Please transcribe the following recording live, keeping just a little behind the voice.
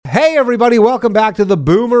Hey everybody, welcome back to the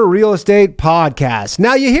Boomer Real Estate Podcast.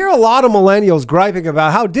 Now you hear a lot of millennials griping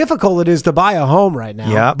about how difficult it is to buy a home right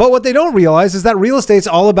now. Yep. But what they don't realize is that real estate's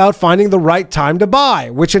all about finding the right time to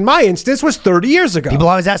buy, which in my instance was 30 years ago. People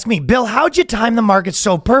always ask me, Bill, how'd you time the market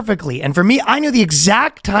so perfectly? And for me, I knew the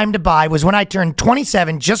exact time to buy was when I turned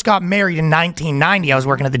 27, just got married in 1990. I was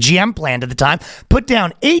working at the GM plant at the time, put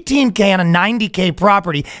down $18K on a $90K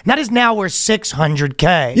property, and that is now worth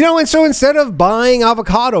 $600K. You know, and so instead of buying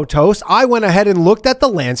avocado toast, I went ahead and looked at the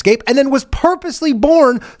landscape and then was purposely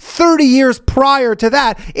born 30 years prior to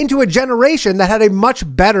that into a generation that had a much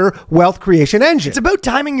better wealth creation engine. It's about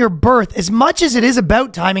timing your birth as much as it is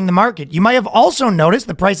about timing the market. You might have also noticed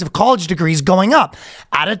the price of college degrees going up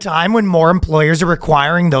at a time when more employers are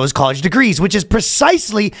requiring those college degrees, which is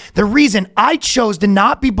precisely the reason I chose to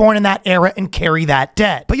not be born in that era and carry that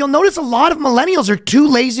debt. But you'll notice a lot of millennials are too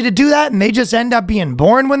lazy to do that, and they just end up being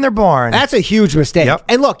born when they're born. That's a huge mistake. Yep.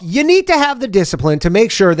 And look, you need to have the discipline to make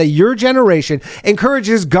sure that your generation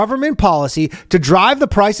encourages government policy to drive the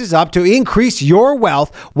prices up to increase your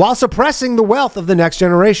wealth while suppressing the wealth of the next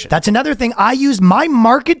generation. That's another thing I use my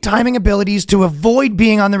market timing abilities to avoid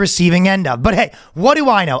being on the receiving end of. But hey, what do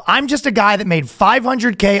I know? I'm just a guy that made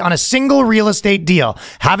 $500K on a single real estate deal.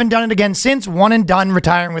 Haven't done it again since, one and done,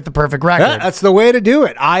 retiring with the perfect record. Yeah, that's the way to do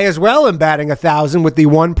it. I as well am batting 1,000 with the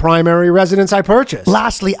one primary residence I purchased.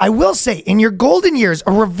 Lastly, I will say, in your golden years,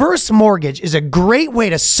 a reverse mortgage is a great way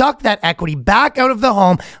to suck that equity back out of the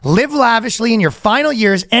home, live lavishly in your final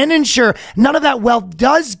years, and ensure none of that wealth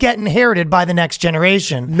does get inherited by the next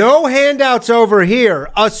generation. No handouts over here,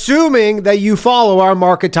 assuming that you follow our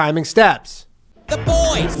market timing steps. The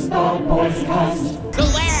boys. It's the boys cast. The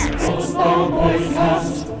lads. It's the boys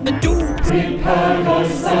cast. The dudes. Prepare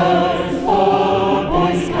yourself for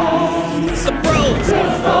boys cast. The bros. It's the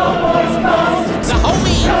boys cast. The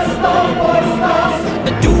homies. It's the boys cast.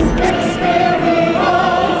 The dudes. Experience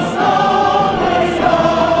the boys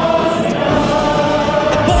cast.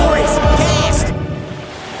 The boys cast.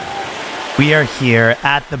 We are here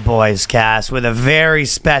at the Boys Cast with a very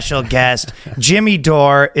special guest. Jimmy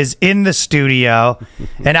Dore is in the studio.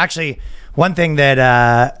 And actually, one thing that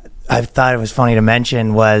I thought it was funny to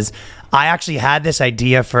mention was I actually had this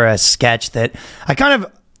idea for a sketch that I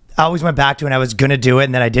always went back to and I was going to do it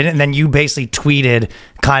and then I didn't. And then you basically tweeted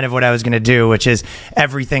kind of what I was going to do, which is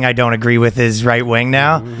everything I don't agree with is right wing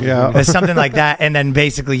now. Yeah. It's something like that. And then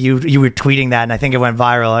basically you were tweeting that and I think it went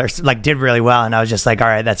viral or like did really well. And I was just like, all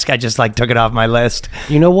right, I just like took it off my list.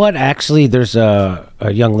 You know what? Actually, there's a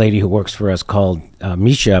young lady who works for us called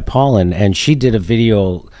Misha Paulin, and she did a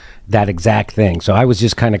video that exact thing. So I was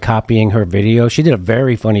just kind of copying her video. She did a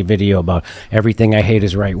very funny video about everything I hate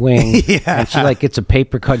is right wing. Yeah. And she like gets a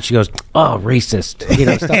paper cut. And she goes, "Oh, racist,"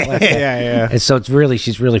 stuff like that. Yeah. And so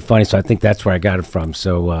she's really funny. So I think that's where I got it from.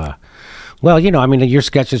 So, well, your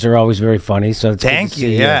sketches are always very funny. So it's Thank good to you,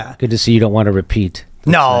 see, yeah. good to see you don't want to repeat.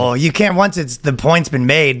 No, you can't. Once the point's been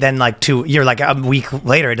made, then you're like a week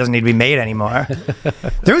later, it doesn't need to be made anymore.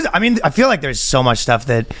 I feel like there's so much stuff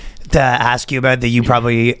to ask you about that you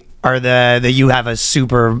probably that you have a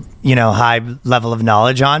super, high level of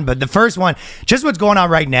knowledge on. But the first one, just what's going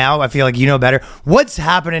on right now, I feel like you know better. What's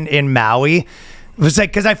happening in Maui? It was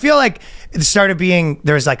like, because I feel like it started being,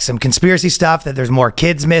 there's like some conspiracy stuff that there's more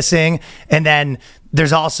kids missing. And then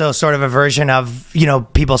there's also sort of a version of,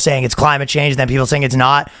 people saying it's climate change, then people saying it's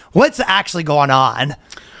not. What's actually going on?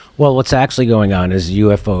 Well, what's actually going on is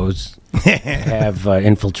UFOs have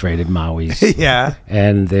infiltrated Maui's. Yeah.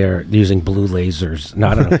 And they're using blue lasers. No,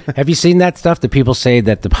 I don't know. Have you seen that stuff? The people say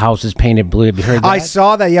that the house is painted blue. Have you heard that? I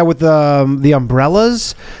saw that, with the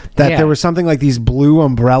umbrellas, that there was something like these blue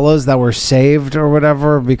umbrellas that were saved or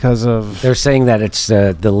whatever because of... They're saying that it's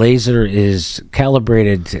the laser is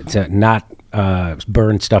calibrated to not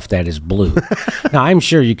burn stuff that is blue. Now, I'm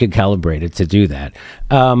sure you could calibrate it to do that.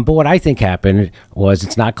 But what I think happened was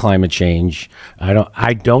it's not climate change.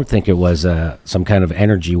 I don't think it was some kind of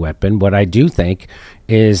energy weapon. What I do think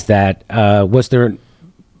is that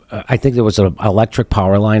I think there was an electric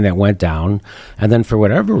power line that went down, and then for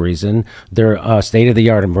whatever reason, their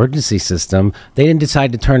state-of-the-art emergency system, they didn't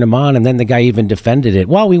decide to turn them on, and then the guy even defended it.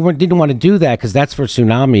 Well, didn't want to do that because that's for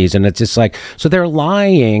tsunamis, and it's just like, so they're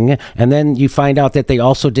lying, and then you find out that they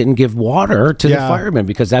also didn't give water to the firemen,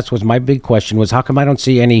 because that's what my big question was, how come I don't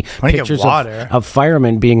see any pictures of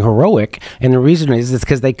firemen being heroic? And the reason is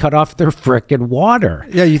because they cut off their frickin' water.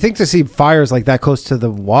 Yeah, you think to see fires like that close to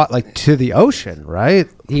the to the ocean, right?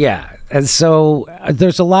 Yeah. And so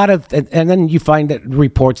there's a lot of, and then you find that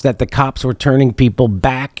reports that the cops were turning people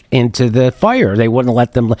back into the fire. They wouldn't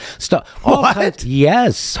let them stop. What?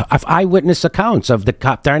 Yes. Eyewitness accounts of the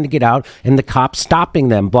cop trying to get out and the cops stopping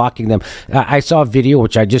them, blocking them. I saw a video,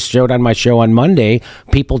 which I just showed on my show on Monday,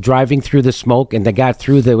 people driving through the smoke, and they got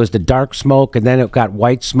through, there was the dark smoke, and then it got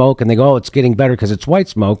white smoke, and they go, oh, it's getting better because it's white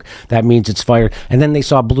smoke. That means it's fire. And then they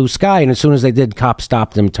saw blue sky, and as soon as they did, cops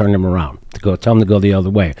stopped them, turned them around. Tell them to go the other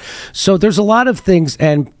way. So there's a lot of things,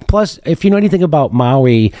 and plus, if you know anything about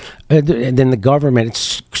Maui, and then the government,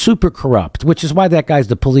 it's super corrupt, which is why that guy's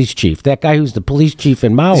the police chief. That guy who's the police chief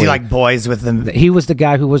in Maui. Is he like boys with them? He was the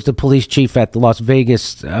guy who was the police chief at the Las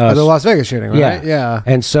Vegas. The Las Vegas shooting, right? Yeah.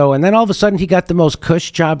 And so, and then all of a sudden, he got the most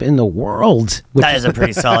cush job in the world. That is a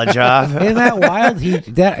pretty solid job. Isn't that wild?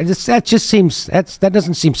 That just seems that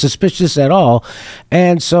doesn't seem suspicious at all.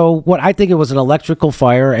 And so, what I think it was an electrical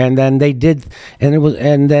fire, and then they did,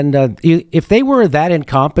 and then if they were that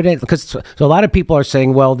incompetent, because so a lot of people are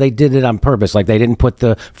saying, well, they did it on purpose, like they didn't put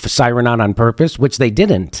the siren on purpose, which they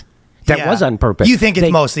didn't. That Yeah. was on purpose. You think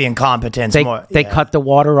it's mostly incompetence? They cut the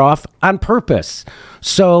water off on purpose.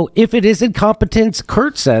 So if it is incompetence,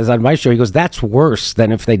 Kurt says on my show, he goes, that's worse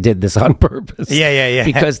than if they did this on purpose. Yeah.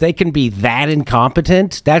 Because they can be that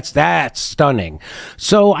incompetent. That's stunning.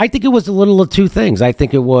 So I think it was a little of two things. I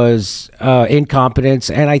think it was incompetence,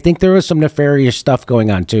 and I think there was some nefarious stuff going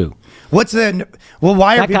on too.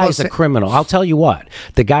 Why are That people guy's a criminal. I'll tell you what.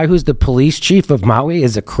 The guy who's the police chief of Maui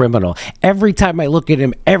is a criminal. Every time I look at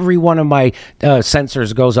him, every one of my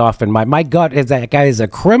sensors goes off, and my gut is that guy is a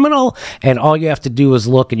criminal, and all you have to do is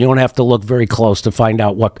look, and you don't have to look very close to find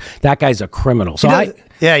out what that guy's a criminal. So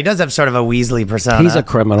he does have sort of a Weasley persona. he's a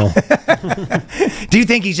criminal. Do you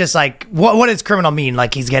think he's just like, what does criminal mean?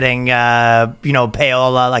 Like he's getting,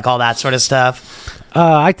 payola, like all that sort of stuff?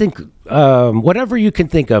 I think whatever you can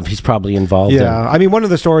think of, he's probably involved in. Yeah, I mean, one of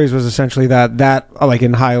the stories was essentially that like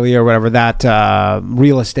in Hialeah or whatever, that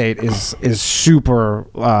real estate is super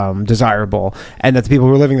desirable, and that the people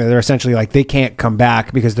who are living there, they're essentially like they can't come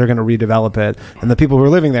back because they're going to redevelop it, and the people who are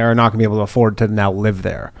living there are not going to be able to afford to now live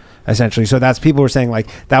there. Essentially, so that's people were saying like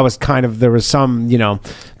that was kind of, there was some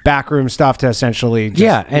backroom stuff to essentially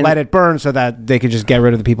just let it burn so that they could just get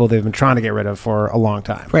rid of the people they've been trying to get rid of for a long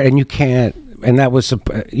time. Right, and you can't. And that was,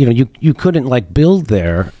 you couldn't like build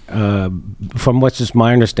there. From what's just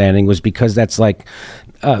my understanding was because that's like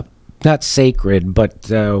not sacred,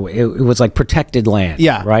 but it was like protected land.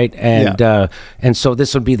 Yeah. Right. And so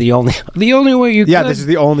this would be the only way you. Yeah, could. this is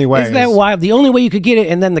the only way. Isn't that wild? The only way you could get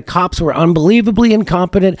it. And then the cops were unbelievably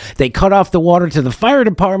incompetent. They cut off the water to the fire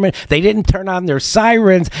department. They didn't turn on their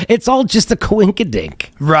sirens. It's all just a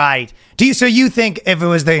coinkydink. Right. So you think if it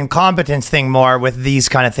was the incompetence thing more with these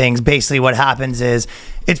kind of things, basically what happens is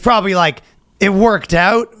it's probably like it worked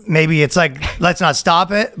out. Maybe it's like, let's not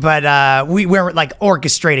stop it, but we're like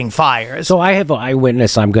orchestrating fires. So I have an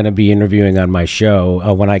eyewitness I'm going to be interviewing on my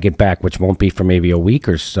show when I get back, which won't be for maybe a week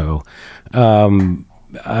or so,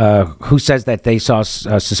 who says that they saw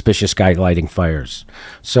a suspicious guy lighting fires.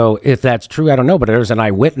 So if that's true, I don't know, but there's an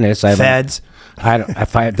eyewitness. Feds.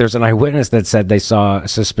 There's an eyewitness that said they saw a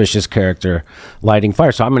suspicious character lighting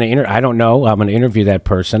fire. So I'm going to I don't know. I'm going to interview that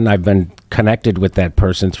person. I've been connected with that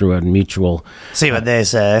person through a mutual. See what they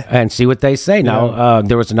say. And see what they say. Now,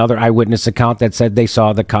 there was another eyewitness account that said they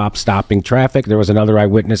saw the cops stopping traffic. There was another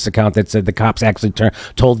eyewitness account that said the cops actually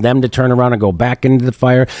told them to turn around and go back into the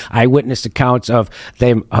fire. Eyewitness accounts of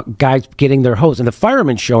them guys getting their hose and the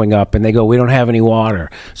firemen showing up, and they go, "We don't have any water."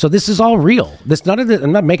 So this is all real.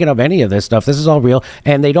 I'm not making up any of this stuff. This is all real,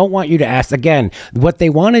 and they don't want you to ask. Again, what they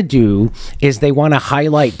want to do is they want to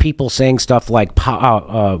highlight people saying stuff like,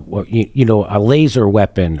 a laser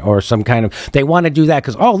weapon or some kind of. They want to do that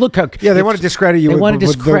because look how. Yeah, they want to discredit you. They want to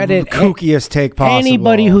with discredit the kookiest take possible.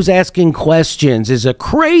 Anybody who's asking questions is a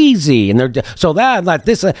crazy, and they're so that like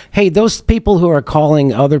this. Hey, those people who are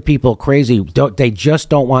calling other people crazy, they just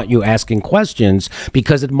don't want you asking questions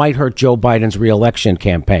because it might hurt Joe Biden's reelection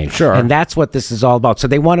campaign. Sure, and that's what this is all about. So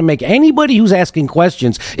they want to make anybody who's asking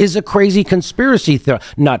questions is a crazy conspiracy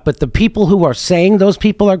nut. But the people who are saying those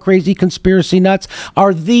people are crazy conspiracy nuts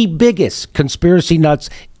are the biggest conspiracy nuts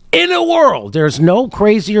in the world. There's no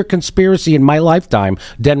crazier conspiracy in my lifetime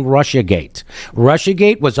than Russiagate.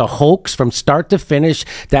 Russiagate was a hoax from start to finish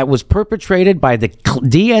that was perpetrated by the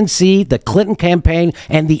DNC, the Clinton campaign,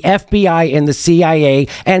 and the FBI and the CIA.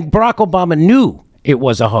 And Barack Obama knew it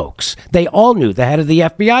was a hoax. They all knew. The head of the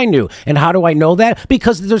FBI knew. And how do I know that?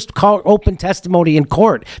 Because there's open testimony in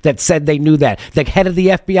court that said they knew that. The head of the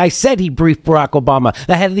FBI said he briefed Barack Obama.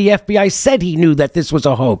 The head of the FBI said he knew that this was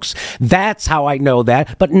a hoax. That's how I know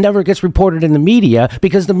that, but it never gets reported in the media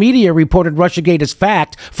because the media reported Russiagate as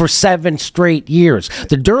fact for 7 straight years.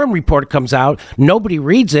 The Durham report comes out. Nobody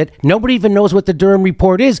reads it. Nobody even knows what the Durham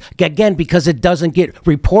report is. Again, because it doesn't get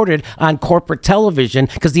reported on corporate television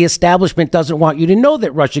because the establishment doesn't want you to know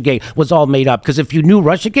that Russiagate was all made up. Because if you knew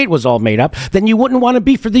Russiagate was all made up, then you wouldn't want to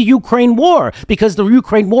be for the Ukraine war because the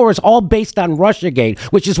Ukraine war is all based on Russiagate,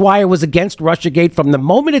 which is why I was against Russiagate from the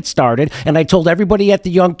moment it started. And I told everybody at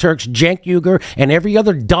the Young Turks, Cenk Uygur, and every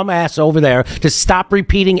other dumbass over there to stop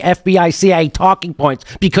repeating FBI, CIA talking points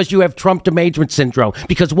because you have Trump derangement syndrome.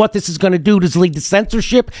 Because what this is going to do is lead to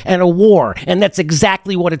censorship and a war. And that's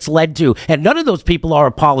exactly what it's led to. And none of those people are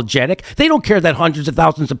apologetic. They don't care that hundreds of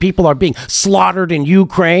thousands of people are being slaughtered in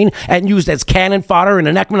Ukraine and used as cannon fodder in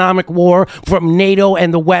an economic war from NATO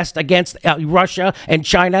and the West against Russia and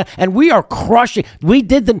China. And we are crushing. We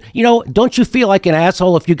did them. Don't you feel like an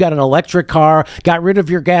asshole if you got an electric car, got rid of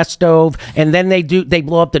your gas stove, and then they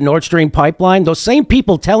blow up the Nord Stream pipeline? Those same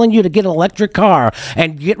people telling you to get an electric car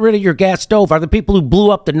and get rid of your gas stove are the people who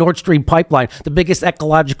blew up the Nord Stream pipeline, the biggest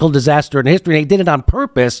ecological disaster in history. And they did it on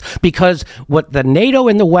purpose because what the NATO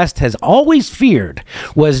and the West has always feared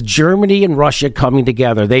was Germany and Russia coming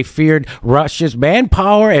together. They feared Russia's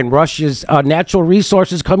manpower and Russia's natural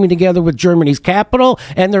resources coming together with Germany's capital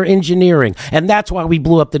and their engineering. And that's why we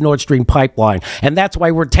blew up the Nord Stream pipeline. And that's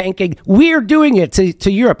why we're tanking. We're doing it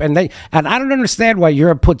to Europe. And I don't understand why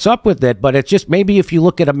Europe puts up with it, but it's just maybe if you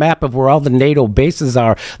look at a map of where all the NATO bases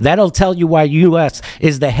are, that'll tell you why U.S.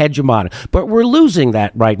 is the hegemon. But we're losing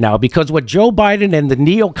that right now because what Joe Biden and the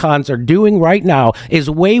neocons are doing right now is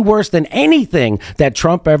way worse than anything that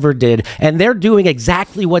Trump ever did. And they're doing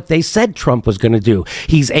exactly what they said Trump was going to do.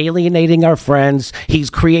 He's alienating our friends.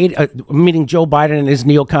 He's meaning Joe Biden and his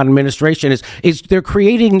neocon administration is they're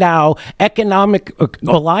creating now economic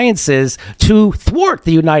alliances to thwart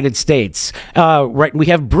the United States. Right? We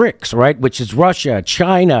have BRICS, right? Which is Russia,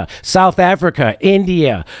 China, South Africa,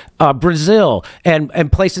 India, Brazil,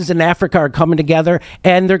 and places in Africa are coming together,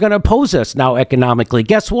 and they're going to oppose us now economically.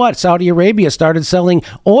 Guess what? Saudi Arabia started selling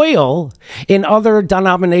oil in other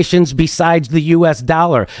denominations besides the U.S.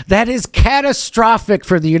 dollar. That is catastrophic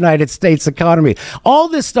for the United States economy. All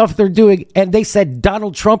this stuff they're doing, and they said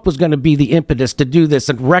Donald Trump was going to be the impetus to do this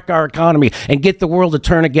and wreck our economy and get the world to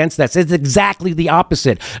turn against us. It's exactly the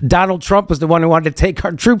opposite. Donald Trump was the one who wanted to take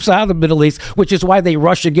our troops out of the Middle East, which is why they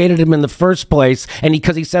Russiagated him in the first place, and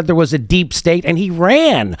because he said there was a deep state, and he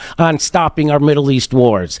ran on stopping our Middle East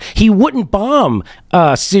wars. He wouldn't bomb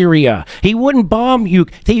Syria. He wouldn't bomb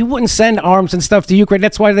he wouldn't send arms and stuff to Ukraine.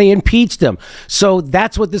 That's why they impeached him. So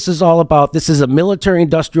that's what this is all about. This is a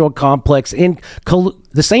military-industrial complex.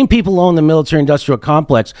 The same people who own the military-industrial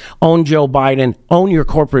complex own Joe Biden, own your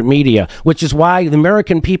corporate media, which is why the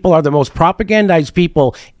American people are the most propagandized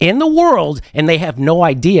people in the world, and they have no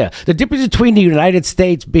idea. The difference between the United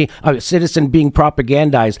States being a citizen being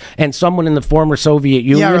propagandized and someone in the former Soviet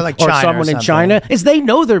Union or someone in China is they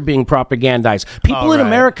know they're being propagandized. People in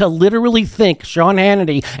America literally think Sean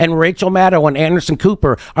Hannity and Rachel Maddow and Anderson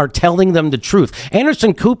Cooper are telling them the truth.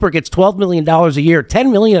 Anderson Cooper gets $12 million a year.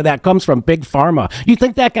 $10 million of that comes from Big Pharma. You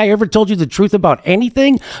think that guy ever told you the truth about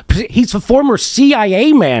anything? He's a former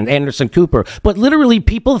CIA man, Anderson Cooper. But literally,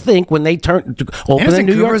 people think when they open the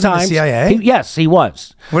New York Times, in the CIA? Yes, he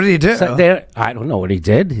was. What did he do? So I don't know what he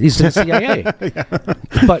did. He's in the CIA.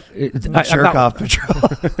 But jerk off patrol.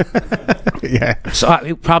 Yeah.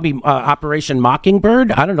 So probably Operation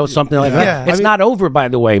Mockingbird. I don't know, something like that. Yeah. It's not over, by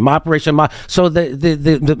the way. So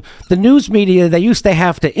the news media, they used to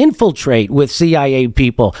have to infiltrate with CIA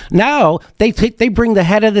people. Now they bring the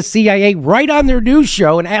head of the CIA right on their news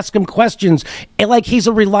show and ask him questions like he's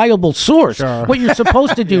a reliable source. Sure. What you're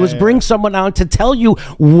supposed to do is bring someone on to tell you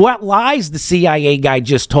what lies the CIA guy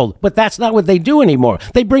just told. But that's not what they do anymore.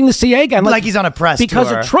 They bring the CIA guy like he's on a press because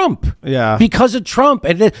tour. of Trump. Yeah. Because of Trump.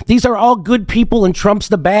 And these are all good people, and Trump's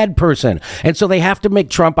the bad person. And so they have to make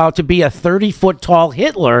Trump out to be a 30-foot tall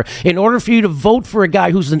Hitler in order for you to vote for a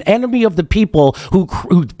guy who's an enemy of the people, who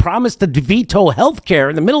promised to veto health care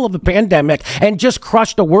in the middle of a pandemic and just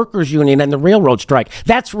crushed the workers' union and the railroad strike.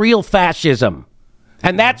 That's real fascism.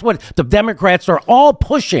 And that's what the Democrats are all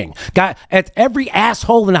pushing. Every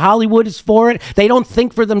asshole in Hollywood is for it. They don't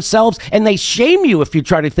think for themselves, and they shame you if you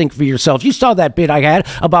try to think for yourselves. You saw that bit I had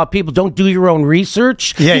about people don't do your own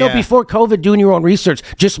research. Before COVID, doing your own research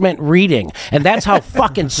just meant reading. And that's how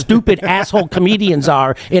fucking stupid asshole comedians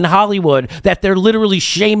are in Hollywood, that they're literally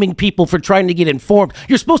shaming people for trying to get informed.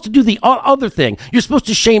 You're supposed to do the other thing. You're supposed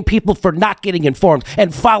to shame people for not getting informed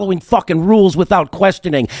and following fucking rules without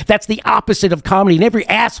questioning. That's the opposite of comedy. And every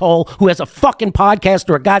asshole who has a fucking podcast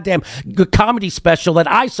or a goddamn comedy special that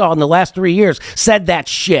I saw in the last 3 years said that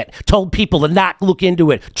shit. Told people to not look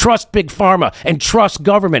into it. Trust Big Pharma and trust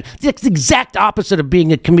government. It's the exact opposite of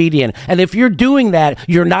being a comedian. And if you're doing that,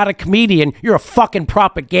 you're not a comedian. You're a fucking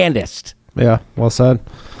propagandist. Yeah, well said.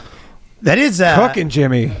 That is cooking,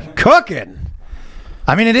 Jimmy. Cooking.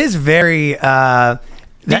 I mean, it is very.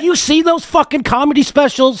 Do you see those fucking comedy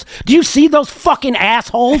specials? Do you see those fucking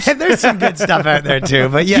assholes? There's some good stuff out there too,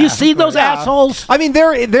 but yeah. Do you see those assholes? I mean,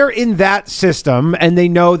 they're in that system, and they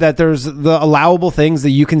know that there's the allowable things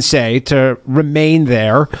that you can say to remain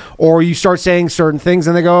there, or you start saying certain things,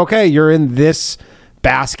 and they go, "Okay, you're in this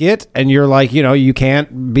basket," and you're like, you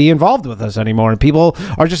can't be involved with us anymore. And people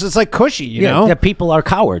are just, it's like cushy, you know? Yeah, people are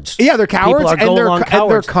cowards. Yeah, they're cowards. People are and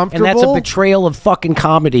they're comfortable. And that's a betrayal of fucking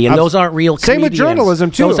comedy. And those aren't real comedians. Same with journalism,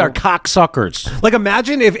 too. Those are cocksuckers. Like,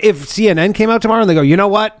 imagine if CNN came out tomorrow and they go, you know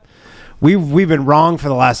what? We've been wrong for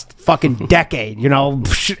the last fucking decade.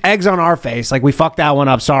 Eggs on our face. Like, we fucked that one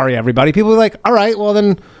up. Sorry, everybody. People are like, all right, well,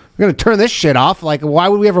 then we're going to turn this shit off. Like, why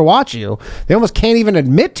would we ever watch you? They almost can't even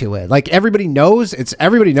admit to it. Like, everybody knows. And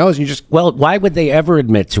you just... Well, why would they ever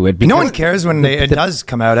admit to it? Because no one cares when it does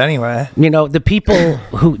come out anyway. The people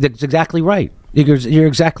who... That's exactly right. You're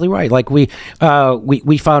exactly right. Like we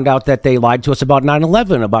found out that they lied to us about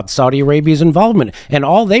 9/11, about Saudi Arabia's involvement, and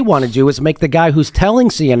all they want to do is make the guy who's telling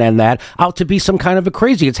CNN that out to be some kind of a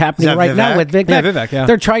crazy. It's happening right now with Vivek. Yeah, Vivek. Yeah.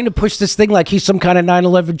 They're trying to push this thing like he's some kind of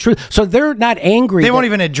 9/11 truth. So they're not angry. They won't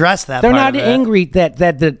even address that. They're not angry that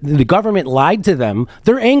the government lied to them.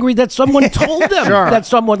 They're angry that someone told them that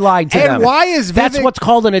someone lied to them. And why is Vivek... That's what's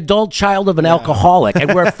called an adult child of an alcoholic,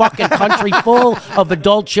 and we're a fucking country full of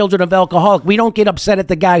adult children of alcoholics. We don't get upset at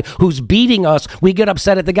the guy who's beating us. We get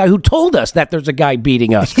upset at the guy who told us that there's a guy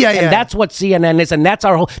beating us. And that's what CNN is, and that's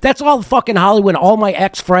all fucking Hollywood. All my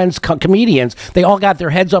ex-friends, comedians, they all got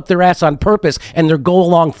their heads up their ass on purpose, and they're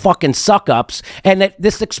go-along fucking suck-ups, and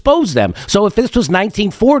this exposed them. So if this was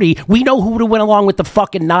 1940, we know who would have went along with the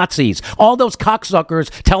fucking Nazis. All those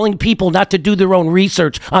cocksuckers telling people not to do their own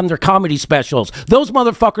research on their comedy specials. Those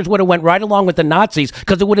motherfuckers would have went right along with the Nazis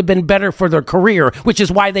because it would have been better for their career, which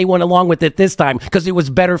is why they went along with it this time, because it was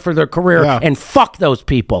better for their career. And fuck those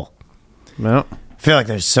people. No. I feel like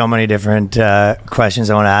there's so many different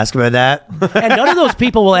questions I want to ask about that. And none of those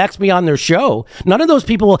people will ask me on their show. None of those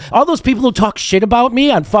people will. All those people who talk shit about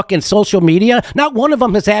me on fucking social media, not one of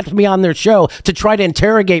them has asked me on their show to try to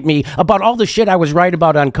interrogate me about all the shit I was right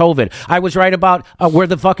about on COVID. I was right about where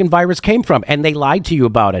the fucking virus came from, and they lied to you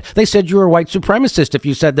about it. They said you were a white supremacist if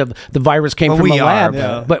you said the virus came from a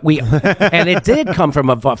lab. But and it did come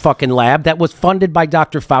from a fucking lab that was funded by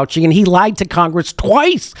Dr. Fauci, and he lied to Congress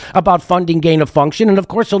twice about funding gain of function. And of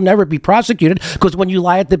course, he'll never be prosecuted because when you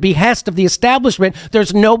lie at the behest of the establishment,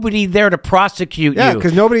 there's nobody there to prosecute you. Yeah,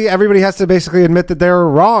 because everybody has to basically admit that they're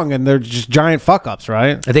wrong and they're just giant fuck ups,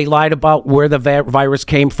 right? They lied about where the virus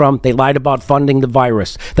came from. They lied about funding the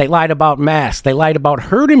virus. They lied about masks. They lied about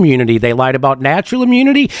herd immunity. They lied about natural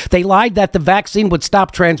immunity. They lied that the vaccine would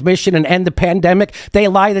stop transmission and end the pandemic. They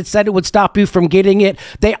lied and said it would stop you from getting it.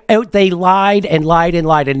 They lied and lied and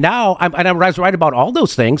lied. And now I was right about all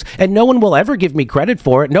those things, and no one will ever give me credit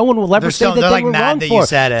for it. No one will ever say that they were wrong for it.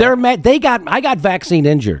 They're mad. I got vaccine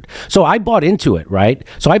injured, so I bought into it, right?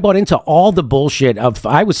 So I bought into all the bullshit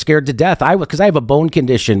I was scared to death. Because I have a bone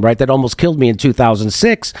condition, right, that almost killed me in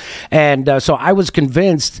 2006, and so I was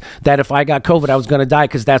convinced that if I got COVID, I was going to die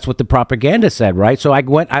because that's what the propaganda said, right? So I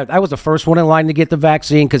went. I was the first one in line to get the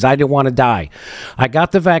vaccine because I didn't want to die. I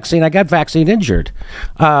got the vaccine. I got vaccine injured.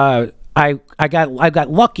 I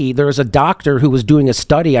got lucky. There was a doctor who was doing a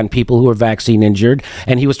study on people who were vaccine injured,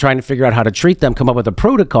 and he was trying to figure out how to treat them, come up with a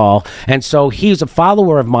protocol. And so he's a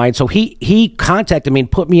follower of mine. So he contacted me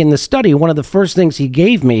and put me in the study. One of the first things he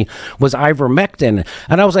gave me was ivermectin.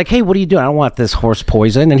 And I was like, hey, what are you doing? I don't want this horse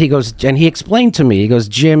poison. And he explained to me, he goes,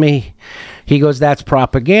 Jimmy, He goes, that's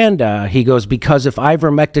propaganda. He goes, because if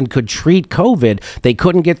ivermectin could treat COVID, they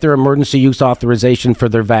couldn't get their emergency use authorization for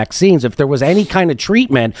their vaccines. If there was any kind of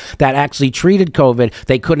treatment that actually treated COVID,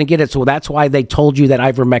 they couldn't get it. So that's why they told you that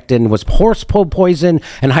ivermectin was horse poison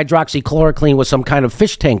and hydroxychloroquine was some kind of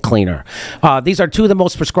fish tank cleaner. These are two of the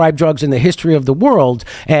most prescribed drugs in the history of the world,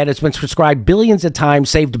 and it's been prescribed billions of times,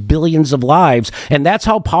 saved billions of lives, and that's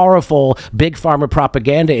how powerful big pharma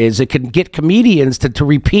propaganda is. It can get comedians to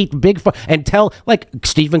repeat and tell, like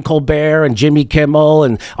Stephen Colbert and Jimmy Kimmel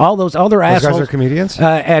and all those other assholes. Those guys are comedians?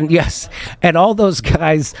 And yes, and all those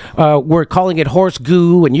guys were calling it horse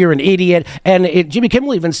goo and you're an idiot. And Jimmy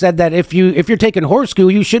Kimmel even said that if you're taking horse goo,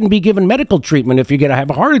 you shouldn't be given medical treatment if you're going to have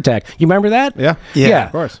a heart attack. You remember that? Yeah,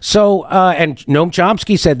 of course. So, and Noam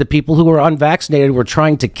Chomsky said the people who were unvaccinated were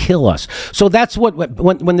trying to kill us. So that's when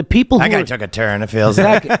the people who That guy took a turn, it feels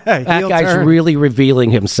that, like. that guy's turn. really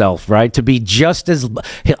revealing himself, right? To be just as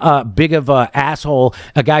big of a asshole,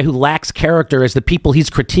 a guy who lacks character as the people he's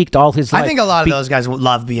critiqued all his life. I think a lot of those guys would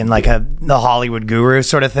love being like the Hollywood guru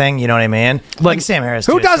sort of thing. You know what I mean? Like Sam Harris.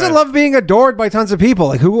 Who too, doesn't sort of. love being adored by tons of people?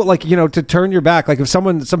 Like who, like, you know, to turn your back. Like if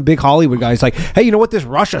some big Hollywood guy's like, hey, you know what, this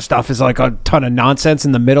Russia stuff is like a ton of nonsense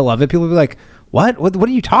in the middle of it. People would be like, what are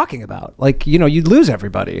you talking about? Like, you know, you'd lose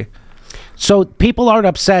everybody. So people aren't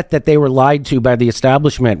upset that they were lied to by the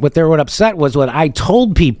establishment. What they were upset was when I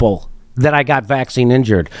told people that I got vaccine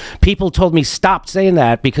injured. People told me stop saying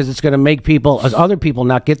that because it's going to make other people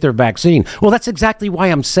not get their vaccine. Well, that's exactly why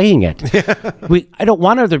I'm saying it. I don't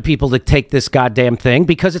want other people to take this goddamn thing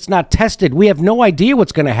because it's not tested. We have no idea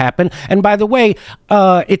what's going to happen. And by the way,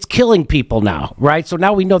 it's killing people now, right? So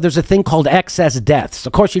now we know there's a thing called excess deaths.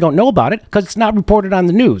 Of course, you don't know about it because it's not reported on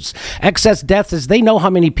the news. Excess deaths is they know how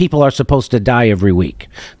many people are supposed to die every week.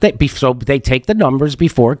 So they take the numbers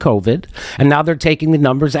before COVID, and now they're taking the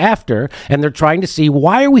numbers after, and they're trying to see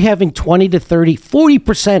why are we having 20 to 30,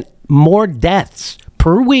 40% more deaths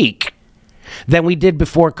per week than we did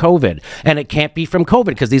before COVID. And it can't be from COVID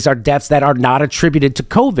because these are deaths that are not attributed to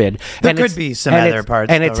COVID. There could be some other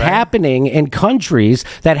parts. And it's right? happening in countries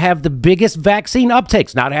that have the biggest vaccine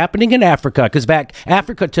uptakes. Not happening in Africa because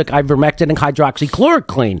Africa took ivermectin and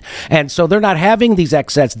hydroxychloroquine. And so they're not having these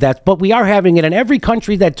excess deaths, but we are having it in every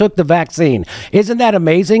country that took the vaccine. Isn't that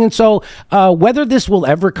amazing? And so whether this will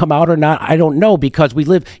ever come out or not, I don't know because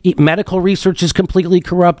medical research is completely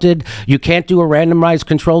corrupted. You can't do a randomized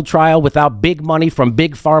controlled trial without big money from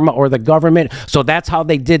big pharma or the government. So that's how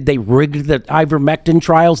they rigged the ivermectin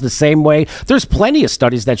trials the same way. There's plenty of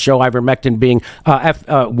studies that show ivermectin being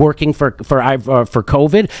working for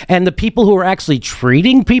COVID, and the people who are actually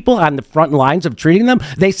treating people on the front lines of treating them,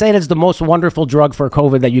 they say it is the most wonderful drug for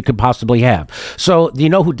COVID that you could possibly have. So do you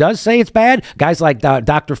know who does say it's bad? Guys like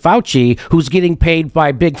Dr. Fauci, who's getting paid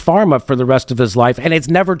by big pharma for the rest of his life, and it's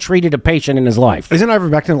never treated a patient in his life. Isn't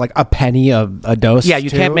ivermectin like a penny a dose? Yeah, you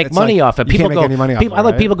too? It's make money off it. You can't make any money off it, I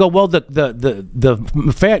let right? people go, well,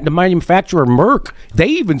 the manufacturer Merck, they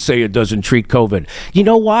even say it doesn't treat COVID. You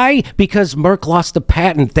know why? Because Merck lost the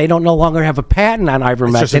patent. They don't no longer have a patent on It's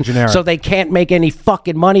just a ivermectin, generic. so they can't make any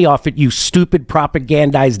fucking money off it, you stupid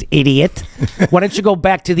propagandized idiot. Why don't you go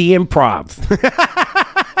back to the improv?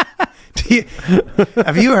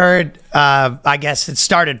 Have you heard? I guess it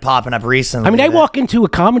started popping up recently. I mean, I walk into a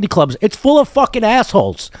comedy club. It's full of fucking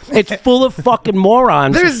assholes. It's full of fucking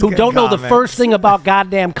morons There's who good don't know the comics. first thing about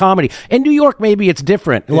goddamn comedy. In New York, maybe it's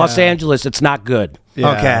different. In Los Angeles, it's not good.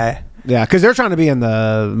 Yeah. Okay. Yeah, because they're trying to be in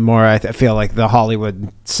the more. I feel like the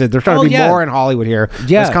Hollywood. They're trying to be more in Hollywood here.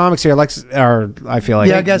 Yeah. Those comics here, I feel like.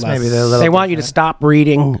 Yeah, I guess maybe they're a little. They want you to stop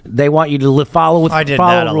reading. They want you to follow I did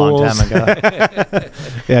follow that a rules. long time ago.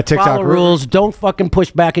 Yeah, TikTok Follow rules. Don't fucking push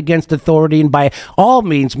back against authority. And by all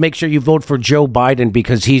means, make sure you vote for Joe Biden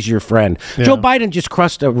because he's your friend. Joe Biden just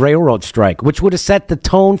crushed a railroad strike, which would have set the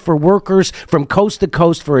tone for workers from coast to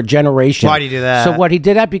coast for a generation. Why'd he do that? So what he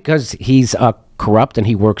did that because he's corrupt and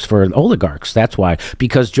he works for oligarchs. That's why.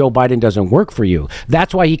 Because Joe Biden doesn't work for you.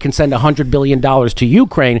 That's why he can send $100 billion to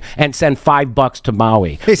Ukraine and send $5 to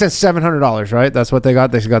Maui. He sent $700, right? That's what they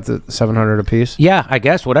got. They got the $700 a piece. Yeah, I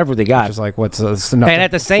guess whatever they got. Just like what's enough. And to at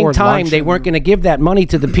the same afford time, lunch they and- weren't going to give that money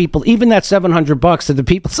to the people, even that $700 to the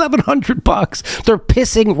people. $700. They're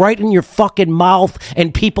pissing right in your fucking mouth,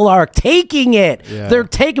 and people are taking it. Yeah. They're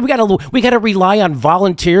taking. We got to rely on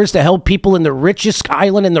volunteers to help people in the richest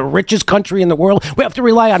island in the richest country in the world. world. We have to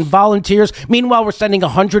rely on volunteers. Meanwhile, we're sending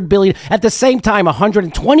 $100 billion at the same time,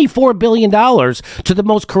 $124 billion to the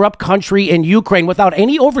most corrupt country in Ukraine without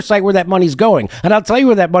any oversight where that money's going. And I'll tell you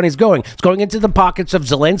where that money's going. It's going into the pockets of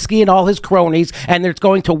Zelensky and all his cronies, and it's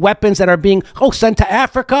going to weapons that are being sent to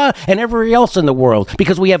Africa and everywhere else in the world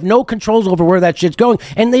because we have no controls over where that shit's going,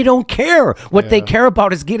 and they don't care. What they care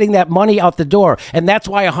about is getting that money out the door, and that's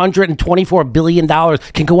why $124 billion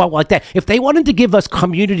can go out like that. If they wanted to give us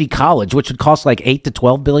community college, which would cost like $8 to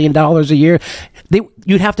 $12 billion a year,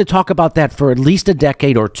 you'd have to talk about that for at least a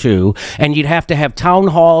decade or two, and you'd have to have town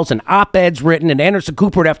halls and op-eds written, and Anderson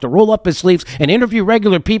Cooper would have to roll up his sleeves and interview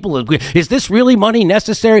regular people. Is this really money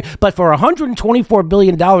necessary? But for $124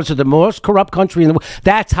 billion to the most corrupt country in the world,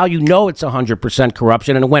 that's how you know it's 100%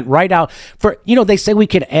 corruption. And it went right out for, they say we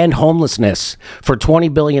could end homelessness for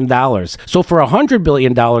 $20 billion. So for $100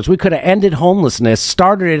 billion, we could have ended homelessness,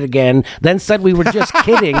 started it again, then said we were just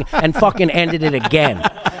kidding and fucking ended it again.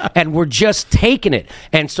 And we're just taking it.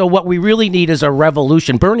 And so what we really need is a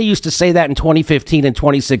revolution. Bernie used to say that in 2015 and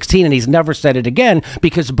 2016, and he's never said it again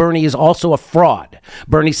because Bernie is also a fraud.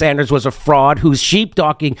 Bernie Sanders was a fraud who's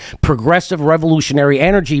sheepdogging progressive revolutionary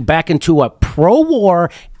energy back into a pro-war,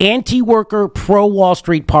 anti-worker, pro-Wall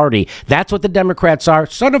Street party. That's what the Democrats are.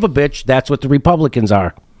 Son of a bitch, that's what the Republicans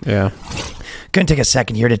are. Yeah. Going to take a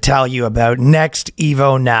second here to tell you about Next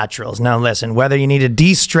Evo Naturals. Now listen, whether you need to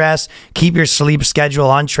de-stress, keep your sleep schedule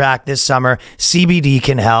on track this summer, CBD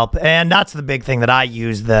can help. And that's the big thing that I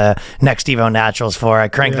use the Next Evo Naturals for. I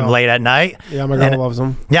crank them late at night. Yeah, my girl loves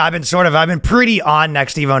them. Yeah, I've been pretty on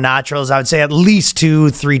Next Evo Naturals. I would say at least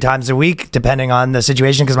 2-3 times a week, depending on the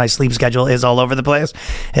situation, because my sleep schedule is all over the place.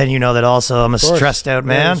 And you know that also I'm a stressed out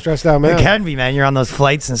man. Yeah, stressed out man. It can be, man. You're on those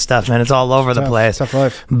flights and stuff, man. It's all over the place. Tough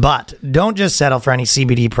life. But don't just settle for any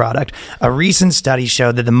CBD product. A recent study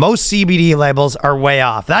showed that the most CBD labels are way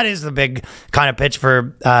off. That is the big kind of pitch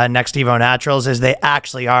for Next Evo Naturals, is they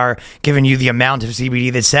actually are giving you the amount of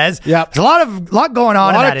CBD that says. Yep. There's a lot going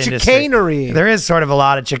on in that industry. Chicanery. There is sort of a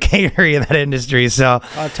lot of chicanery in that industry. So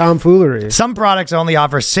tomfoolery. some products only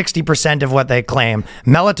offer 60% of what they claim.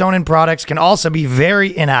 Melatonin products can also be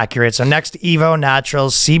very inaccurate. So Next Evo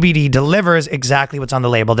Naturals CBD delivers exactly what's on the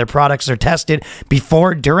label. Their products are tested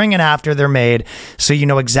before, during, and after they're made, so you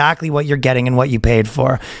know exactly what you're getting and what you paid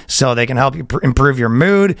for. So they can help you improve your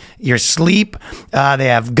mood, your sleep. They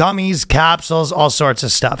have gummies, capsules, all sorts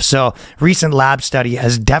of stuff. So recent lab study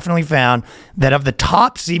has definitely found that of the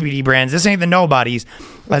top CBD brands, this ain't the nobodies,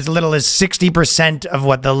 as little as 60% of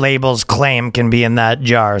what the labels claim can be in that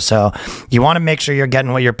jar. So you want to make sure you're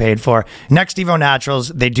getting what you're paid for. Next Evo Naturals,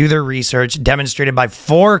 they do their research, demonstrated by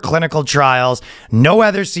 4 clinical trials. No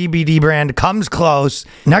other CBD brand comes close.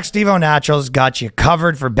 Next Evo Naturals got you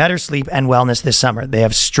covered for better sleep and wellness this summer. They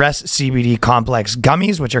have Stress CBD Complex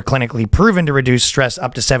gummies, which are clinically proven to reduce stress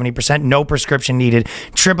up to 70%. No prescription needed.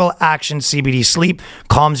 Triple Action CBD Sleep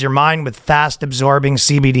calms your mind with fast absorbing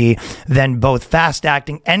CBD, then both fast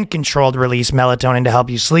acting and controlled release melatonin to help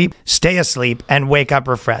you sleep, stay asleep, and wake up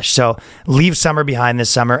refreshed. So leave summer behind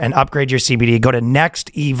this summer and upgrade your CBD. Go to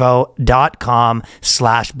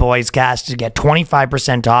nextevo.com/boyscast to get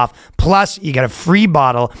 25% off. Plus, you get a free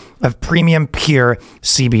bottle of premium pure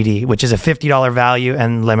CBD, which is a $50 value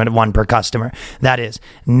and limited one per customer. That is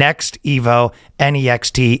nextevo,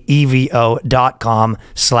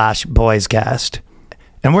 nextevo.com/boyscast.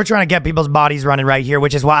 And we're trying to get people's bodies running right here,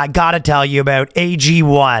 which is why I got to tell you about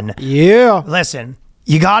AG1. Yeah. Listen,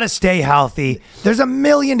 you got to stay healthy. There's a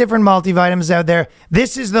million different multivitamins out there.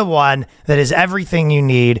 This is the one that is everything you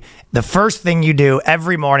need. The first thing you do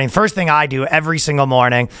every morning, first thing I do every single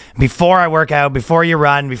morning, before I work out, before you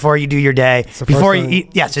run, before you do your day, before you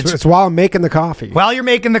eat. Yes, it's while I'm making the coffee. While you're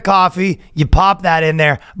making the coffee, you pop that in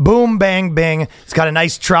there. Boom, bang, bing. It's got a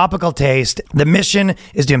nice tropical taste. The mission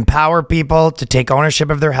is to empower people to take ownership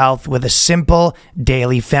of their health with a simple,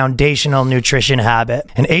 daily, foundational nutrition habit.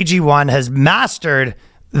 And AG1 has mastered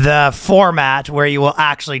the format where you will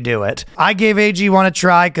actually do it. I gave AG1 a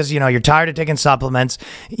try because, you're tired of taking supplements.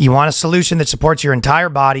 You want a solution that supports your entire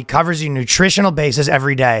body, covers your nutritional basis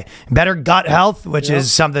every day. Better gut health, which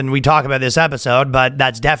is something we talk about this episode, but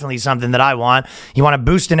that's definitely something that I want. You want a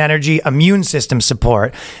boost in energy, immune system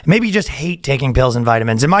support. Maybe you just hate taking pills and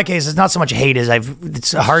vitamins. In my case, it's not so much hate as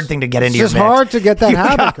it's a hard thing to get into your It's mix. just hard to get that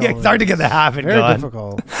habit going. It's hard to get the habit Very going.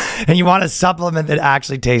 difficult. And you want a supplement that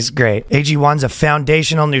actually tastes great. AG1's a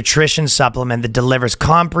foundational functional nutrition supplement that delivers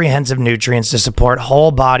comprehensive nutrients to support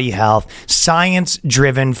whole body health,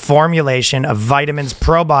 science-driven formulation of vitamins,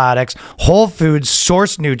 probiotics, whole foods,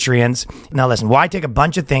 source nutrients. Now listen, why take a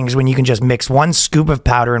bunch of things when you can just mix one scoop of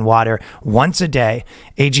powder in water once a day?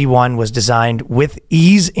 AG1 was designed with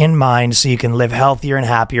ease in mind so you can live healthier and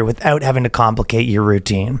happier without having to complicate your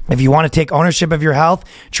routine. If you want to take ownership of your health,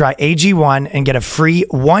 try AG1 and get a free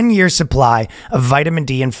 1-year supply of vitamin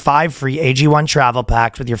D and 5 free AG1 travel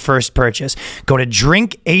packs with your first purchase. Go to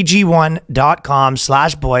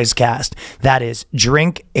drinkag1.com/boyscast. That is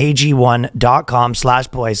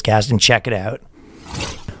drinkag1.com/boyscast and check it out.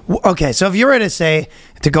 Okay, so if you were to say,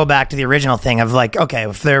 to go back to the original thing of like, okay,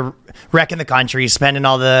 if they're wrecking the country, spending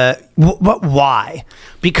all the, why?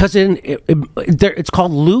 Because it's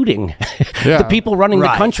called looting. Yeah. The people running the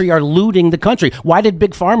Right. country are looting the country. Why did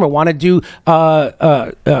Big Pharma want to do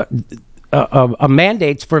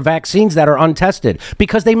mandates for vaccines that are untested?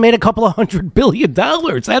 Because they made a couple of $100 billion.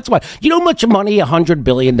 That's why. You know how much money $100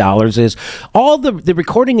 billion is? All the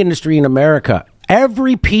recording industry in America,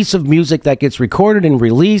 every piece of music that gets recorded and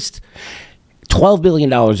released, $12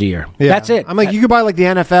 billion a year. Yeah. That's it. I'm like, you could buy like the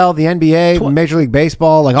NFL, the NBA, Major League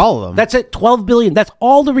Baseball, like all of them. That's it. 12 billion. That's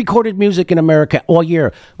all the recorded music in America all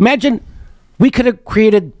year. Imagine we could have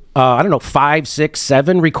created, I don't know, 5, 6,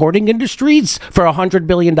 7 recording industries for $100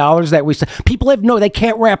 billion that we people they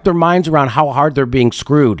can't wrap their minds around how hard they're being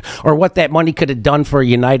screwed or what that money could have done for the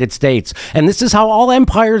United States. And this is how all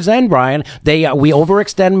empires end, Brian. We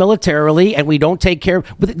overextend militarily and we don't take care.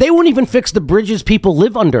 But they won't even fix the bridges people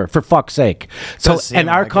live under, for fuck's sake. So, and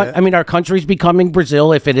our country's becoming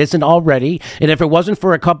Brazil if it isn't already. And if it wasn't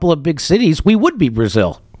for a couple of big cities, we would be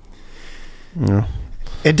Brazil. Yeah.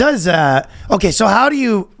 It does. Okay, so how do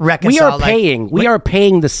you reconcile? We are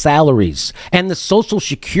paying the salaries and the Social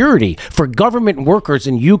Security for government workers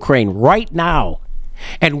in Ukraine right now.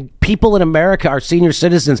 And people in America are senior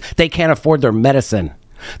citizens. They can't afford their medicine.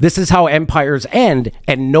 This is how empires end,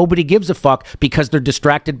 and nobody gives a fuck because they're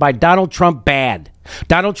distracted by Donald Trump bad.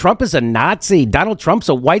 Donald Trump is a Nazi. Donald Trump's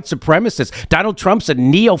a white supremacist. Donald Trump's a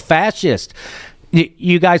neo-fascist.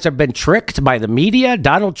 You guys have been tricked by the media.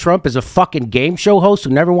 Donald Trump is a fucking game show host who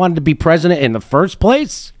never wanted to be president in the first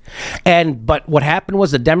place. But what happened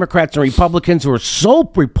was the Democrats and Republicans were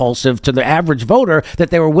so repulsive to the average voter that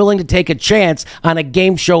they were willing to take a chance on a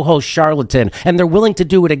game show host charlatan, and they're willing to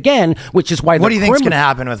do it again, which is why. What do you think is going to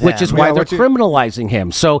happen with him? Which is why they're criminalizing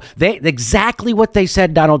him. So exactly what they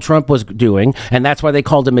said Donald Trump was doing, and that's why they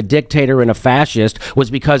called him a dictator and a fascist,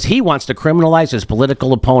 was because he wants to criminalize his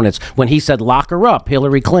political opponents. When he said lock her up,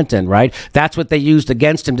 Hillary Clinton, right? That's what they used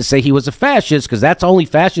against him to say he was a fascist, because that's only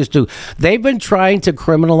fascists do. They've been trying to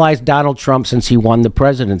criminalize Donald Trump since he won the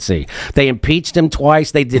presidency. They impeached him twice.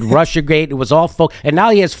 They did Russiagate. It was all and now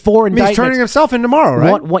he has 4 indictments. He's turning himself in tomorrow,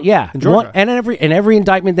 right? And in every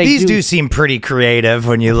indictment these do seem pretty creative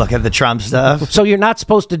when you look at the Trump stuff. So you're not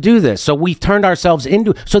supposed to do this. So we've turned ourselves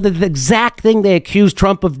into so that the exact thing they accused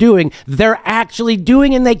Trump of doing, they're actually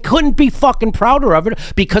doing, and they couldn't be fucking prouder of it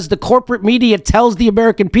because the corporate media tells the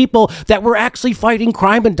American people that we're actually fighting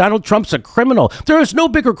crime and Donald Trump's a criminal. There is no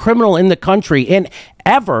bigger criminal in the country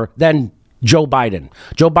ever than Joe Biden.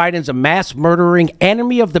 Joe Biden's a mass murdering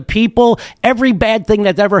enemy of the people. Every bad thing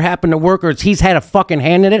that's ever happened to workers, he's had a fucking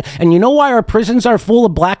hand in it. And you know why our prisons are full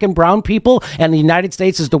of black and brown people and the United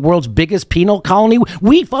States is the world's biggest penal colony?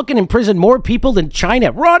 We fucking imprison more people than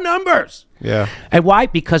China. Raw numbers. Yeah. And why?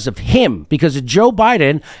 Because of him. Because of Joe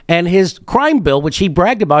Biden and his crime bill, which he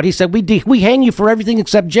bragged about. He said, we hang you for everything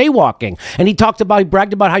except jaywalking. And he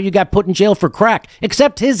bragged about how you got put in jail for crack,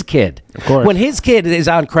 except his kid. Of course. When his kid is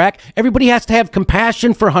on crack, everybody has to have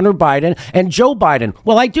compassion for Hunter Biden and Joe Biden.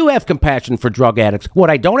 Well, I do have compassion for drug addicts. What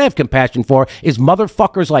I don't have compassion for is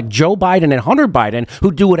motherfuckers like Joe Biden and Hunter Biden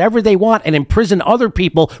who do whatever they want and imprison other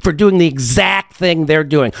people for doing the exact thing they're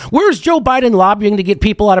doing. Where's Joe Biden lobbying to get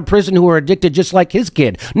people out of prison who are addicted just like his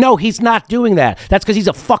kid? No, he's not doing that. That's because he's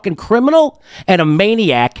a fucking criminal and a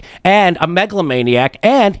maniac and a megalomaniac,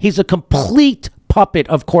 and he's a complete puppet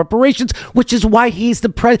of corporations, which is why he's the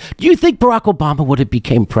president. Do you think Barack Obama would have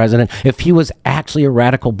became president if he was actually a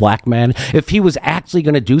radical black man? If he was actually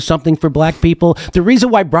going to do something for black people? The reason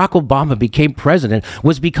why Barack Obama became president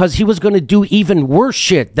was because he was going to do even worse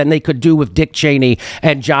shit than they could do with Dick Cheney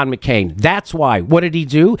and John McCain. That's why. What did he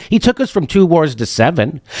do? He took us from 2 wars to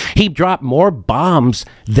 7. He dropped more bombs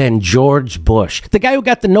than George Bush. The guy who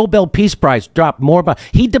got the Nobel Peace Prize dropped more bombs.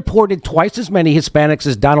 He deported twice as many Hispanics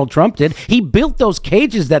as Donald Trump did. He built those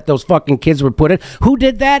cages that those fucking kids were put in. Who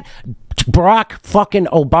did that? Barack fucking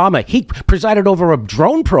Obama, he presided over a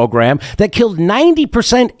drone program that killed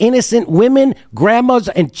 90% innocent women, grandmas,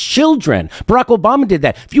 and children. Barack Obama did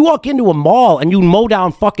that. If you walk into a mall and you mow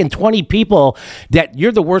down fucking 20 people, that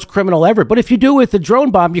you're the worst criminal ever. But if you do it with the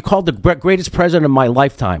drone bomb, you're called the greatest president of my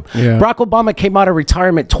lifetime. Yeah. Barack Obama came out of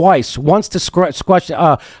retirement twice. Once to squash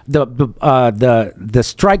the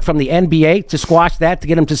strike from the NBA, to squash that, to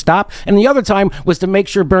get him to stop, and the other time was to make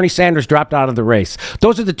sure Bernie Sanders dropped out of the race.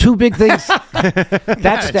 Those are the two big things.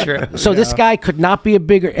 That's true. So this guy could not be a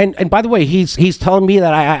bigger. And by the way, he's telling me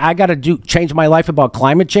that I got to change my life about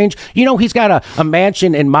climate change. You know, he's got a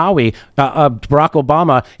mansion in Maui. Barack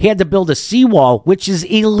Obama, he had to build a seawall, which is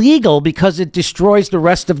illegal because it destroys the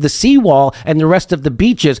rest of the seawall and the rest of the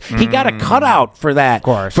beaches. He got a cutout for that. Of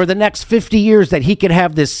course. For the next 50 years that he could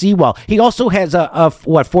have this seawall. He also has a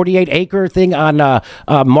 48-acre thing on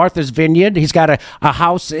Martha's Vineyard. He's got a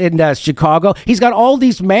house in Chicago. He's got all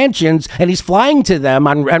these mansions, and he's flying to them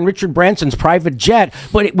on Richard Branson's private jet.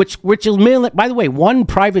 But which by the way, one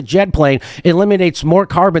private jet plane eliminates more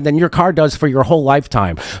carbon than your car does for your whole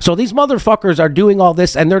lifetime. So these motherfuckers are doing all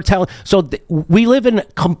this, and they're telling. So we live in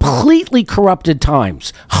completely corrupted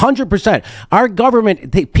times. 100%. Our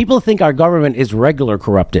government. People think our government is regular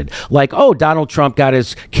corrupted. Like, oh, Donald Trump got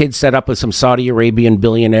his kids set up with some Saudi Arabian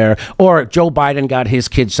billionaire, or Joe Biden got his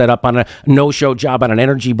kids set up on a no-show job on an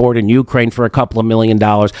energy board in Ukraine for a couple of $1 million.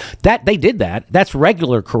 That they did that. That's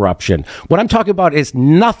regular corruption. What I'm talking about is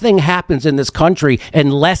nothing happens in this country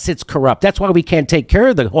unless it's corrupt. That's why we can't take care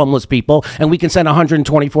of the homeless people, and we can send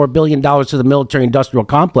 $124 billion to the military-industrial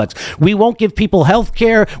complex. We won't give people health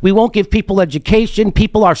care. We won't give people education.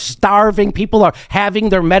 People are starving. People are having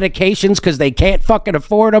their medications because they can't fucking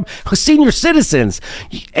afford them. Senior citizens.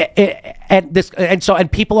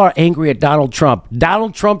 And people are angry at Donald Trump.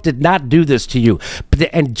 Donald Trump did not do this to you.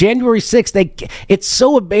 And January 6th, it's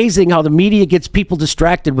so amazing how the media gets people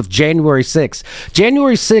distracted with January 6th.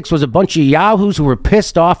 January 6th was a bunch of yahoos who were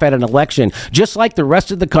pissed off at an election, just like the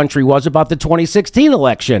rest of the country was about the 2016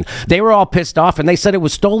 election. They were all pissed off, and they said it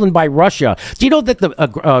was stolen by Russia. Do you know that the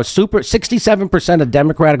 67% of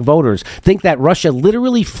Democratic voters think that Russia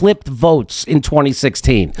literally flipped votes in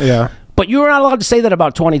 2016? Yeah. But you were not allowed to say that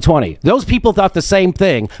about 2020. Those people thought the same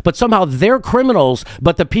thing, but somehow they're criminals.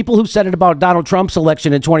 But the people who said it about Donald Trump's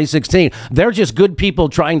election in 2016, they're just good people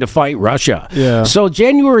trying to fight Russia. Yeah. So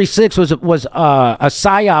January 6th was a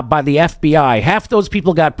psyop by the FBI. Half those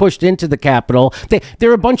people got pushed into the Capitol.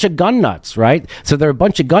 They're a bunch of gun nuts, right? So they're a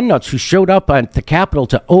bunch of gun nuts who showed up at the Capitol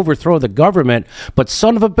to overthrow the government. But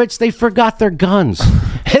son of a bitch, they forgot their guns.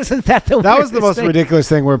 Isn't that the That was the most thing? ridiculous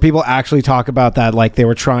thing, where people actually talk about that like they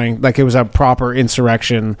were trying, like it was a proper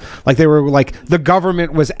insurrection, like they were like the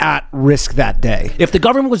government was at risk that day. If the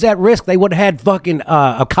government was at risk, they would have had fucking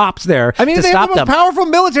cops there. I mean, to they have stop the most them. powerful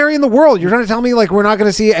military in the world. You're trying to tell me like we're not going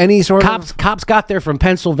to see any sort of Cops got there from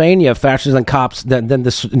Pennsylvania faster than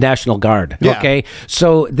the National Guard. Yeah. Okay,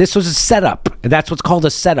 so this was a setup. That's what's called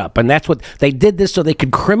a setup, and that's what they did this so they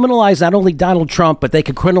could criminalize not only Donald Trump, but they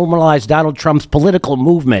could criminalize Donald Trump's political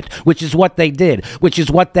movement, which is what they did. Which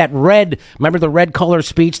is what that remember the red color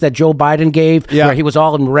speech that Joe Biden gave, Yeah. where he was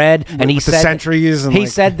all in red, and he With the said centuries and he like-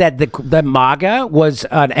 said that the MAGA was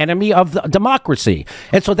an enemy of the democracy,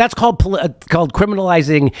 and so that's called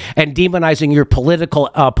criminalizing and demonizing your political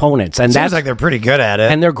opponents, and Seems that's like they're pretty good at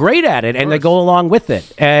it. and they're great at it, and they go along with it,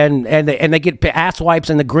 and they get ass wipes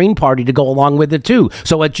in the Green Party to go along with it too.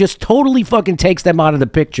 So it just totally fucking takes them out of the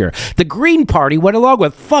picture. The Green Party went along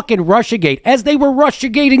with fucking Russiagate as they were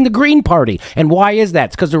Russiagating the Green Party, and why is that?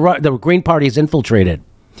 It's because the Green Party is infiltrated.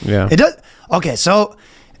 yeah. It does. Okay, so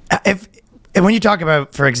if when you talk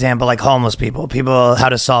about, for example, like homeless people, how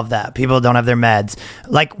to solve that, people don't have their meds.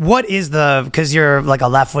 Like, what is because you're like a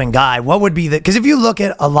left wing guy, what would be because if you look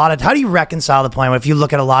at how do you reconcile the point where if you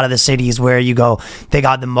look at a lot of the cities where you go, they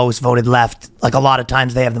got the most voted left, like a lot of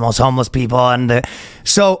times they have the most homeless people,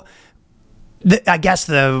 I guess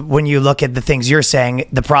when you look at the things you're saying,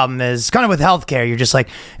 the problem is kind of with healthcare. You're just like,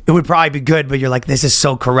 it would probably be good, but you're like, this is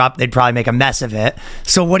so corrupt, they'd probably make a mess of it.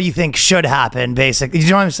 So what do you think should happen, basically?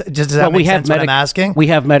 You know what I'm saying? Does that make sense what I'm asking? We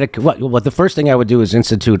have Well, the first thing I would do is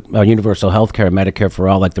institute universal health care, Medicare for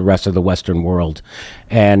all, like the rest of the Western world.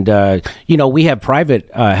 And, we have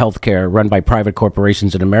private health care run by private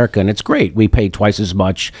corporations in America, and it's great. We pay twice as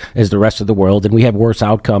much as the rest of the world, and we have worse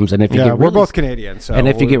outcomes. And if you we're both Canadian. So and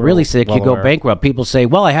if you get really sick, well you go aware. bankrupt. People say,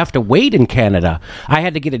 well, I have to wait in Canada. I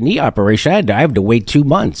had to get a knee operation. I had to wait 2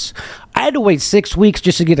 months. I had to wait 6 weeks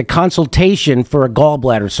just to get a consultation for a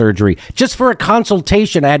gallbladder surgery. Just for a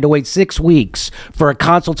consultation, I had to wait 6 weeks for a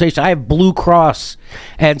consultation. I have Blue Cross.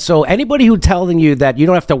 And so anybody who telling you that you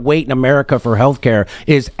don't have to wait in America for healthcare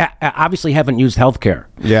is obviously haven't used healthcare.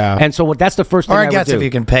 Yeah. And so that's the first thing Or I I guess would do. if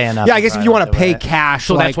you can pay enough. Yeah, I guess if you want to pay it. cash.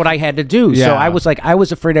 So that's what I had to do. Yeah. So I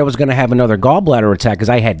was afraid I was going to have another gallbladder attack because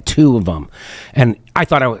I had 2 of them. And I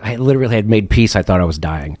thought I literally had made peace. I thought I was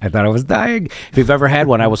dying. If you've ever had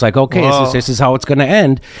one, I was like, okay, this is how it's going to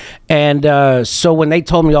end. And so when they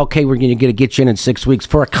told me, okay, we're going to get you in 6 weeks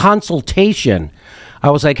for a consultation, I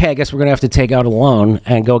was like, hey, I guess we're going to have to take out a loan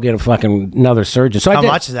and go get a fucking another surgeon. So How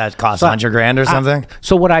much does that cost? $100,000 or something?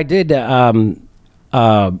 So what I did,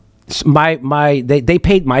 they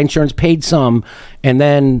paid, my insurance paid some, and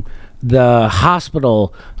then the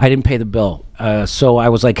hospital, I didn't pay the bill. So I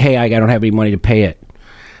was like, hey, I don't have any money to pay it.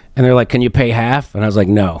 And they're like, can you pay half? And I was like,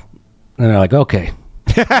 no. And they're like, okay.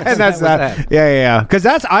 And that's that. Yeah. Because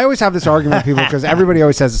I always have this argument with people because everybody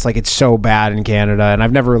always says it's so bad in Canada, and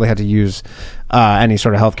I've never really had to use any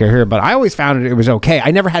sort of healthcare here. But I always found it was okay.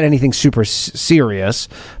 I never had anything super serious,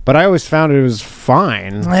 but I always found it was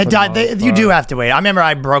fine. You do have to wait. I remember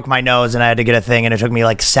I broke my nose and I had to get a thing, and it took me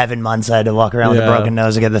like 7 months. I had to walk around with a broken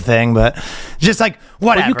nose to get the thing, but just like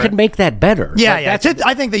whatever. Well, you could make that better. Yeah, Like, yeah.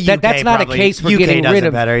 I think the UK that's not probably, a case for UK getting does rid it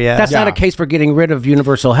of better. Yeah, that's not a case for getting rid of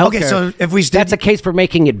universal health care. Okay, so if we that's a case for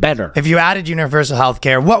making it better. If you added universal health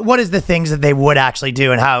care, what is the things that they would actually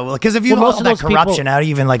do, and how? Because if you Well, most all of that those people- corruption, how do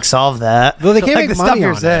you even solve that? Well, they can't like make the money stuff you're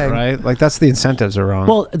on saying, it, right? Like that's the incentives are wrong.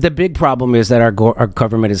 Well, the big problem is that our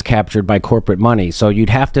government is captured by corporate money. So you'd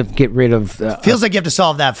have to get rid of. Feels like you have to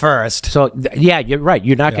solve that first. So yeah, you're right.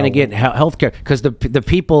 You're not going to get health care because the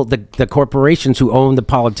people, the corporations who own the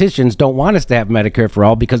politicians don't want us to have Medicare for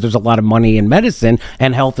all because there's a lot of money in medicine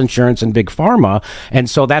and health insurance and big pharma, and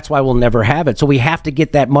so that's why we'll never have it. So we have to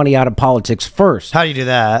get that money out of politics first. How do you do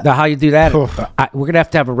that? How you do that? We're gonna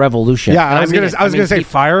have to have a revolution. yeah, And I was gonna say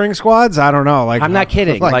firing squads. I don't know. Like I'm not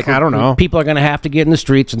kidding. Like I don't know. People are going to have to get in the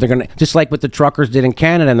streets, and they're going to, just like what the truckers did in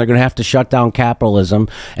Canada, and they're going to have to shut down capitalism,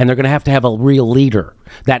 and they're going to have a real leader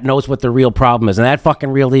that knows what the real problem is. And that fucking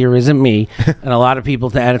real leader isn't me, and a lot of people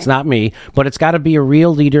think it's not me, but it's got to be a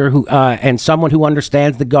real leader who and someone who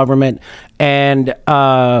understands the government and.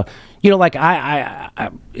 Like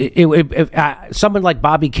someone like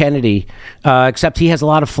Bobby Kennedy, except he has a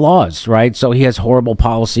lot of flaws, right? So he has horrible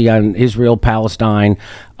policy on Israel, Palestine.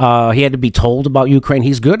 He had to be told about Ukraine.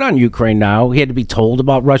 He's good on Ukraine now. He had to be told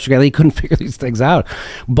about Russia. He couldn't figure these things out.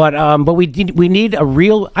 But we need a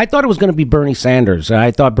real. I thought it was going to be Bernie Sanders. I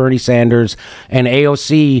thought Bernie Sanders and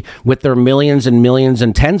AOC, with their millions and millions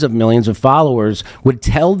and tens of millions of followers, would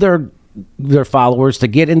tell their followers to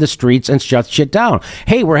get in the streets and shut shit down.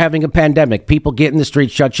 Hey, we're having a pandemic. People get in the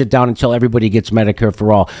streets, shut shit down until everybody gets Medicare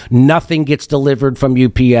for all. Nothing gets delivered from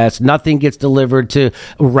UPS. Nothing gets delivered to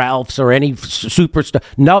Ralph's or any superstore.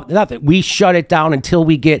 No, nothing. We shut it down until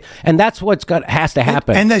we get, and that's what's has to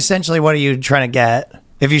happen. And essentially, what are you trying to get?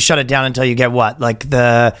 If you shut it down until you get what? Like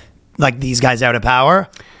these guys out of power?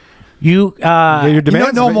 Your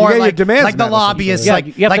demands, no more your like demands the met, lobbyists. Yeah,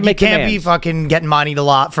 Like you have to you make can't be demands. fucking getting money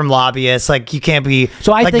from lobbyists. Like you can't be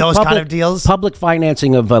So I like think those public, kind of deals. Public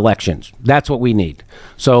financing of elections. That's what we need.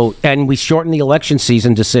 So, and we shorten the election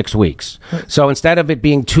season to 6 weeks. So instead of it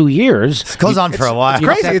being 2 years, It goes on for a while. It's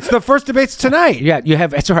crazy. It's the first debates tonight. yeah, you have.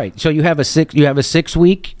 That's right. So you have a 6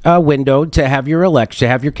 week window to have your election, to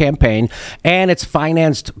have your campaign, and it's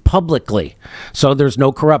financed publicly. So there's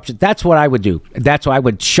no corruption. That's what I would do. That's why I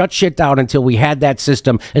would shut shit down until we had that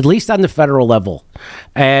system, at least on the federal level,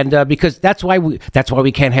 and because that's why we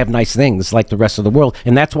can't have nice things like the rest of the world,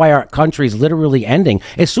 and that's why our country is literally ending.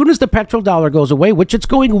 As soon as the petrodollar goes away, which it's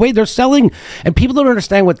going away, they're selling, and people don't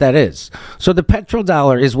understand what that is. So the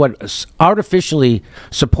petrodollar is what artificially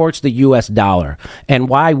supports the U.S. dollar, and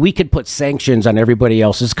why we could put sanctions on everybody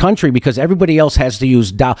else's country because everybody else has to use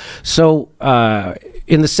dollar. So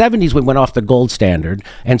in the 70s, we went off the gold standard,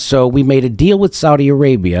 and so we made a deal with Saudi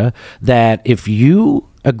Arabia that if you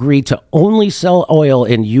agree to only sell oil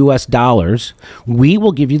in U.S. dollars, we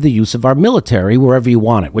will give you the use of our military wherever you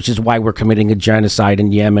want it, which is why we're committing a genocide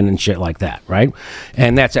in Yemen and shit like that, right?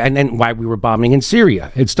 And then why we were bombing in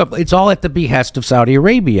Syria. It's all at the behest of Saudi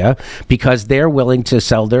Arabia because they're willing to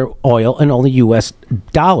sell their oil in only U.S.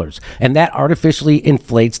 dollars, and that artificially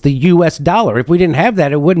inflates the U.S. dollar. If we didn't have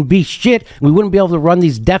that, it wouldn't be shit. We wouldn't be able to run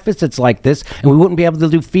these deficits like this, and we wouldn't be able to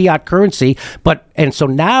do fiat currency. And so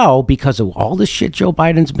now, because of all the shit Joe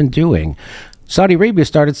Biden's been doing, Saudi Arabia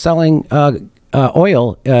started selling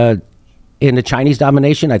oil in the Chinese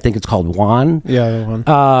domination. I think it's called yuan. Yeah, the one.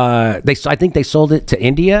 I think they sold it to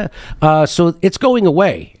India. So it's going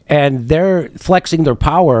away. And they're flexing their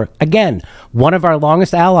power. Again, one of our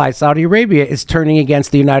longest allies, Saudi Arabia, is turning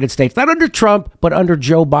against the United States. Not under Trump, but under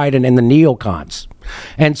Joe Biden and the neocons.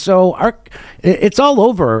 And so it's all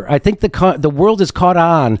over. I think the world is caught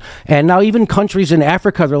on. And now even countries in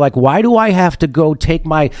Africa, they're like, why do I have to go take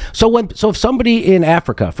my... So if somebody in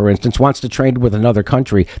Africa, for instance, wants to trade with another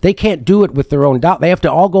country, they can't do it with their own dollar. They have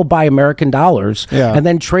to all go buy American dollars and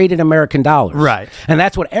then trade in American dollars. Right. And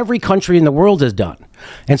that's what every country in the world has done.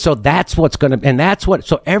 And so that's what's going to, and that's what,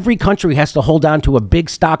 so every country has to hold on to a big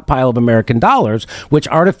stockpile of American dollars, which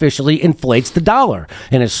artificially inflates the dollar.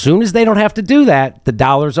 And as soon as they don't have to do that, the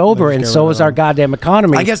dollar's over, and so is our goddamn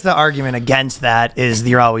economy. I guess the argument against that is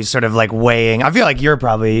you're always sort of like weighing. I feel like you're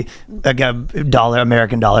probably like a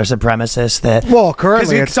American dollar supremacist. Well,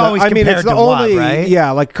 currently it's always it's compared the to only, what, right? Yeah,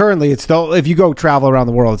 like currently it's the, if you go travel around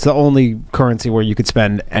the world, it's the only currency where you could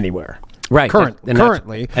spend anywhere. Right.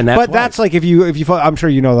 Currently. And that's but why. that's like if you I'm sure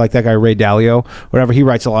you know like that guy Ray Dalio, whatever, he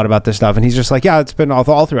writes a lot about this stuff, and he's just like, yeah, it's been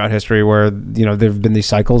all throughout history where, you know, there've been these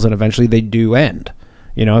cycles and eventually they do end.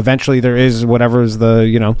 You know, eventually there is whatever is the,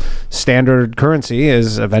 you know, standard currency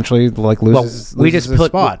is eventually like loses its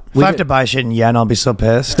spot. If I have to buy shit in yen, I'll be so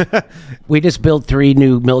pissed. We just built 3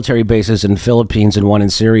 new military bases in the Philippines and 1 in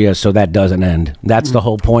Syria, so that doesn't end. That's the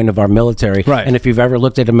whole point of our military. Right. And if you've ever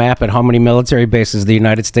looked at a map at how many military bases the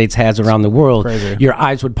United States has around the world, Crazy. your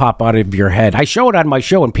eyes would pop out of your head. I show it on my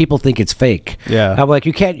show, and people think it's fake. Yeah. I'm like,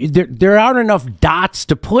 you can't. There aren't enough dots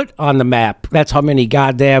to put on the map. That's how many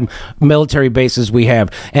goddamn military bases we have,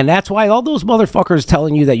 and that's why all those motherfuckers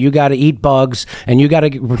telling you that you got to eat bugs and you got to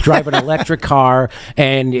drive an electric car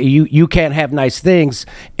and you can't have nice things.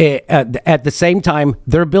 At the same time,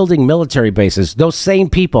 they're building military bases. Those same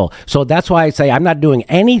people. So that's why I say I'm not doing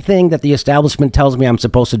anything that the establishment tells me I'm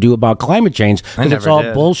supposed to do about climate change, because it's all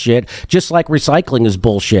bullshit. Just like recycling is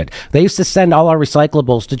bullshit. They used to send all our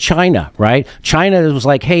recyclables to China, right? China was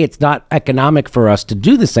like, hey, it's not economic for us to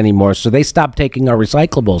do this anymore, so they stopped taking our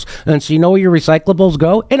recyclables. And so you know where your recyclables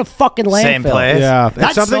go? In a fucking landfill. Same place. Yeah, it's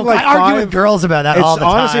That's something so, like I argue with girls about that all the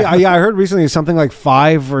honestly, time. I heard recently something like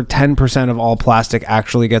 5 or 10% of all plastic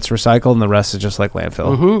actually gets recycled, and the rest is just like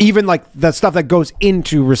landfill. Even like the stuff that goes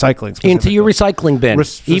into recycling, Into your recycling bin.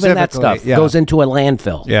 Even that stuff goes into a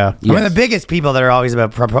landfill. Yeah. I mean, the biggest people that are always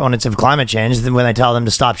about proponents of climate change, then when they tell them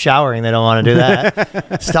to stop showering, they don't want to do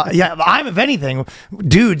that. Yeah, I'm, if anything,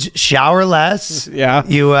 dudes, shower less. Yeah.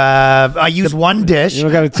 I use one dish. You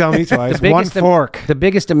don't got to tell me twice. One fork. The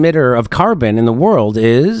biggest emitter of carbon in the world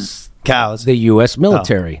is Cows. the U.S.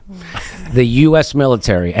 military. The U.S.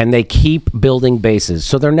 military, and they keep building bases.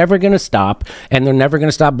 So they're never going to stop, and they're never going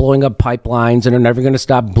to stop blowing up pipelines, and they're never going to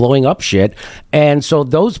stop blowing up shit. And so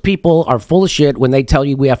those people are full of shit when they tell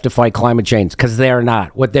you we have to fight climate change, because they're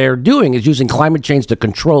not. What they're doing is using climate change to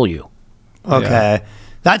control you. Okay.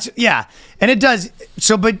 That's, yeah. And it does.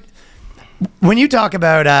 So, but when you talk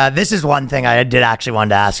about, this is one thing I did actually want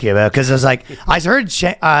to ask you about, because I was like, I heard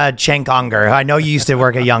Cenk Unger. I know you used to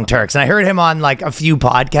work at Young Turks, and I heard him on like a few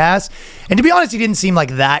podcasts. And to be honest, he didn't seem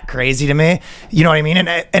like that crazy to me. You know what I mean?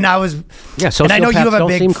 And I was, Yeah, and I know you have a don't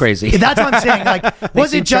big, seem crazy. That's what I'm saying. Like,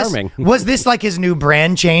 was seem it just, charming. was this like his new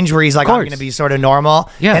brand change where he's like, I'm course. going to be sort of normal?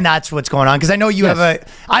 Yeah. And that's what's going on. Because I know you Yes.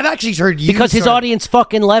 have I've actually heard you. Because his sort of- audience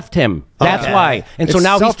fucking left him. That's Okay. why. And so It's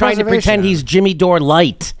now he's trying to pretend self-preservation. he's Jimmy Dore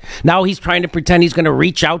light. Now he's trying to pretend he's going to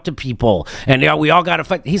reach out to people. And we all got to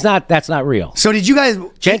fight. He's not. That's not real. So did you guys?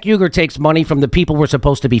 Cenk Uygur takes money from the people we're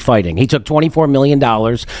supposed to be fighting. He took $24 million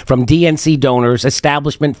from DNC donors,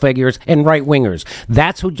 establishment figures, and right-wingers.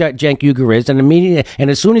 That's who Cenk Uygur is. And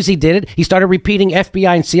as soon as he did it, he started repeating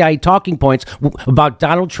FBI and CIA talking points about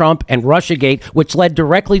Donald Trump and Russiagate, which led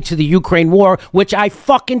directly to the Ukraine war, which I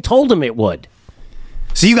fucking told him it would.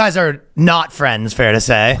 So you guys are not friends, fair to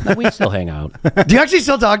say. We still hang out. Do you actually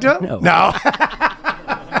still talk to him? No.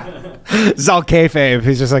 It's all kayfabe.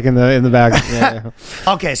 He's just like in the back. Yeah.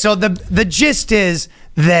 Okay, so the gist is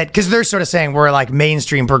that, because they're sort of saying we're like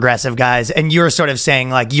mainstream progressive guys, and you're sort of saying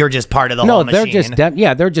like you're just part of the whole No, they're machine.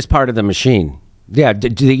 they're just part of the machine. Yeah, do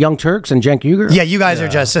the Young Turks and Cenk Uygur? Yeah, you guys are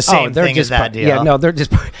just the same they're thing as just that deal. Yeah, no, they're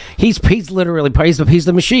just. He's literally he's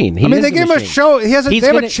the machine. He I mean, is they the gave him a machine. show. They have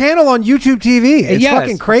a channel on YouTube TV. It's Yes.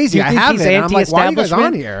 fucking crazy. You I think have he's it. And I'm like, why are you guys on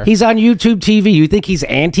anti-establishment? here? He's on YouTube TV. You think he's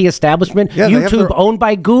anti-establishment? Yeah, they have YouTube their- owned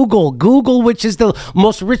by Google. Google, which is the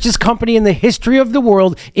most richest company in the history of the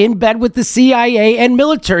world, in bed with the CIA and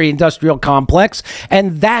military-industrial complex,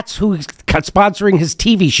 and that's who's sponsoring his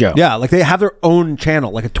TV show. Yeah, like they have their own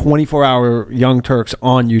channel, like a 24-hour Young Young Turks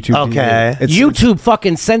on YouTube. Okay. TV. YouTube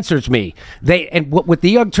fucking censors me. With the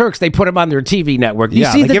Young Turks, they put them on their TV network. Do you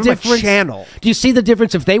see they the give 'em a difference? channel. Do you see the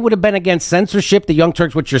difference? If they would have been against censorship, the Young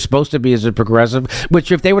Turks, which you're supposed to be as a progressive,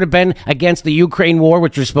 which if they would have been against the Ukraine war,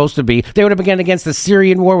 which you're supposed to be, they would have been against the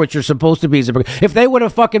Syrian war, which you're supposed to be as a progressive. If they would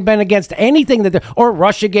have fucking been against anything or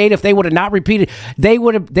Russiagate, if they would have not repeated, they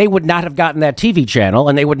would not have gotten that TV channel,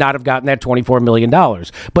 and they would not have gotten that $24 million.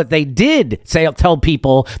 But they did tell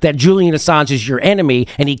people that Julian Assange is your enemy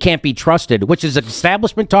and he can't be trusted, which is an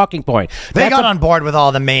establishment talking point. They got on board with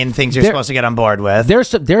all the main things you're supposed to get on board with.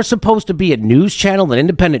 They're supposed to be a news channel, an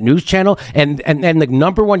independent news channel, and the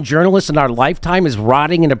number one journalist in our lifetime is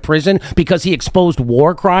rotting in a prison because he exposed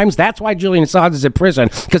war crimes. That's why Julian Assange is in prison,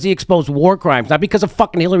 because he exposed war crimes, not because of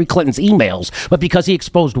fucking Hillary Clinton's emails, but because he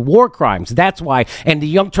exposed war crimes. That's why. And the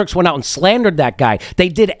Young Turks went out and slandered that guy. They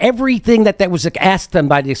did everything that was asked them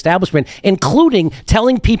by the establishment, including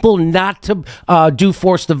telling people not to do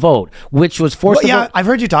force the vote, which was force the vote. I've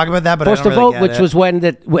heard you talk about that, but Force I don't the really vote, get which it. was when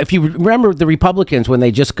if you remember the Republicans when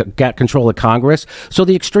they just got control of Congress, so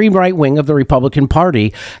the extreme right wing of the Republican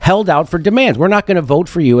Party held out for demands. We're not going to vote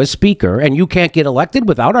for you as Speaker, and you can't get elected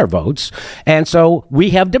without our votes. And so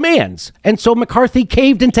we have demands. And so McCarthy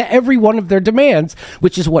caved into every one of their demands,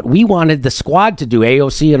 which is what we wanted the squad to do,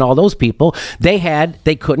 AOC and all those people.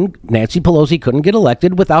 Nancy Pelosi couldn't get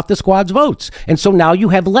elected without the squad's votes. And so now you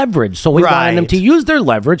have leverage. So we wanted them to use their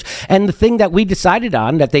leverage. And the thing that we decided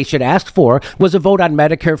on that they should ask for was a vote on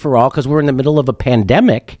Medicare for all, because we're in the middle of a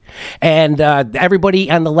pandemic. And everybody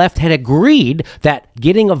on the left had agreed that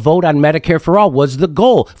getting a vote on Medicare for all was the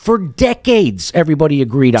goal. For decades, everybody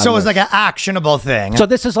agreed on So it was this. like an actionable thing. So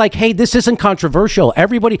this is like, hey, this isn't controversial.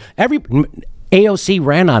 AOC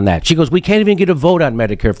ran on that. She goes, we can't even get a vote on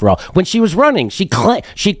Medicare for all. When she was running, she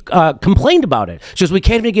complained about it. She goes, we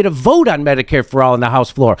can't even get a vote on Medicare for all on the House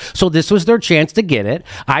floor. So this was their chance to get it.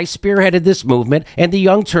 I spearheaded this movement, and the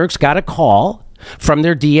Young Turks got a call from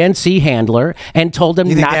their DNC handler and told them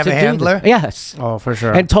You think not they have to a do handler? that. Yes. Oh, for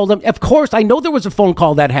sure. And told them, of course, I know there was a phone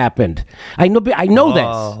call that happened. I know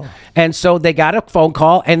this. And so they got a phone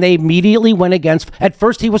call, and they immediately went against. At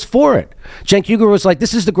first, he was for it. Cenk Uygur was like,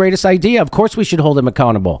 this is the greatest idea. Of course we should hold him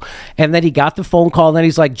accountable. And then he got the phone call, and then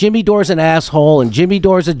he's like, Jimmy Dore's an asshole, and Jimmy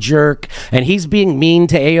Dore's a jerk, and he's being mean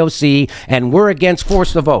to AOC, and we're against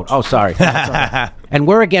force the vote. Oh, sorry. And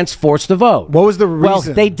we're against force the vote. What was the reason? Well,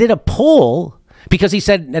 they did a poll because he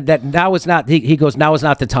said that now is not, he goes, now is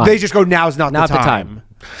not the time. They just go, now's not the time.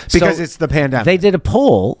 Because So it's the pandemic. They did a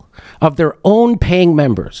poll of their own paying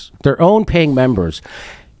members.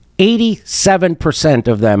 87%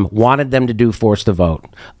 of them wanted them to do force the vote.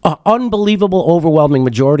 An unbelievable, overwhelming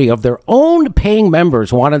majority of their own paying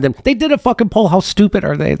members wanted them. They did a fucking poll. How stupid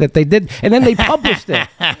are they that they did? And then they published it.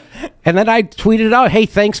 And then I tweeted out, hey,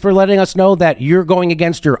 thanks for letting us know that you're going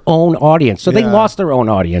against your own audience. So they lost their own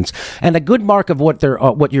audience. And a good mark of what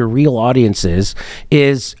your real audience is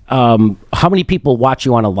how many people watch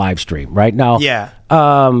you on a live stream right now. Yeah.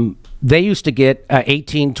 They used to get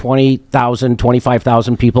 18, 20,000,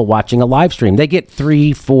 25,000 people watching a live stream. They get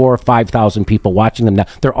 3, 4, 5,000 people watching them now.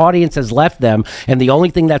 Their audience has left them, and the only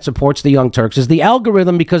thing that supports the Young Turks is the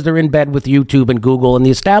algorithm, because they're in bed with YouTube and Google and the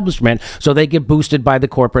establishment, so they get boosted by the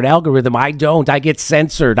corporate algorithm. I don't. I get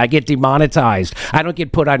censored. I get demonetized. I don't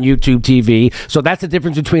get put on YouTube TV. So that's the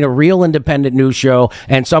difference between a real independent news show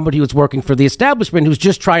and somebody who's working for the establishment who's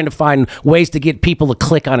just trying to find ways to get people to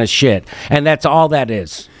click on his shit. And that's all that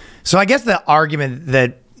is. So I guess the argument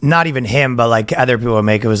that not even him, but like other people would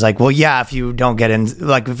make, it was like, well, yeah, if you don't get in,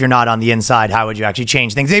 like if you're not on the inside, how would you actually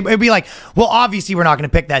change things? It'd be like, well, obviously we're not going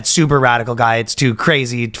to pick that super radical guy. It's too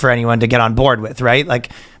crazy for anyone to get on board with, right?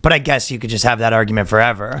 Like, but I guess you could just have that argument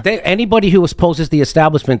forever. Anybody who opposes the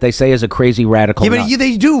establishment, they say, is a crazy radical. Yeah, but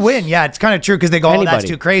they do win. Yeah, it's kind of true, because they go, oh, that's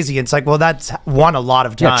too crazy. It's like, well, that's won a lot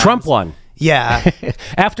of times. Yeah, Trump won. Yeah.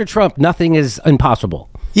 After Trump, nothing is impossible.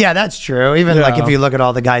 Yeah, that's true. Even like if you look at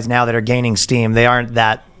all the guys now that are gaining steam, they aren't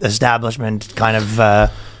that establishment kind of.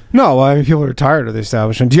 No, I mean, people are tired of the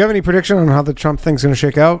establishment. Do you have any prediction on how the Trump thing's going to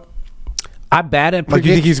shake out? I'm bad at Like,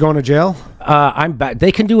 you think he's going to jail? I'm bad.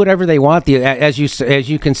 They can do whatever they want. As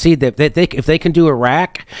you can see, that if they can do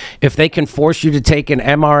Iraq, if they can force you to take an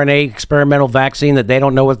mRNA experimental vaccine that they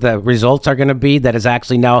don't know what the results are going to be, that is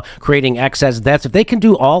actually now creating excess deaths. If they can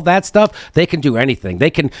do all that stuff, they can do anything.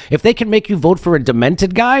 If they can make you vote for a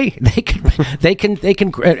demented guy, they can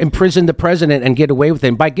imprison the president and get away with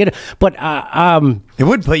it. It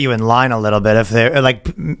would put you in line a little bit if they're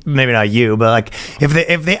like, maybe not you, but like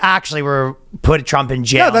if they actually were put Trump in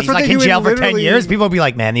jail. Yeah, that's He's what like they in do jail in for 10 literally- years. People will be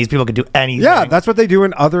like, man, these people could do anything. Yeah, that's what they do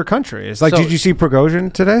in other countries. Like, So- did you see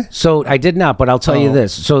Prigozhin today? So I did not, but I'll tell you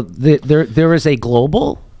this. So there is a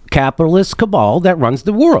global capitalist cabal that runs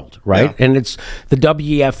the world, right? Yeah. And it's the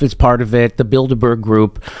WEF is part of it, the Bilderberg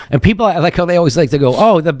Group, and people I like how they always like to go,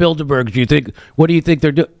 "Oh, the Bilderberg. What do you think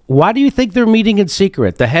they're doing? Why do you think they're meeting in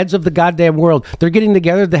secret? The heads of the goddamn world. They're getting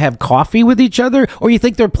together to have coffee with each other, or you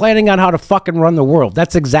think they're planning on how to fucking run the world?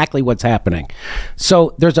 That's exactly what's happening.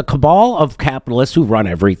 So there's a cabal of capitalists who run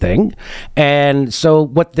everything, and so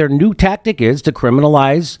what their new tactic is to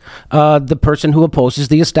criminalize the person who opposes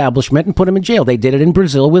the establishment and put him in jail. They did it in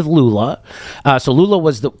Brazil with Lula. So Lula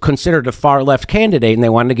was considered a far left candidate, and they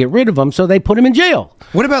wanted to get rid of him, so they put him in jail.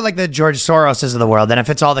 What about like the George Soroses of the world? Then if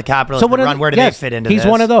it's all the capitalists that run, where do yes, they fit into he's this?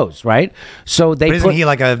 one of those, right? So they But isn't put. he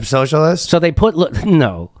like a socialist? So they put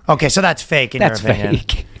no. Okay, so that's fake in That's your opinion.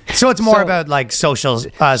 fake. So it's more So- about like social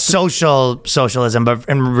socialism, but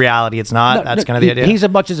in reality, it's not. That's kind of the idea. He's as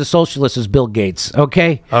much as a socialist as Bill Gates.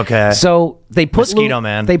 Okay. Okay. So they put Mosquito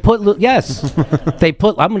Man. They put yes. They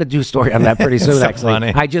put. I'm going to do a story on that pretty soon. So actually,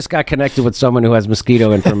 funny. I just got connected with someone who has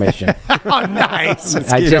mosquito information. Oh, nice.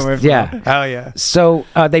 Yeah. Oh yeah. So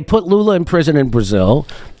they put Lula in prison in Brazil,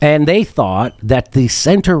 and they thought that the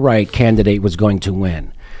center-right candidate was going to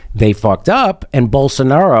win. They fucked up, and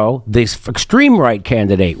Bolsonaro, this extreme right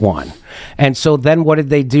candidate, won. And so then what did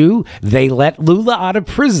they do? They let Lula out of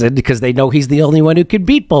prison because they know he's the only one who could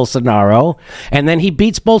beat Bolsonaro. And then he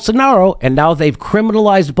beats Bolsonaro, and now they've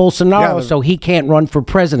criminalized Bolsonaro, Yeah, so he can't run for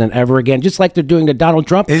president ever again, just like they're doing to Donald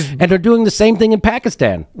Trump. And they're doing the same thing in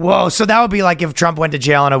Pakistan. Whoa. So that would be like if Trump went to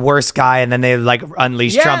jail on a worse guy, and then they like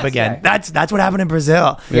unleash Yes, Trump again. yeah. That's what happened in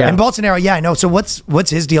Brazil. Yeah. And Bolsonaro, yeah, I know. So what's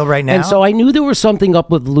his deal right now? And so I knew there was something up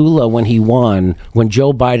with Lula when he won, when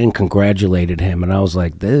Joe Biden congratulated him. And I was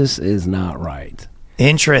like, this is not right.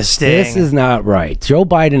 Interesting. This is not right. Joe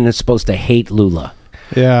Biden is supposed to hate Lula.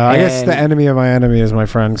 Yeah, I guess And- the enemy of my enemy is my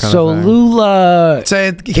friend. So of thing. Lula. So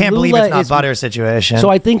you can't believe Lula it's not is- butter situation. So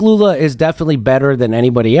I think Lula is definitely better than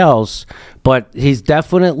anybody else, but he's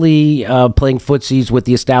definitely playing footsies with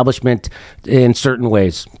the establishment in certain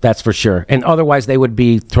ways. That's for sure. And otherwise, they would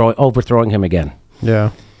be overthrowing him again. Yeah.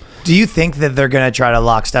 Do you think that they're going to try to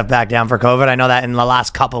lock stuff back down for COVID? I know that in the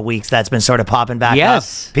last couple of weeks, that's been sort of popping back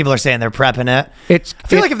Yes. up. People are saying they're prepping it. I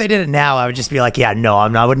feel like if they did it now, I would just be like, yeah, no,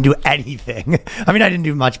 I wouldn't do anything. I mean, I didn't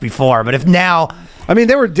do much before, but if now, I mean,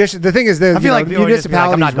 they were dishing. The thing is, that I feel like people would just be like,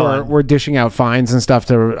 I'm municipalities not going. were dishing out fines and stuff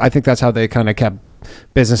to. I think that's how they kind of kept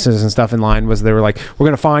businesses and stuff in line. Was they were like, we're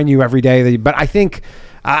going to fine you every day. But I think.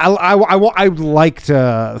 I would like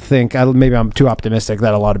to think, maybe I'm too optimistic,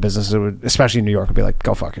 that a lot of businesses would, especially in New York, would be like,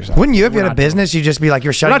 go fuck yourself. wouldn't you, if you We're had a not doing business, you'd just be like,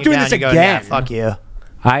 you're shutting not it doing down. this You go, yeah, again. fuck you.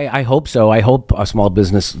 I hope so. I hope small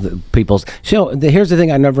business people's. So here's the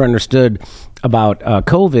thing I never understood about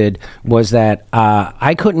COVID was that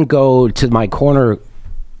I couldn't go to my corner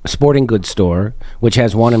sporting goods store, which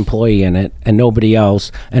has one employee in it and nobody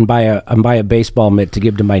else, and buy a baseball mitt to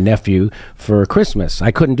give to my nephew for Christmas.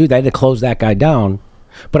 I couldn't do that. I had to close that guy down.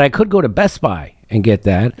 But I could go to Best Buy and get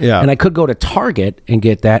that. Yeah. And I could go to Target and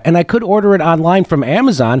get that. And I could order it online from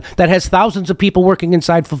Amazon that has thousands of people working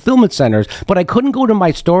inside fulfillment centers. But I couldn't go to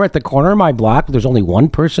my store at the corner of my block. There's only one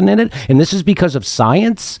person in it. And this is because of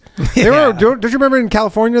science. Don't you remember in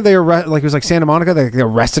California, it was like Santa Monica, they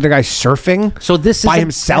arrested a guy surfing So this is by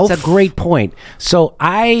himself? That's a great point. So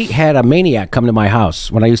I had a maniac come to my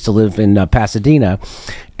house when I used to live in Pasadena.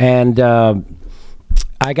 And...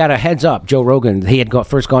 I got a heads up. Joe Rogan, he had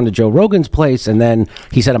first gone to Joe Rogan's place, and then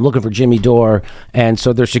he said, I'm looking for Jimmy Dore. And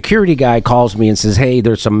so their security guy calls me and says, hey,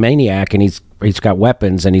 there's some maniac, and he's got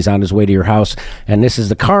weapons, and he's on his way to your house, and this is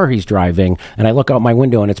the car he's driving. And I look out my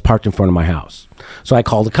window, and it's parked in front of my house. So I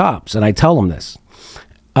call the cops, and I tell them this.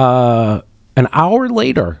 An hour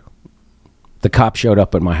later, the cops showed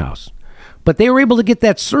up at my house. But they were able to get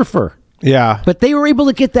that surfer. Yeah. But they were able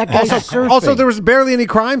to get that guy surfing. Also, there was barely any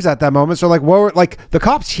crimes at that moment. So, like, the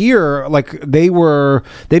cops here, like, they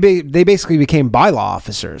basically became bylaw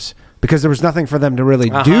officers because there was nothing for them to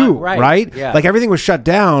really do, right? Yeah. Like, everything was shut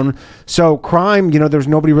down. So, crime, there was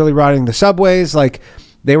nobody really riding the subways. Like,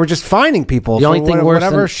 they were just fining people The for only thing worse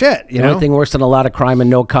whatever than, shit, The only thing worse than a lot of crime and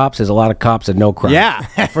no cops is a lot of cops and no crime. Yeah,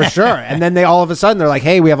 for sure. And then they all of a sudden they're like,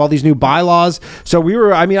 "Hey, we have all these new bylaws." So we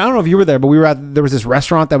were. I mean, I don't know if you were there, but there was this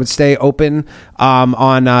restaurant that would stay open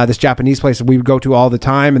on this Japanese place that we would go to all the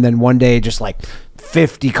time. And then one day, just like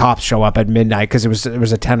 50 cops show up at midnight because it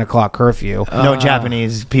was a 10 o'clock curfew. No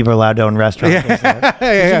Japanese people allowed to own restaurants.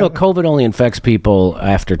 You know, COVID only infects people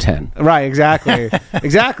after 10. Right, exactly.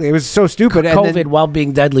 Exactly. It was so stupid. And COVID, then, while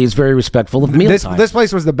being deadly, is very respectful of mealtime. this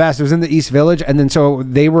place was the best. It was in the East Village, and then so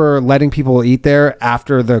they were letting people eat there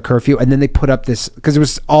after the curfew, and then they put up this, because it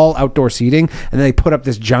was all outdoor seating, and then they put up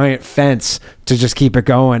this giant fence to just keep it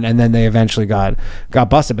going, and then they eventually got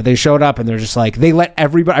busted. But they showed up, and they're just like, they let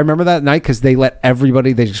everybody, I remember that night, because they let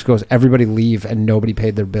everybody, they just goes, everybody leave, and nobody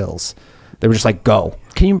paid their bills. They were just like, go.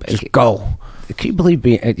 Can you Just go. Can you believe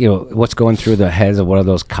what's going through the heads of one of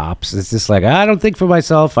those cops? It's just like, I don't think for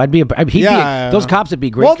myself. Those cops would be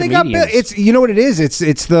great. Well, they comedians. got it's, you know what it is.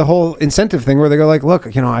 It's the whole incentive thing where they go like,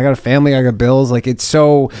 look, you know, I got a family, I got bills. Like it's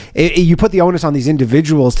so you put the onus on these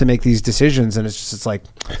individuals to make these decisions, and it's like,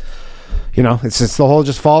 you know, it's the whole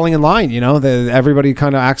just falling in line. You know, everybody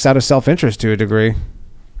kind of acts out of self-interest to a degree.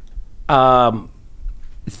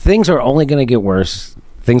 Things are only going to get worse.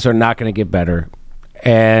 Things are not going to get better.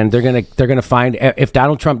 And they're gonna find, if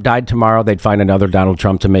Donald Trump died tomorrow, they'd find another Donald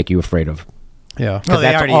Trump to make you afraid of. Yeah, Well,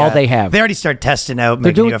 that's all they have. They already start testing out,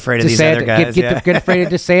 making you afraid of these other guys. Get afraid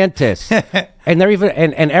of DeSantis. And they're even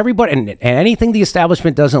and everybody and anything the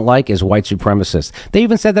establishment doesn't like is white supremacists. They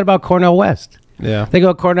even said that about Cornel West. Yeah, they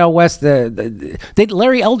go Cornel West.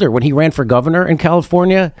 Larry Elder, when he ran for governor in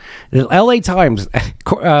California, the L.A. Times,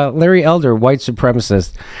 Larry Elder, white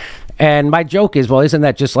supremacist. And my joke is, well, isn't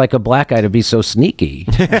that just like a black guy to be so sneaky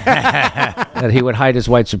that he would hide his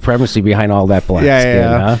white supremacy behind all that black skin?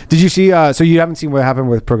 Huh? Did you see? So you haven't seen what happened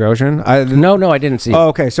with Prigozhin? No, I didn't see. Oh,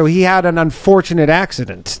 okay. So he had an unfortunate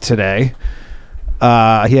accident today. He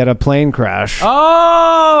had a plane crash.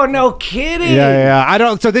 Oh, no kidding. Yeah. I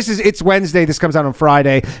don't. So it's Wednesday. This comes out on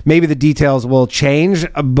Friday. Maybe the details will change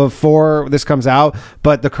before this comes out.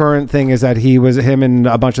 But the current thing is that him and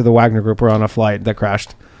a bunch of the Wagner group were on a flight that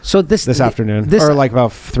crashed. So this afternoon, or like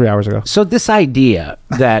about 3 hours ago. So this idea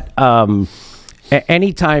that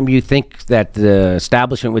anytime you think that the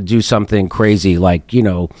establishment would do something crazy, like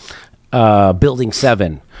Building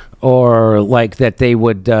 7, or like that they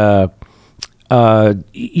would kill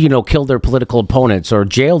their political opponents or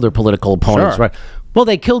jail their political opponents, Sure. right? Well,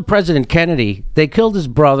 they killed President Kennedy. They killed his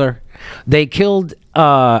brother. They killed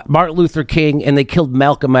Martin Luther King, and they killed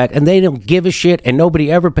Malcolm X, and they don't give a shit, and nobody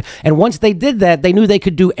ever. And once they did that, they knew they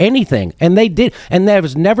could do anything, and they did. And there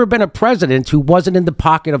has never been a president who wasn't in the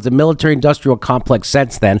pocket of the military-industrial complex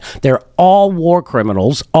since then. They're all war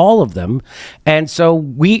criminals, all of them. And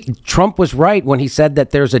so Trump was right when he said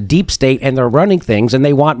that there's a deep state and they're running things, and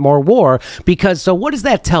they want more war. Because so what does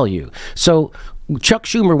that tell you? So Chuck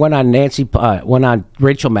Schumer went on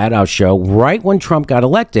Rachel Maddow's show right when Trump got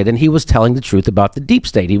elected, and he was telling the truth about the deep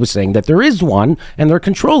state. He was saying that there is one, and they're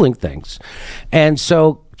controlling things. And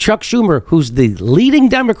so Chuck Schumer, who's the leading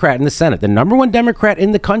Democrat in the Senate, the number one Democrat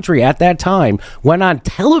in the country at that time, went on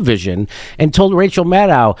television and told Rachel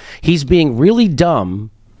Maddow he's being really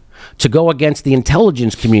dumb to go against the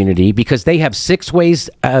intelligence community because they have 6 ways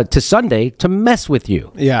to Sunday to mess with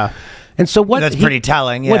you. Yeah. And so that's pretty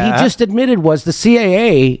telling. Yeah. What he just admitted was the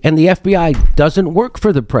CIA and the FBI doesn't work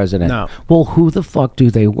for the president. No. Well, who the fuck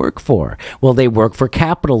do they work for? Well, they work for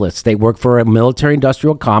capitalists. They work for a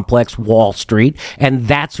military-industrial complex, Wall Street, and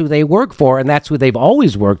that's who they work for, and that's who they've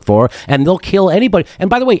always worked for, and they'll kill anybody. And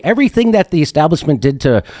by the way, everything that the establishment did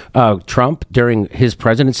to Trump during his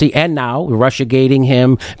presidency, and now Russiagating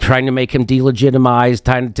him, trying to make him delegitimized,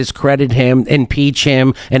 trying to discredit him, impeach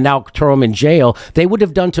him, and now throw him in jail, they would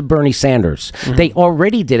have done to Bernie Sanders. Mm-hmm. They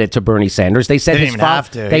already did it to Bernie Sanders. They said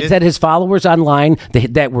they said his followers online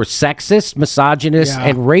that were sexist, misogynist,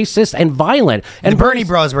 and racist and violent. And the Bernie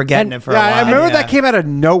bros were getting it for a while. I remember that came out of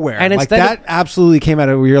nowhere. And like that absolutely came out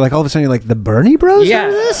of where you're like, all of a sudden you're like, the Bernie bros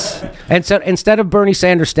are this? And so instead of Bernie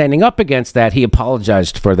Sanders standing up against that, he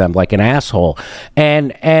apologized for them like an asshole.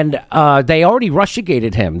 And they already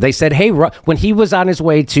Russiagated him. They said, hey, when he was on his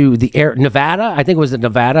way to Nevada, I think it was the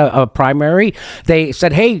Nevada primary, they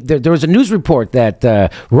said, hey, there was a news report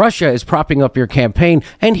that Russia is propping up your campaign,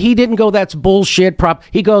 and he didn't go, that's bullshit.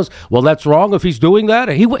 He goes, well, that's wrong if he's doing that.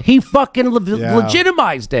 He fucking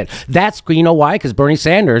legitimized it. That's, you know why? Because Bernie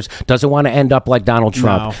Sanders doesn't want to end up like Donald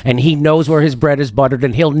Trump, and he knows where his bread is buttered,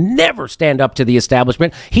 and he'll never stand up to the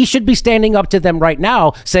establishment. He should be standing up to them right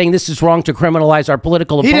now, saying this is wrong to criminalize our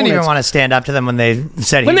political opponents. He didn't even want to stand up to them when they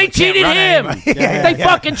said they cheated him. They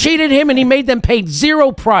fucking cheated him, and he made them pay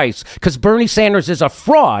zero price because Bernie Sanders is a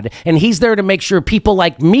fraud, and he's there to make sure people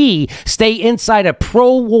like me stay inside a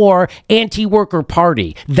pro-war, anti-worker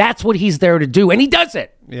party. That's what he's there to do, and he does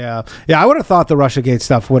it. Yeah. I would have thought the Russiagate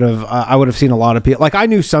stuff would have. I would have seen a lot of people. Like I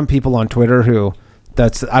knew some people on Twitter who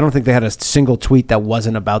I don't think they had a single tweet that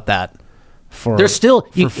wasn't about that. There's still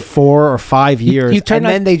for 4 or 5 years, and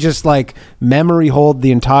then they just like memory hold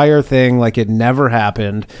the entire thing like it never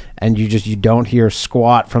happened, and you don't hear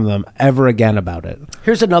squat from them ever again about it.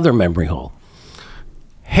 Here's another memory hole.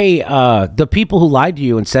 Hey, the people who lied to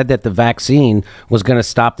you and said that the vaccine was going to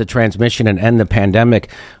stop the transmission and end the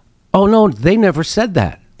pandemic. Oh no, they never said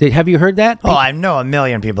that. Have you heard that? Oh, I know a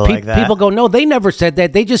million people like that. People go, no, they never said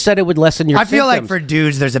that. They just said it would lessen your symptoms. I feel like for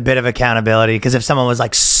dudes, there's a bit of accountability because if someone was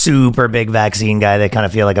like super big vaccine guy, they kind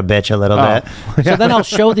of feel like a bitch a little bit. So then I'll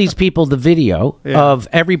show these people the video of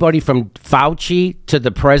everybody from Fauci to the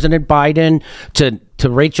President Biden to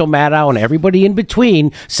Rachel Maddow and everybody in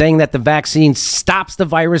between saying that the vaccine stops the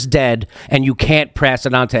virus dead and you can't pass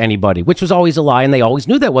it on to anybody, which was always a lie. And they always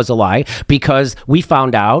knew that was a lie because we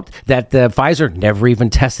found out that the Pfizer never even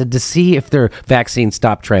tested to see if their vaccine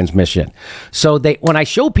stopped transmission. So when I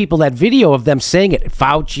show people that video of them saying it,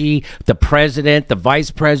 Fauci, the president, the vice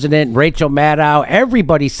president, Rachel Maddow,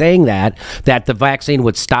 everybody saying that the vaccine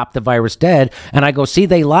would stop the virus dead. And I go, see,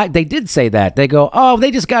 they lied. They did say that. They go, oh, they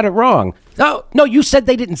just got it wrong. Oh, no, you said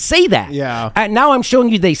they didn't say that. Yeah. And now I'm showing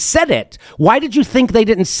you they said it. Why did you think they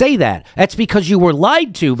didn't say that? That's because you were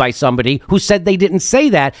lied to by somebody who said they didn't say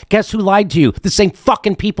that. Guess who lied to you? The same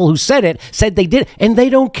fucking people who said it said they did, and they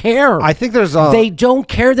don't care. I think they don't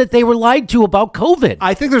care that they were lied to about COVID.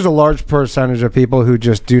 I think there's a large percentage of people who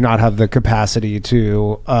just do not have the capacity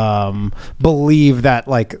to believe that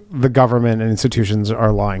like the government and institutions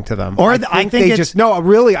are lying to them. Or I think they just no,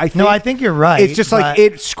 really. I think you're right. It's just like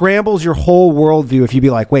it scrambles your whole worldview if you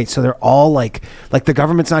be like, wait, so they're all like the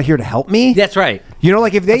government's not here to help me? That's right. You know,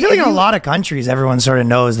 like if they, I feel like in a lot of countries, everyone sort of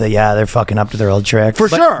knows that they're fucking up to their old trick for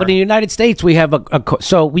sure. But in the United States, we have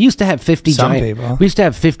so we used to have 50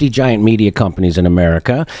 giant media companies in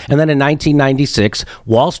America, and then in 1996,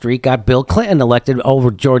 Wall Street got Bill Clinton elected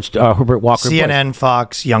over George Herbert Walker Bush. CNN,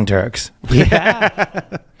 Fox, Young Turks.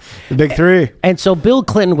 Yeah. The big three. And so Bill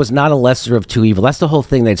Clinton was not a lesser of two evil. That's the whole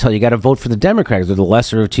thing they tell you. You got to vote for the Democrats. They're the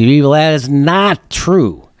lesser of two evil. That is not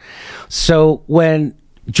true. So when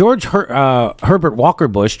George Herbert Walker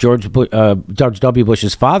Bush, George W.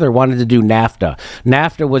 Bush's father, wanted to do NAFTA.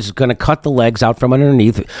 NAFTA was going to cut the legs out from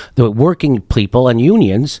underneath the working people and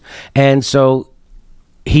unions. And so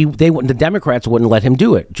the Democrats wouldn't let him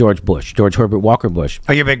do it. George Herbert Walker Bush.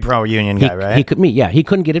 Oh, you're a big pro-union guy, right? He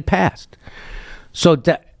couldn't get it passed.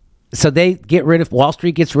 So they get rid of Wall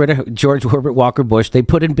Street, gets rid of George Herbert Walker Bush. They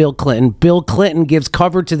put in Bill Clinton. Bill Clinton gives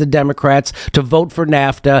cover to the Democrats to vote for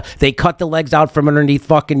NAFTA. They cut the legs out from underneath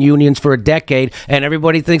fucking unions for a decade, and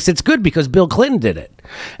everybody thinks it's good because Bill Clinton did it.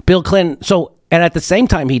 And at the same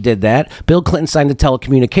time he did that, Bill Clinton signed the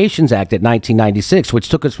Telecommunications Act in 1996, which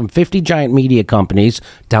took us from 50 giant media companies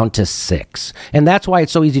down to 6. And that's why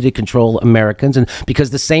it's so easy to control Americans, and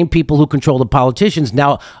because the same people who control the politicians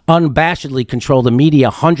now unabashedly control the media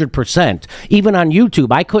 100%. Even on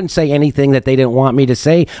YouTube, I couldn't say anything that they didn't want me to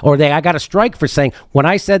say, or I got a strike for saying, when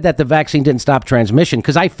I said that the vaccine didn't stop transmission,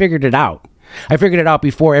 because I figured it out. I figured it out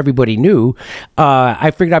before everybody knew.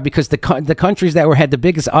 I figured out because the countries that had the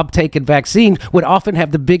biggest uptake in vaccines would often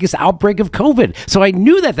have the biggest outbreak of COVID. So I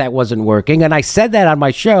knew that wasn't working, and I said that on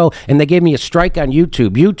my show, and they gave me a strike on YouTube.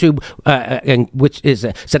 YouTube,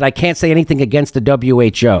 said I can't say anything against the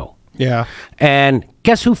WHO. Yeah. And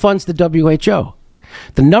guess who funds the WHO?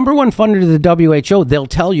 The number one funder of the WHO, they'll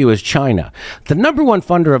tell you, is China. The number one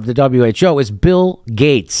funder of the WHO is Bill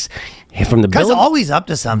Gates. From the Guy's always up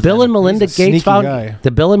to something. Bill and Melinda Gates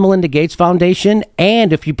the Bill and Melinda Gates Foundation,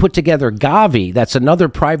 and if you put together Gavi, that's another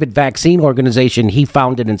private vaccine organization he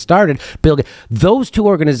founded and started. Those two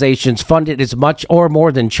organizations funded as much or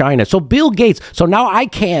more than China. So Bill Gates. So now I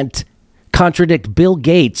can't contradict Bill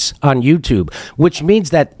Gates on YouTube, which means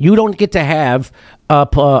that you don't get to have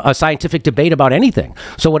a scientific debate about anything.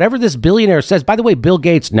 So whatever this billionaire says, by the way, Bill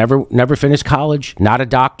Gates never finished college, not a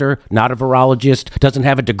doctor, not a virologist, doesn't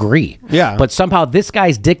have a degree. Yeah. But somehow this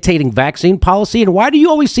guy's dictating vaccine policy. And why do you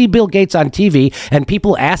always see Bill Gates on TV and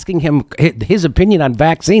people asking him his opinion on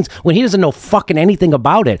vaccines when he doesn't know fucking anything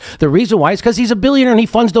about it? The reason why is because he's a billionaire and he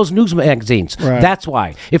funds those news magazines. Right. That's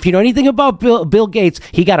why. If you know anything about Bill Gates,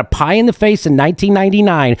 he got a pie in the face in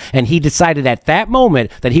 1999 and he decided at that moment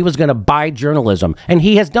that he was going to buy journalism. And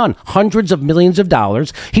he has done hundreds of millions of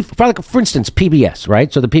dollars. For instance, PBS,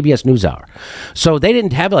 right? So the PBS NewsHour. So they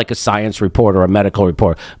didn't have like a science report or a medical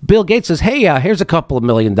report. Bill Gates says, hey, here's a couple of $1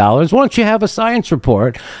 million. Why don't you have a science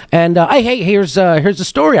report? And hey, here's a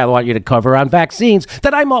story I want you to cover on vaccines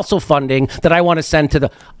that I'm also funding that I want to send to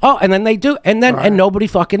the... Oh, and then they do. And then and nobody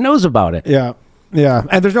fucking knows about it. Yeah. Yeah,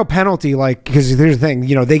 and there's no penalty, like, because here's the thing,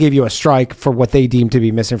 they gave you a strike for what they deem to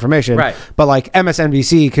be misinformation, Right. But like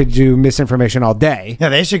MSNBC could do misinformation all day. Yeah,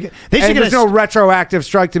 they should. And there's no retroactive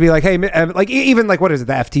strike to be like, hey, like even like what is it,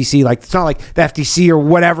 the FTC? Like it's not like the FTC or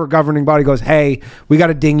whatever governing body goes, hey, we got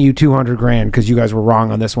to ding you $200,000 because you guys were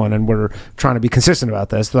wrong on this one, and we're trying to be consistent about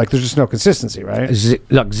this. Like there's just no consistency, right?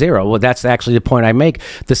 Look, zero. Well, that's actually the point I make.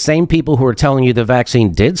 The same people who are telling you the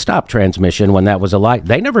vaccine did stop transmission when that was a lie,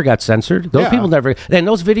 they never got censored. Those people never, and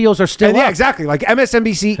those videos are still and up. yeah, exactly. Like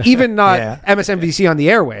MSNBC, even not MSNBC on the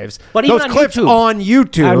airwaves, but those even on clips YouTube. on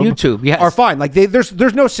YouTube, yes. are fine. Like there's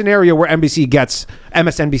no scenario where MSNBC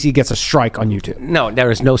gets a strike on YouTube. No, there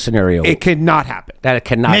is no scenario. It could not happen. That it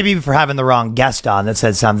cannot. Maybe for having the wrong guest on that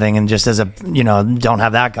said something, and just as a don't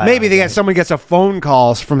have that guy. Maybe someone gets a phone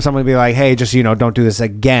call from someone to be like, hey, just don't do this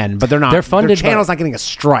again. But they're not. They're funded. Their channel's not getting a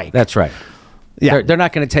strike. That's right. Yeah. They're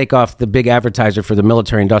not going to take off the big advertiser for the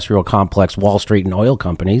military-industrial complex, Wall Street, and oil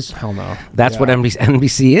companies. Hell no. That's what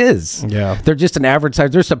NBC is. Yeah. They're just an advertiser.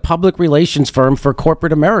 There's a public relations firm for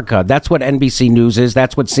corporate America. That's what NBC News is.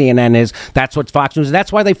 That's what CNN is. That's what Fox News is.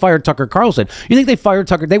 That's why they fired Tucker Carlson. You think they fired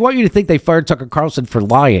Tucker? They want you to think they fired Tucker Carlson for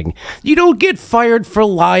lying. You don't get fired for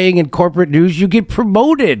lying in corporate news. You get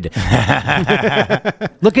promoted.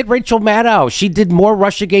 Look at Rachel Maddow. She did more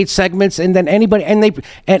Russiagate segments than anybody, and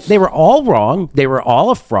they were all wrong. They were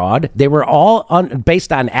all a fraud. They were all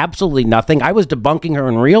based on absolutely nothing. I was debunking her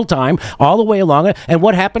in real time all the way along. And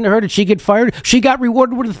what happened to her? Did she get fired? She got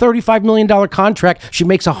rewarded with a $35 million contract. She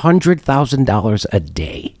makes $100,000 a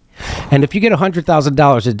day. And if you get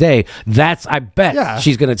 $100,000 a day, I bet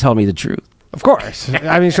she's going to tell me the truth. Of course.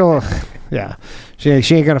 I mean, she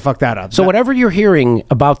ain't gonna fuck that up. So whatever you're hearing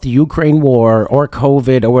about the Ukraine war or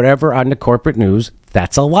COVID or whatever on the corporate news,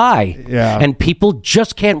 that's a lie. Yeah. And people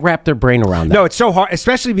just can't wrap their brain around that. No, it's so hard,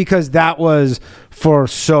 especially because that was for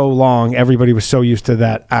so long. Everybody was so used to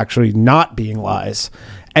that actually not being lies.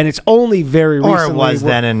 And it's only very recently. Or it was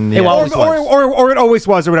then, and or it always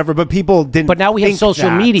was, or whatever. But people didn't. But now we have social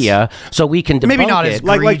media, so we can debunk maybe not it. as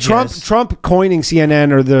like Trump coining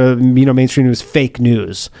CNN or the mainstream news fake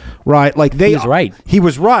news, right? Like He was right. He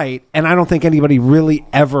was right, and I don't think anybody really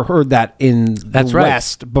ever heard that in the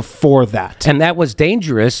West before that. And that was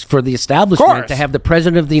dangerous for the establishment to have the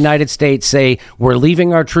president of the United States say, "We're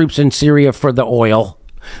leaving our troops in Syria for the oil."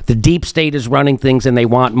 The deep state is running things and they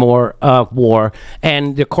want more war,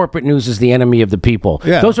 and the corporate news is the enemy of the people.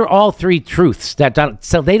 Yeah. Those are all three truths.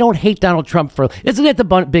 So they don't hate Donald Trump for... Isn't that the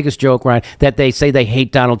biggest joke, Ryan? That they say they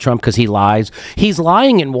hate Donald Trump because he lies? He's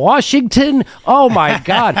lying in Washington? Oh, my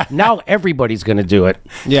God. Now everybody's going to do it.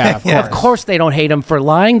 Yeah, Of course they don't hate him for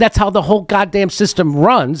lying. That's how the whole goddamn system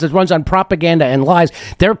runs. It runs on propaganda and lies.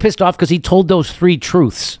 They're pissed off because he told those three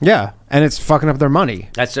truths. Yeah. And it's fucking up their money.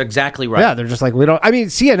 That's exactly right. Yeah, they're just like, we don't. I mean,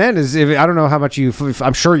 CNN is. I don't know how much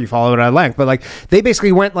I'm sure you follow it at length, but like they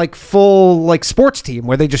basically went like full like sports team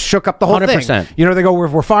where they just shook up the whole 100%. thing. They go,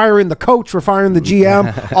 we're firing the coach, we're firing the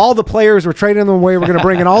GM, all the players, we're trading them away. We're going to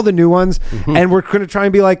bring in all the new ones, and we're going to try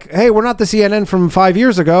and be like, hey, we're not the CNN from 5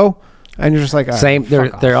 years ago. And you're just like, same.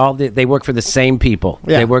 They're all they work for the same people.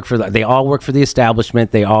 Yeah. They all work for the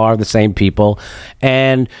establishment. They all are the same people.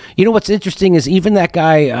 And you know what's interesting is even that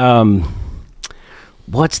guy.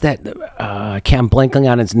 What's that? I'm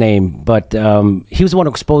blanking on his name, but he was the one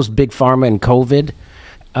who exposed Big Pharma and COVID.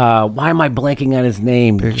 Why am I blanking on his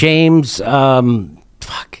name? James.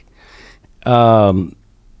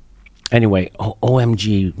 Anyway,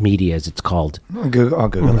 OMG Media, as it's called. I'll Google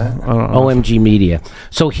that. OMG Media.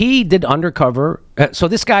 So he did undercover. So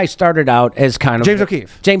this guy started out as kind of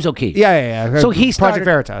James O'Keefe. Yeah. So he Project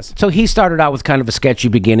Veritas. So he started out with kind of a sketchy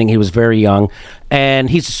beginning. He was very young, and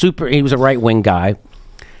he was a right wing guy.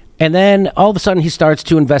 And then all of a sudden he starts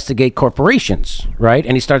to investigate corporations, right?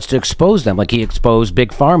 And he starts to expose them, like he exposed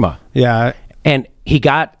Big Pharma. Yeah. And he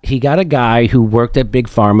got a guy who worked at Big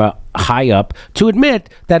Pharma high up to admit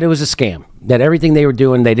that it was a scam, that everything they were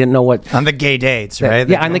doing, they didn't know what... On the gay dates, right?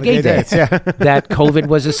 On the gay dates. That COVID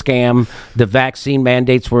was a scam, the vaccine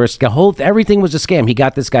mandates were a scam, everything was a scam. He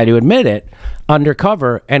got this guy to admit it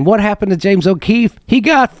undercover. And what happened to James O'Keefe? He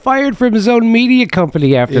got fired from his own media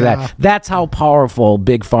company after that. That's how powerful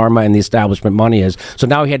Big Pharma and the establishment money is. So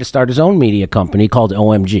now he had to start his own media company called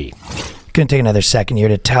OMG. going to take another second here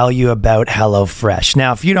to tell you about HelloFresh.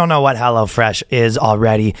 Now, if you don't know what HelloFresh is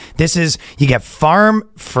already, this is, you get farm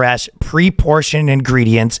fresh, pre-portioned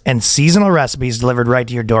ingredients and seasonal recipes delivered right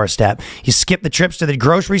to your doorstep. You skip the trips to the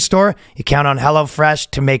grocery store. You count on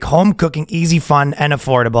HelloFresh to make home cooking easy, fun, and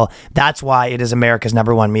affordable. That's why it is America's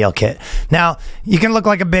 #1 meal kit. Now, you can look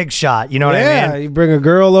like a big shot. You know what I mean? You bring a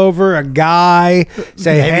girl over, a guy,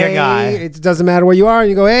 say, Maybe hey, a guy. it doesn't matter where you are. And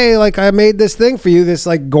you go, hey, like I made this thing for you, this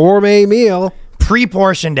like gourmet meal.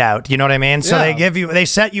 Pre-portioned out, you know what I mean? So Yeah. they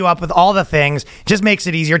set you up with all the things, just makes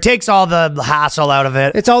it easier, takes all the hassle out of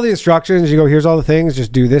it. It's all the instructions. You go, here's all the things.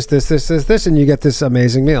 Just do this, and you get this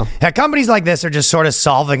amazing meal. Yeah, companies like this are just sort of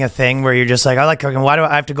solving a thing where you're just like, I like cooking. Why do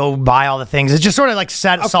I have to go buy all the things? It's just sort of like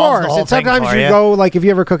solves the whole And thing sometimes for you you. go, like if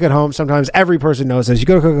you ever cook at home, sometimes every person knows this. You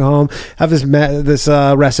go to cook at home, have this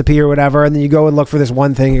recipe or whatever, and then you go and look for this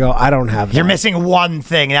one thing. You go, I don't have that. You're missing one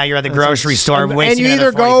thing. Now you're at the grocery store and wasting you another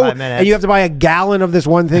either go 45 minutes. and you have to buy a gallon of this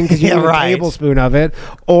one thing because you Yeah, need right. a tablespoon of it,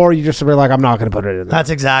 or you just be like, I'm not going to put it in there. That's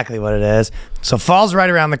exactly what it is. So fall's right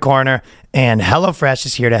around the corner, and HelloFresh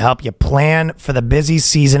is here to help you plan for the busy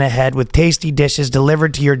season ahead with tasty dishes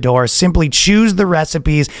delivered to your door. Simply choose the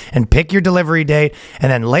recipes and pick your delivery date,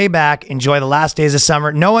 and then lay back, enjoy the last days of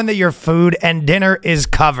summer, knowing that your food and dinner is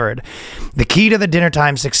covered. The key to the dinner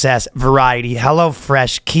time success, variety.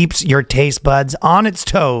 HelloFresh keeps your taste buds on its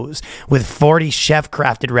toes with 40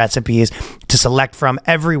 chef-crafted recipes to select from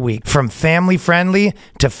every week. From family-friendly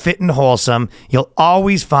to fit and wholesome, you'll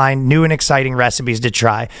always find new and exciting recipes to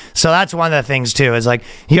try. So that's one of the things too. Is like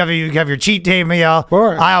you have your cheat day meal.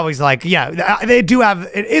 Sure. I always like, they do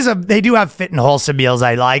have fit and wholesome meals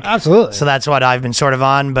I like. Absolutely. So that's what I've been sort of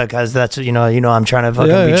on, because that's I'm trying to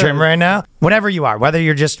fucking be trim right now. Whatever you are, whether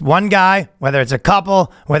you're just one guy, whether it's a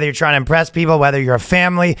couple, whether you're trying to impress people, whether you're a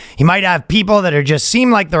family, you might have people that are just seem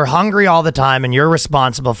like they're hungry all the time, and you're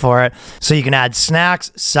responsible for it. So you can add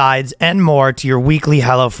snacks, sides, and more to your weekly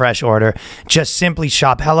HelloFresh order. Just simply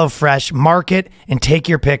shop HelloFresh Market and take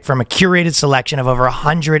your pick from a curated selection of over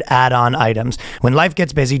 100 add-on items. When life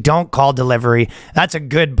gets busy, don't call delivery. That's a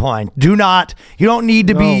good point. You don't need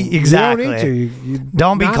to be exactly. You don't need to.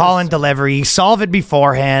 Don't be not calling delivery. Solve it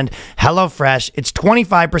beforehand. HelloFresh, it's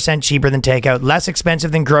 25% cheaper than takeout, less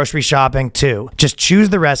expensive than grocery shopping too. Just choose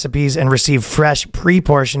the recipes and receive fresh,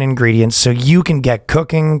 pre-portioned ingredients so you can get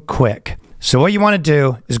cooking quick. So what you want to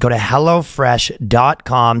do is go to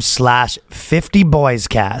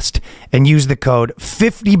HelloFresh.com/50boyscast and use the code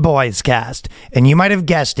 50boyscast. And you might have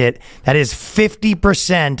guessed it, that is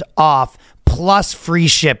 50% off plus free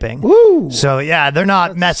shipping. Woo. So yeah, they're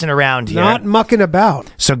not messing around here. Not mucking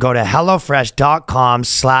about. So go to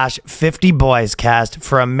HelloFresh.com/50boyscast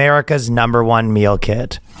for America's #1 meal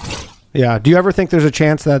kit. Yeah. Do you ever think there's a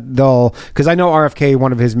chance that they'll? Because I know RFK,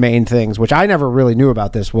 one of his main things, which I never really knew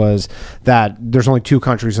about this, was that there's only 2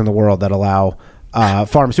 countries in the world that allow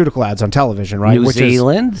pharmaceutical ads on television, right? New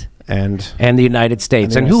Zealand and the United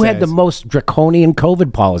States. And the who United had the States. most draconian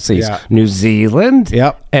COVID policies? Yeah. New Zealand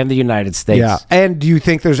Yep. and the United States. Yeah. And do you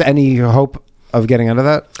think there's any hope of getting out of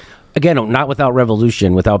that? Again, not without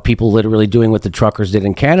revolution, without people literally doing what the truckers did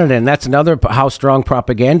in Canada. And that's another how strong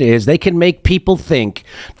propaganda is. They can make people think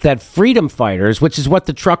that freedom fighters, which is what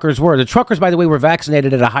the truckers were. The truckers, by the way, were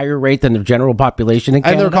vaccinated at a higher rate than the general population in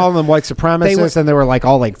Canada. And they're calling them white supremacists, and they were like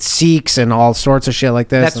all like Sikhs and all sorts of shit like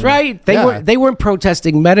this. That's and right. yeah. They weren't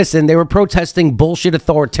protesting medicine. They were protesting bullshit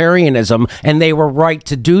authoritarianism, and they were right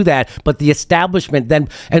to do that. But the establishment then,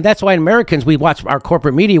 and that's why Americans, we watch our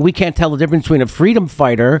corporate media, we can't tell the difference between a freedom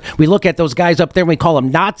fighter. We look at those guys up there and we call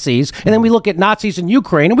them Nazis, and then we look at Nazis in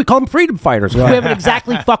Ukraine and we call them freedom fighters. We have it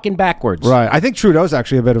exactly fucking backwards. Right. I think Trudeau's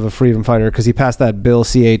actually a bit of a freedom fighter because he passed that bill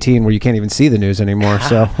C-18 where you can't even see the news anymore.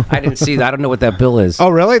 So I didn't see that. I don't know what that bill is. Oh,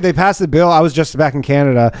 really? They passed the bill. I was just back in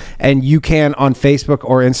Canada, and you can, on Facebook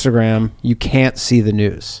or Instagram, you can't see the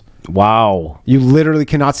news. Wow. You literally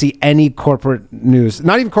cannot see any corporate news.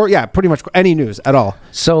 Not even pretty much any news at all.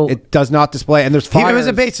 So it does not display, and there's fires.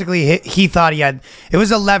 It was he thought it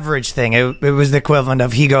was a leverage thing. It was the equivalent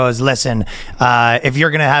of, he goes, listen, if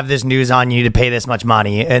you're going to have this news on, you need to pay this much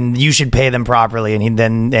money, and you should pay them properly. And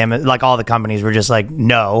then like all the companies were just like,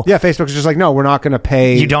 no. Yeah, Facebook's just like, no, we're not going to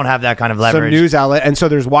pay. You don't have that kind of some leverage. news outlet. And so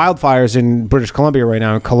there's wildfires in British Columbia right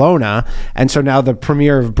now, in Kelowna. And so now the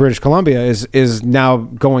premier of British Columbia is now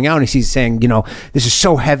going out, and he's saying, this is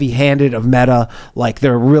so heavy-handed of Meta. Like,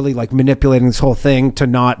 they're really like manipulating this whole thing to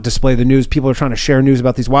not display the news. People are trying to share news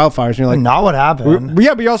about these wildfires. And you're like, not what happened.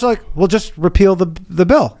 Yeah, but you're also like, well, just repeal the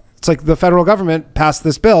bill. It's like the federal government passed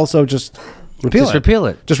this bill, so just repeal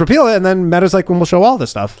it. Just repeal it, and then Meta's like, well, we'll show all this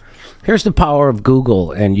stuff. Here's the power of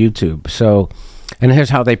Google and YouTube. And here's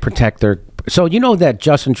how they protect their So you know that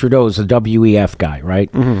Justin Trudeau is a WEF guy,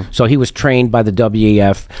 right? Mm-hmm. So he was trained by the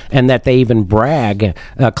WEF, and that they even brag.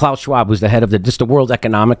 Klaus Schwab, who's the head of the World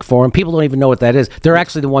Economic Forum, people don't even know what that is. They're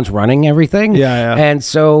actually the ones running everything. Yeah. And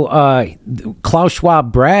so Klaus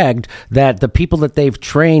Schwab bragged that the people that they've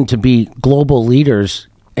trained to be global leaders.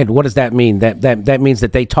 And what does that mean? That means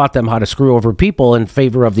that they taught them how to screw over people in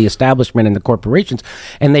favor of the establishment and the corporations.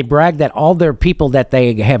 And they brag that all their people that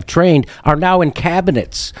they have trained are now in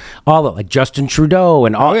cabinets, all of, like Justin Trudeau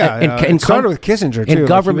and all. It started with Kissinger too. In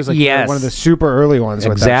government, he was like one of the super early ones.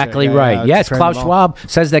 Exactly with that shit. right. Yes, Klaus Schwab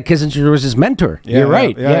says that Kissinger was his mentor. You're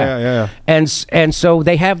right. Yeah. And so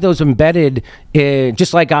they have those embedded,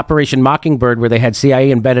 just like Operation Mockingbird, where they had CIA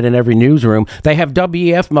embedded in every newsroom. They have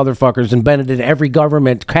WEF motherfuckers embedded in every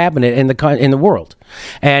government cabinet in the world.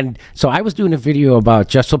 And so I was doing a video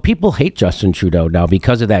about so people hate Justin Trudeau now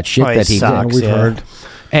because of that shit that he sucks, did. We've heard.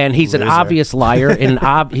 And he's an obvious liar.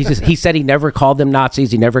 He said he never called them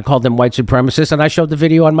Nazis. He never called them white supremacists. And I showed the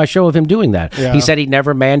video on my show of him doing that. Yeah. He said he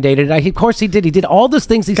never mandated it. Of course he did. He did all those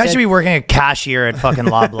things. He Guy said. should be working a cashier at fucking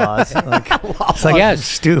Loblaws. It's like Yes.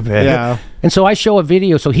 stupid. Yeah. And so I show a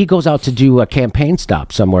video. So he goes out to do a campaign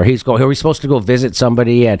stop somewhere. He's supposed to go visit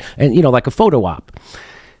somebody and like a photo op.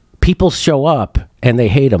 People show up and they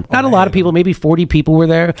hate him. Not a lot of people, maybe 40 people were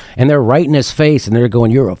there, and they're right in his face and they're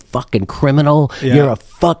going, "You're a fucking criminal. Yeah. You're a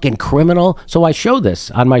fucking criminal." So I show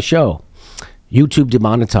this on my show. YouTube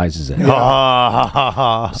demonetizes it.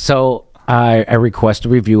 So I request a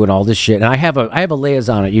review and all this shit. And I have a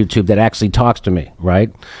liaison at YouTube that actually talks to me,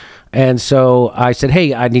 right? And so I said,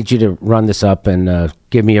 "Hey, I need you to run this up and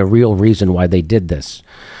give me a real reason why they did this."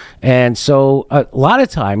 And so a lot of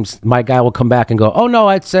times my guy will come back and go, "Oh no,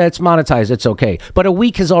 it's monetized, it's okay." But a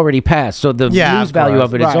week has already passed, so the news value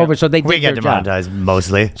of it is over. So they We did get their job. demonetized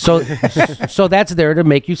mostly. So that's there to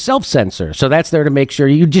make you self-censor. So that's there to make sure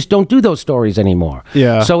you just don't do those stories anymore.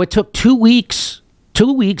 Yeah. So it took 2 weeks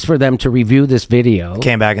for them to review this video.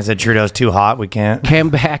 Came back and said Trudeau's too hot. We can't.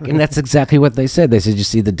 Came back, and that's exactly what they said. They said, "You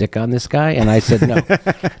see the dick on this guy?" And I said, "No."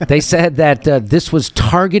 They said that this was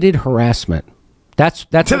targeted harassment. That's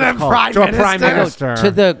To what the it's called. prime To a prime minister.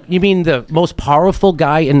 minister. You mean the most powerful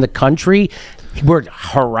guy in the country? We're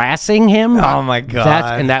harassing him. Oh my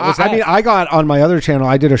God. That was. I mean, I got on my other channel,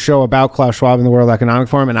 I did a show about Klaus Schwab and the World Economic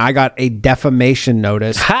Forum, and I got a defamation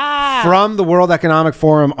notice from the World Economic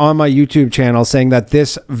Forum on my YouTube channel saying that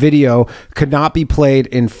this video could not be played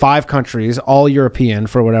in 5 countries, all European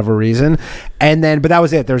for whatever reason. And then, but that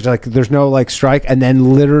was it. There's no strike. And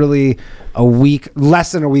then literally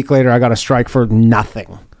less than a week later, I got a strike for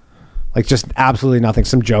nothing. Like just absolutely nothing.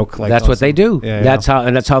 Some joke. That's what they do. Yeah, that's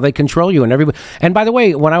how they control you and everybody. And by the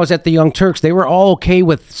way, when I was at the Young Turks, they were all okay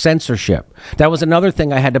with censorship. That was another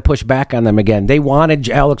thing I had to push back on them again. They wanted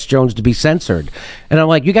Alex Jones to be censored, and I'm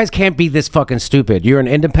like, you guys can't be this fucking stupid. You're an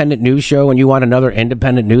independent news show, and you want another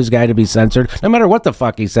independent news guy to be censored, no matter what the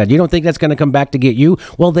fuck he said. You don't think that's going to come back to get you?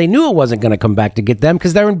 Well, they knew it wasn't going to come back to get them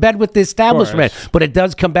because they're in bed with the establishment. But it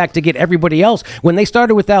does come back to get everybody else. When they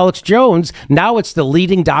started with Alex Jones, now it's the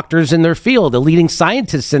leading doctors in their field, the leading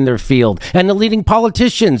scientists in their field, and the leading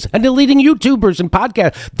politicians, and the leading YouTubers and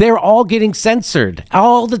podcasts. They're all getting censored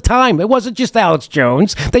all the time. It wasn't just Alex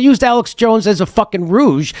Jones. They used Alex Jones as a fucking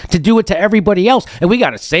rouge to do it to everybody else. And we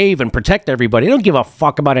got to save and protect everybody. They don't give a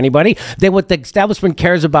fuck about anybody. What the establishment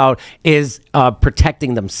cares about is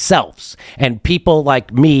protecting themselves and people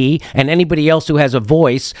like me and anybody else who has a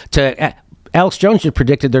voice to. Alex Jones just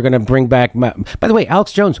predicted they're going to bring back. By the way,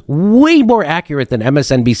 Alex Jones way more accurate than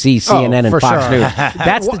MSNBC, CNN, and for Fox sure. News.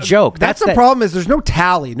 That's the joke. That's the problem is there's no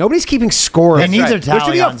tally. Nobody's keeping score. There needs a There should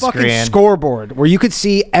tally be a on fucking screen. scoreboard where you could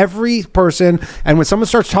see every person, and when someone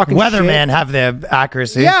starts talking Weatherman shit, have the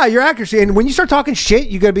accuracy. yeah, your accuracy. And when you start talking shit,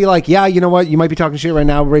 you got to be like, yeah, you know what? You might be talking shit right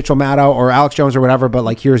now, Rachel Maddow or Alex Jones or whatever, but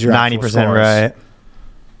like, here's your 90% scores. right.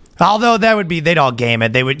 Although that would be, they'd all game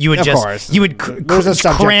it. You would Of just, course. you would There's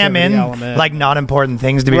a cram in subjectivity element. like not important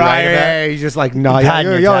things to be right, about. Yeah, you just like, no, Pad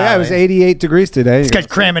your it was tally. 88 degrees today. This guy's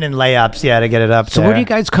cramming in layups, to get it up. So where do you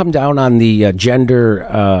guys come down on the gender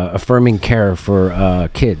affirming care for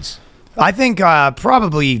kids? I think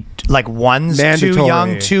probably like one's too Mandatory.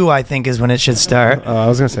 young. 2, I think, is when it should start. I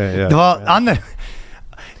was gonna say, yeah. Well,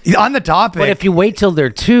 on the topic, But if you wait till they're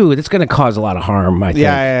 2, that's going to cause a lot of harm, I think.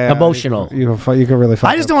 Yeah. Emotional. You can really.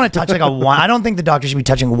 I just don't want to touch like a one. I don't think the doctor should be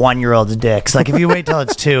touching 1-year-old's dicks. Like if you wait till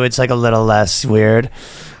it's 2, it's like a little less weird.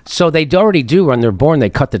 So they already do when they're born. They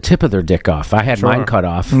cut the tip of their dick off. I had mine cut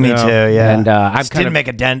off. Me too. Yeah, And I just didn't make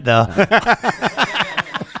a dent though.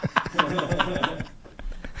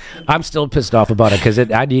 I'm still pissed off about it because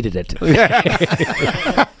I needed it.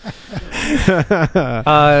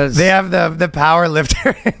 They have the power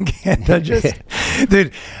lifter in Canada.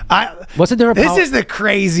 Dude, Wasn't there a this is the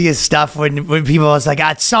craziest stuff when people, it's like,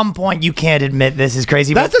 at some point you can't admit this is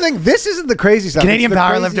crazy. That's the thing. This isn't the crazy stuff. Canadian It's the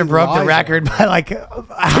powerlifter crazy broke the lies. record by like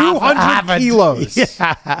 200 kilos.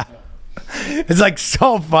 Yeah. It's like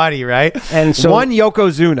so funny, right? And so One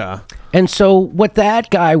Yokozuna. And so what that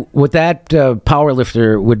power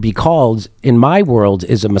lifter would be called in my world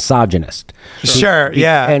is a misogynist. Sure,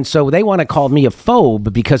 yeah. And so they want to call me a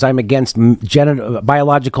phobe because I'm against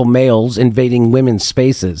biological males invading women's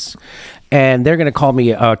spaces. And they're going to call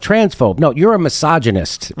me a transphobe. No, you're a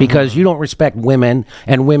misogynist because you don't respect women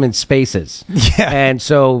and women's spaces. Yeah. And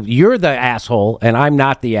so you're the asshole, and I'm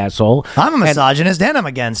not the asshole. I'm a misogynist and I'm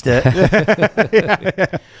against it.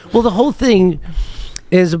 Well, the whole thing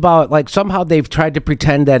is about, like, somehow they've tried to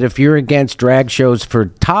pretend that if you're against drag shows for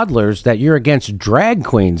toddlers, that you're against drag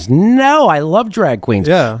queens. No, I love drag queens.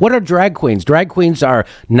 Yeah. What are drag queens? Drag queens are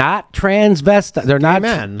not transvestite. They're not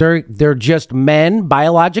men. They're just men,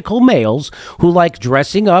 biological males who like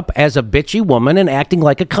dressing up as a bitchy woman and acting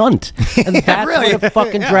like a cunt. And that's really. what a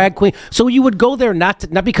fucking drag queen. So you would go there not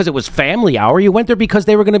because it was family hour. You went there because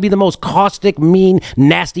they were going to be the most caustic, mean,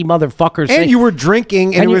 nasty motherfuckers. And you were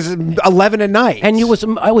drinking, and it was 11 at night. And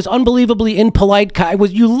I was unbelievably impolite.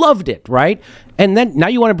 You loved it, right? And then now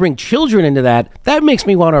you want to bring children into that. That makes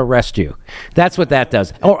me want to arrest you. That's what that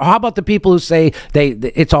does. Or how about the people who say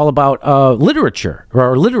it's all about literature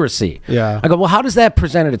or literacy? Yeah. I go, well, how does that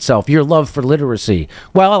present itself? Your love for literacy.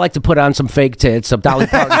 Well, I like to put on some fake tits, some Dolly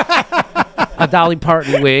Parton. A Dolly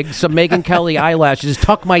Parton wig, some Megyn Kelly eyelashes,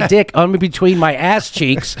 tuck my dick on between my ass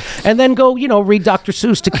cheeks, and then go, read Dr.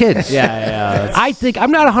 Seuss to kids. Yeah. I think,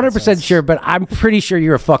 I'm not 100% sure, but I'm pretty sure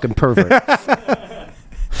you're a fucking pervert.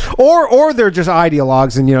 Or they're just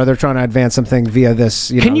ideologues, and they're trying to advance something via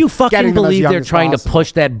this. Can you fucking getting them as believe young they're as trying possible. to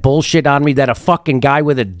push that bullshit on me that a fucking guy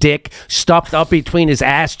with a dick stuffed up between his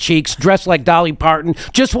ass cheeks, dressed like Dolly Parton,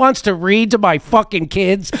 just wants to read to my fucking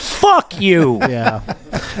kids? Fuck you. Yeah.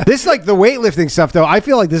 This, like, the weightlifting stuff, though, I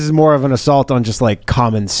feel like this is more of an assault on just, like,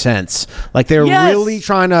 common sense. Like, they're Yes. really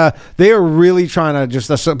trying to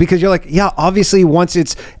just, because you're like, yeah, obviously once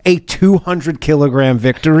it's a 200 kilogram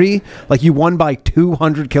victory, like, you won by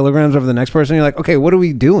 200 kilograms over the next person, you're like, okay, what are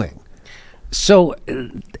we doing? So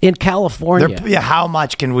in California, How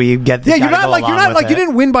much can we get? Yeah, you're not like you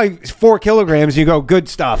didn't win by 4 kilograms. You go, good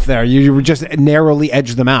stuff there. You were just narrowly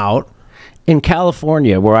edged them out. in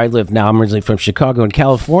California, where I live now, I'm originally from Chicago. In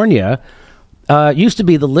California, used to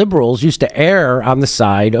be the liberals used to err on the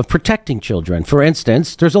side of protecting children. For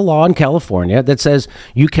instance, there's a law in California that says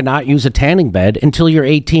you cannot use a tanning bed until you're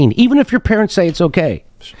 18, even if your parents say it's okay.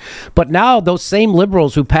 But now those same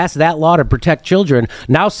liberals who passed that law to protect children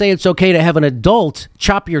now say it's okay to have an adult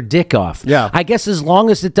chop your dick off. Yeah. I guess as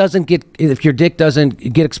long as if your dick doesn't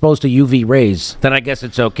get exposed to UV rays, then I guess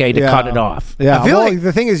it's okay to cut it off. Yeah. I feel like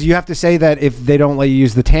the thing is, you have to say that if they don't let you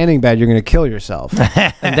use the tanning bed, you're going to kill yourself.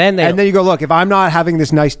 And then you go, look, if I'm not having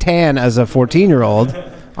this nice tan as a 14year-old,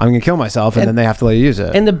 I'm going to kill myself, and then they have to let you use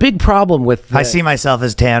it. And the big problem with I see myself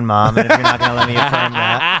as tan mom, and if you're not going to let me affirm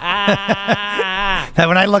that. That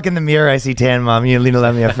when I look in the mirror, I see tan mom. You need to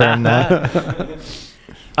let me affirm that.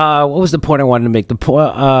 what was the point I wanted to make? The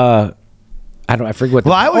point I forget what.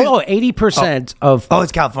 Well, I was- 80% of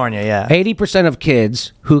It's California, yeah. 80% of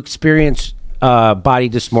kids who experience body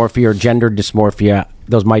dysmorphia or gender dysmorphia,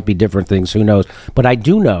 those might be different things, who knows? But I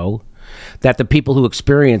do know that the people who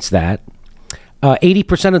experience that,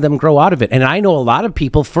 80% of them grow out of it. And I know a lot of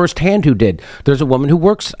people firsthand who did. There's a woman who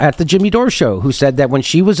works at the Jimmy Dore show who said that when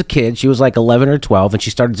she was a kid, she was like 11 or 12, and she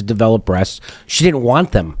started to develop breasts. She didn't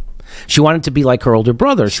want them. She wanted to be like her older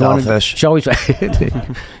brother. Selfish. She always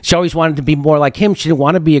wanted to be more like him. She didn't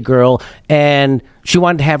want to be a girl, and she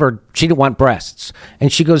wanted to have she didn't want breasts.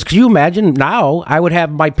 And she goes, could you imagine now I would have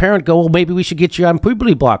my parent go, well, maybe we should get you on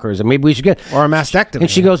puberty blockers, and maybe we should get... Or a mastectomy. And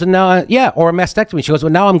she goes, no, or a mastectomy. She goes,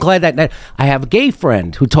 well, now I'm glad that I have a gay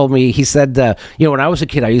friend who told me, he said, when I was a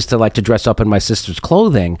kid, I used to like to dress up in my sister's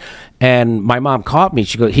clothing, and my mom caught me.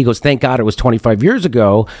 He goes, thank God it was 25 years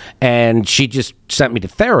ago, and she just sent me to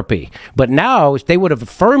therapy. But now they would have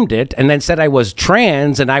affirmed it and then said I was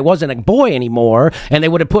trans and I wasn't a boy anymore, and they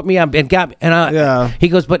would have put me on and got He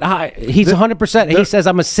goes, but he's 100%. He says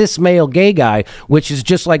I'm a cis male gay guy, which is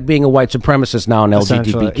just like being a white supremacist now in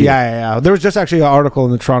LGBTQ. Yeah. There was just actually an article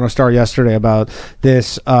in the Toronto Star yesterday about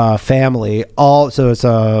this family. So it's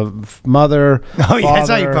a mother. Oh, yeah, that's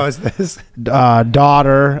how you father, post this.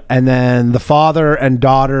 Daughter, and then the father and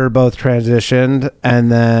daughter both transitioned,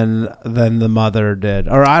 and then the mother did.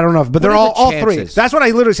 Or I don't know, but they're What are the all three. chances? That's what I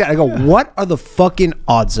literally said. I go, what are the fucking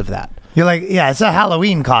odds of that? You're like, yeah, it's a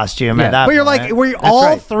Halloween costume. Yeah. At that But you're point. like, were all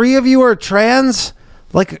right. three of you are trans?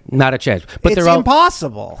 Like, Not a chance. But it's they're all.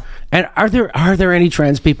 impossible. And are there any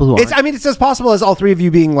trans people who aren't? I mean, it's as possible as all three of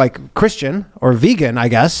you being like Christian or vegan, I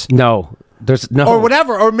guess. No. There's no. Or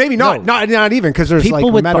whatever, or maybe not, No. not even, because there's like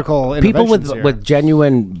medical people interventions here. with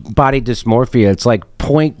genuine body dysmorphia. It's like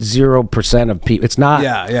 0.0% of people. It's not.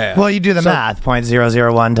 yeah. well, you do the math.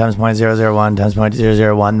 0.001 times 0.001 times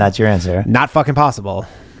 0.001. That's your answer. Not fucking possible.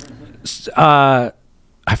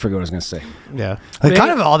 I forget what I was going to say. Yeah. Like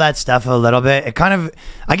kind of all that stuff a little bit. It kind of,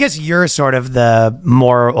 I guess you're sort of the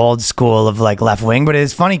more old school of like left wing, but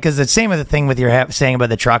it's funny because the same with the thing with your saying about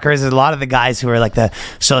the truckers. There's a lot of the guys who are like the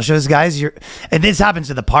socialist guys. And this happens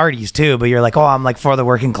to the parties too. But you're like, oh, I'm like for the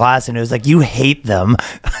working class, and it was like you hate them.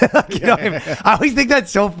 You know what I mean? I always think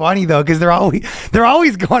that's so funny though because they're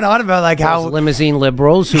always going on about like how Those limousine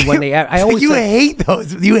liberals who when they I always you say-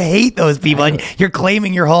 hate those people, and you're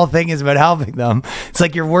claiming your whole thing is about helping them. It's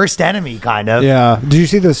like your worst enemy, kind of. Yeah. Did you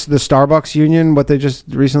see this the Starbucks union? What they just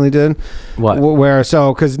recently did? What?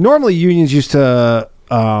 Because normally unions used to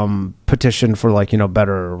petition for like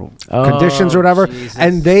better conditions or whatever, Jesus.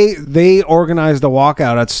 and they organized a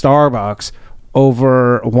walkout at Starbucks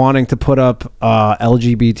over wanting to put up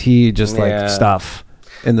LGBT Yeah. stuff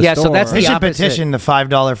in the Yeah, store. so that's They the should opposite. petition the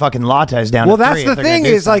 $5 fucking lattes down. Well, to that's three the if they're gonna thing do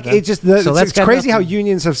is like something. it's just So that's it's got crazy how nothing-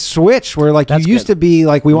 unions have switched. Where like That's you used good. to be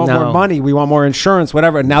like we want more No. money, we want more insurance,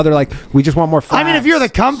 whatever, and now they're like we just want more. I Flags. mean, if you're the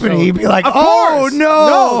company, you'd be like, Of oh course.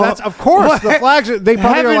 no, that's of course the flags. They probably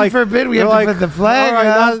Heaven are like forbid we they're have to like, put the flag All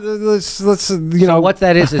right, up." let's So what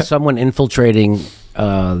that is someone infiltrating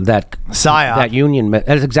that PSYOP. that union.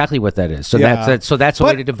 That's exactly what that is. So Yeah. that's a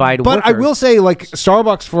way to divide. But I workers. will say, like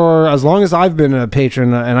Starbucks, for as long as I've been a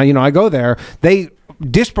patron, and I go there, they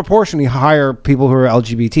disproportionately hire people who are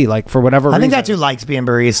LGBT, like for whatever I reason. think that's who likes being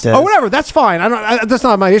baristas. Oh, whatever. That's fine. That's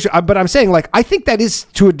not my issue. But I'm saying, like, I think that is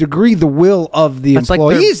to a degree the will of the That's like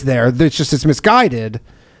they're- employees there. It's just it's misguided.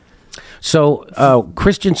 So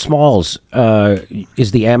Christian Smalls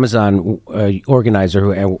is the Amazon organizer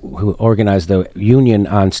who organized the union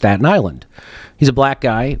on Staten Island. He's a black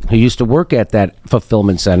guy who used to work at that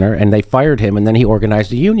fulfillment center, and they fired him, and then he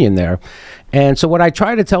organized a union there. And so what I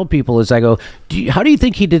try to tell people is I go, how do you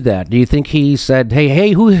think he did that? Do you think he said,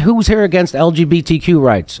 hey, who's here against LGBTQ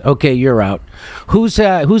rights? Okay, you're out. Who's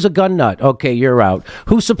a gun nut? Okay, you're out.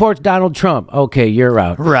 Who supports Donald Trump? Okay, you're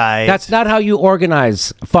out. Right. That's not how you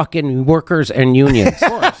organize fucking workers and unions.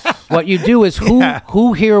 What you do is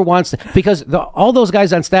who here wants to, because all those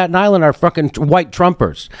guys on Staten Island are fucking white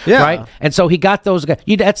Trumpers, Yeah. right? And so he got those guys.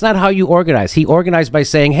 That's not how you organize. He organized by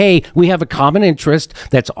saying, "Hey, we have a common interest.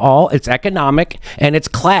 It's economic and it's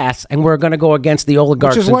class, and we're going to go against the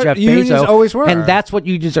oligarchs Which is and what Jeff unions Bezos." always were. And that's what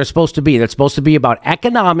unions are supposed to be. They're supposed to be about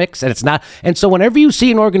economics, and it's not. And so whenever you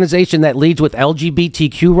see an organization that leads with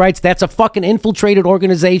LGBTQ rights, that's a fucking infiltrated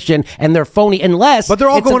organization, and they're phony. Unless, But they're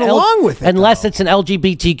all it's an going along with it, Unless though. it's an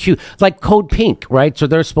LGBTQ, like Code Pink, right? So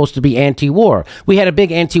they're supposed to be anti-war. We had a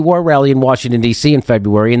big anti-war rally in Washington, D.C. in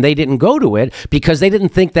February, and they didn't go to it because they didn't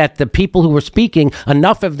think that the people who were speaking,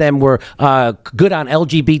 enough of them were good on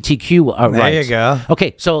LGBTQ rights. There you go.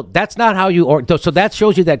 Okay, so that's not how you... so that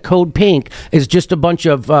shows you that Code Pink is just a bunch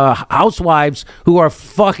of housewives who are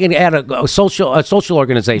fucking at a social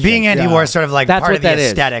organization. Being anti-war is sort of like That's part what of the that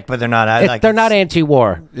is. aesthetic, but they're not. They're not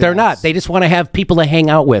anti-war. They're not. They just want to have people to hang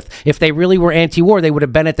out with. If they really were anti-war, they would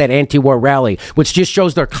have been at that anti-war rally, which just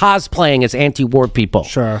shows they're cosplaying as anti-war people.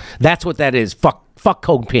 Sure. That's what that is. Fuck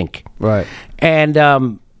Code Pink. Right. And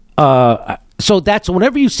so that's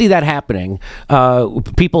whenever you see that happening,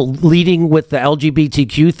 people leading with the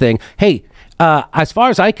LGBTQ thing. Hey, as far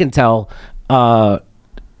as I can tell,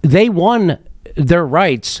 they won their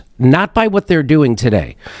rights not by what they're doing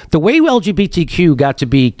today. The way LGBTQ got to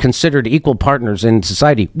be considered equal partners in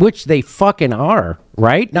society, which they fucking are,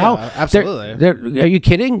 right? Now, absolutely. Are you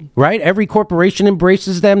kidding? Right? Every corporation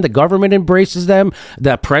embraces them. The government embraces them.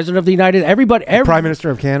 The president of the United, everybody, Prime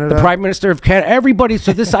Minister of Canada. the Prime Minister of Canada, everybody.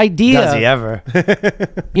 So this idea, Does he ever?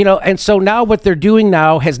 and so now what they're doing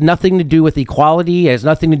now has nothing to do with equality, has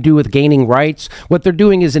nothing to do with gaining rights. What they're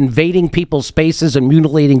doing is invading people's spaces and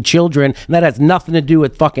mutilating children, and that has nothing to do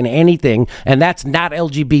with fucking anything, and that's not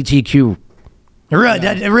LGBTQ. It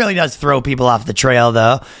really does throw people off the trail,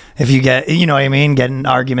 though. If you get, you know what I mean, getting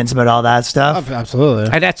arguments about all that stuff.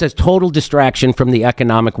 Absolutely. And that's a total distraction from the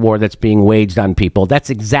economic war that's being waged on people. That's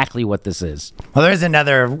exactly what this is. Well, there's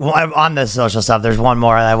another on the social stuff. There's one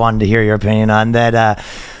more that I wanted to hear your opinion on that.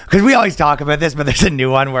 Because we always talk about this, but there's a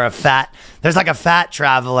new one where a fat There's like a fat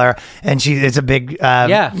traveler, and it's a big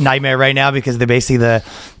nightmare right now because they basically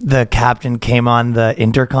the captain came on the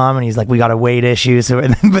intercom and he's like, we got a weight issue. So,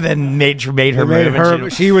 but then made her move.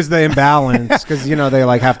 And she was the imbalance because they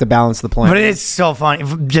like have to balance the plane. But it's so funny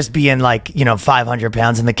just being like 500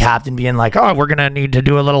 pounds and the captain being like, oh, we're gonna need to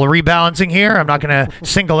do a little rebalancing here. I'm not gonna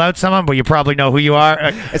single out someone, but you probably know who you are.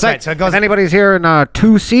 It's right, so it goes. If anybody's here in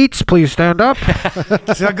 2 seats, please stand up.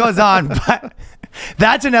 So it goes on, but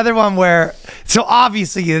that's another one where, so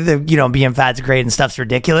obviously, being fat's great and stuff's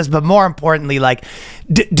ridiculous, but more importantly, like,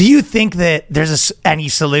 do you think that there's any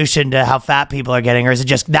solution to how fat people are getting, or is it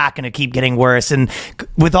just not going to keep getting worse? And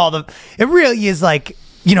with it really is like,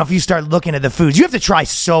 if you start looking at the foods, you have to try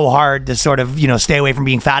so hard to sort of, stay away from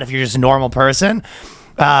being fat if you're just a normal person.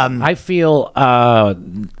 I feel,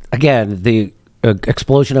 again, the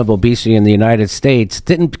explosion of obesity in the United States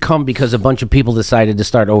didn't come because a bunch of people decided to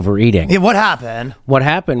start overeating. Yeah, what happened? What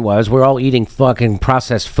happened was we're all eating fucking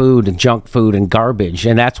processed food and junk food and garbage,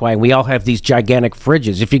 and that's why we all have these gigantic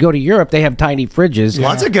fridges. If you go to Europe, they have tiny fridges. Well,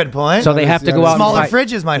 that's a good point. So they have to go out. Smaller and buy,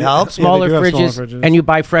 fridges might help. Smaller fridges, and you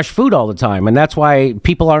buy fresh food all the time, and that's why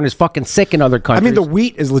people aren't as fucking sick in other countries. I mean, the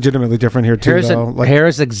wheat is legitimately different here too.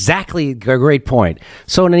 Here's exactly a great point.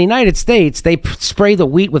 So in the United States, they spray the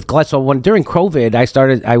wheat with glycerol. During COVID,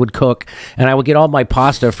 I would cook and I would get all my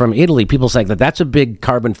pasta from Italy. People say that's a big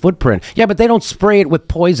carbon footprint. Yeah, but they don't spray it with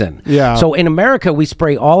poison. Yeah. So in America, we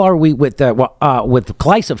spray all our wheat with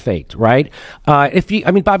glyphosate, right?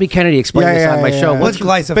 Bobby Kennedy explained this on my show. What's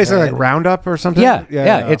glyphosate? Basically like Roundup or something. Yeah.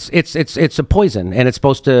 It's a poison, and it's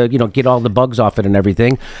supposed to get all the bugs off it and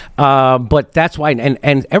everything. But that's why,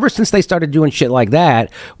 and ever since they started doing shit like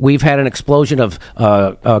that, we've had an explosion of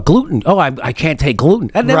gluten. Oh, I can't take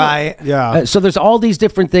gluten. Right. Yeah. So there's all these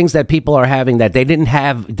different things that people are having that they didn't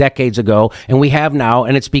have decades ago, and we have now,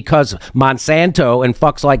 and it's because Monsanto and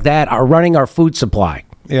fucks like that are running our food supply.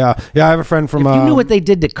 Yeah. I have a friend from. If you knew what they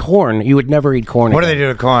did to corn, you would never eat corn. What do they do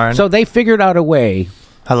to corn? So they figured out a way.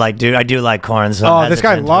 I do like corn. So this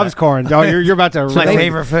guy loves corn. Oh, you're about to. It's my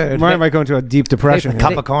favorite food. Mine might go into a deep depression. A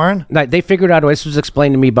cup of corn. They figured out a way. This was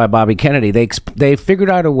explained to me by Bobby Kennedy. They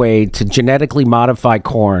figured out a way to genetically modify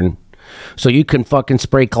corn, so you can fucking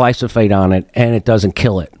spray glyphosate on it and it doesn't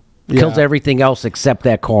kill it. Kills everything else except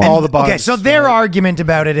that corn. All the bugs. Okay, so their argument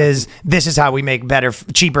about it is this is how we make better,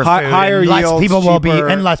 cheaper food. Higher yields,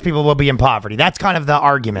 less people will be in poverty. That's kind of the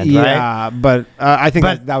argument, right? Yeah, but I think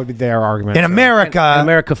that would be their argument. In America,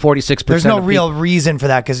 46%. There's no real reason for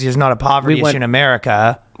that because there's not a poverty issue in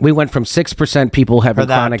America. We went from 6% people having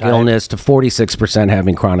chronic illness to 46%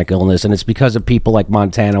 having chronic illness, and it's because of people like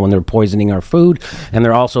Montana when they're poisoning our food, and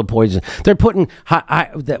they're also poisoning. They're putting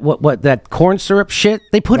that corn syrup shit.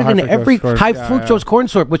 They put it in every high fructose corn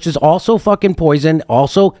syrup, which is also fucking poison.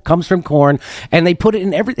 Also comes from corn, and they put it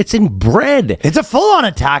in every. It's in bread. It's a full-on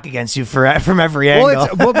attack against you from every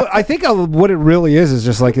angle. But I think what it really is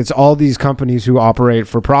just like it's all these companies who operate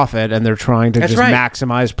for profit, and they're trying to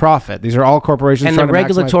maximize profit. These are all corporations and trying the to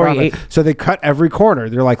maximize profit. So they cut every corner.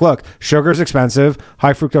 They're like, look, sugar's expensive.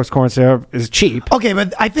 High fructose corn syrup is cheap. Okay,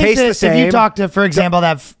 but I think that if you talk to, for example,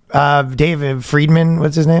 that David Friedman,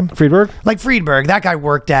 what's his name? Friedberg? Like Friedberg, that guy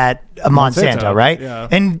worked at Monsanto, right? Yeah.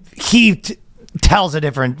 And he tells a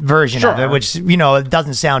different version of it, which, it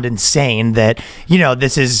doesn't sound insane that,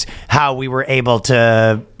 this is how we were able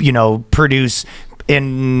to, produce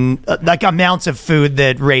in like amounts of food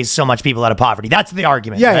that raise so much people out of poverty. That's the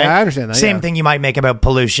argument. Yeah, right? I understand that. Same thing you might make about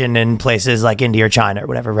pollution in places like India or China or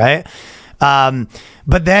whatever, right?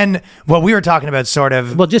 But then what we were talking about sort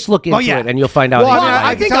of... Well, just look into it and you'll find out. Well,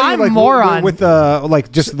 I think I'm more on... With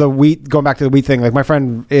just the wheat, going back to the wheat thing, like my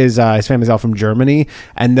friend his family's out from Germany,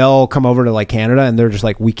 and they'll come over to like Canada, and they're just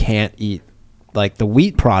like, we can't eat like the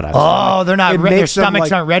wheat products. Oh, they're not... Their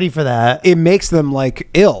stomachs aren't ready for that. It makes them like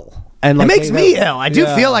ill. And it makes me ill. I do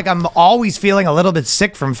feel like I'm always feeling a little bit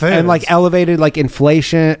sick from food. And like elevated like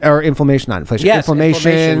inflation or inflammation, not inflation. Yes,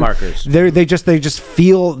 inflammation markers. They just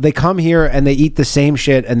feel, they come here and they eat the same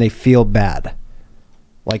shit and they feel bad.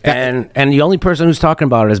 Like that. And the only person who's talking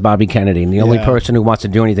about it is Bobby Kennedy, and the only person who wants to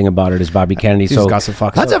do anything about it is Bobby Kennedy. He's got some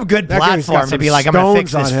fucks. That's a good platform to be like, I'm gonna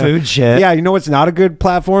fix this food shit. Yeah, you know what's not a good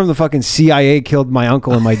platform? The fucking CIA killed my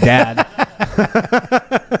uncle and my dad.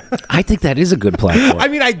 I think that is a good platform. I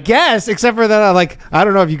mean, I guess, except for that, I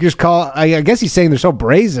don't know if you just call. I guess he's saying they're so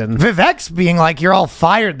brazen. Vivek's being like, "You're all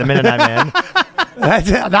fired the minute I'm in."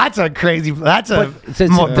 That's a crazy. That's a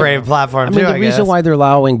more brave platform. I mean, the reason why they're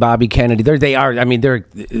allowing Bobby Kennedy, they are. I mean,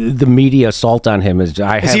 the media assault on him is.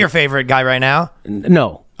 Is he your favorite guy right now?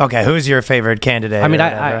 No. Okay, who's your favorite candidate? I mean, or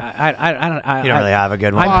I you don't really have a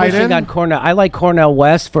good one. I'm pushing Biden? on Cornel. I like Cornel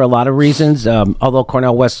West for a lot of reasons. Although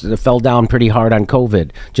Cornel West fell down pretty hard on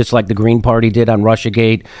COVID, just like the Green Party did on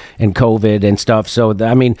RussiaGate and COVID and stuff. So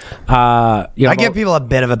I mean, I give people a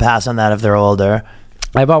bit of a pass on that if they're older.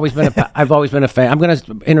 I've always been a fan. I'm going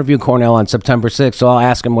to interview Cornell on September 6th, so I'll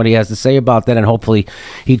ask him what he has to say about that, and hopefully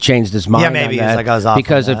he changed his mind. Yeah, maybe on he's that. like, I was off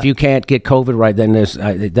because on if that. you can't get COVID right, then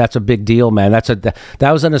that's a big deal, man.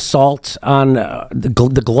 That was an assault on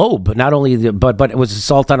the globe. Not only, but it was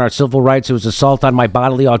assault on our civil rights. It was assault on my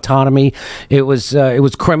bodily autonomy. It was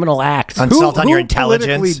criminal acts. Assault on your Who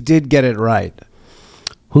politically intelligence. did get it right?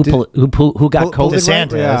 Who got COVID?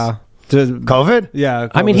 DeSantis. Yeah. COVID? Yeah.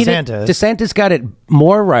 I mean, DeSantis. DeSantis got it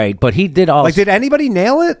more right, but he did all. like, did anybody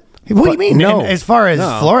nail it? What do you mean? No. As far as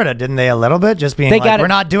Florida, didn't they a little bit? Just being They like, got it- we're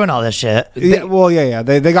not doing all this shit. Yeah.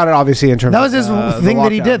 They got it obviously in terms. That was his of, the thing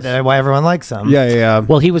that he did. lockdowns. That why everyone likes him. Yeah.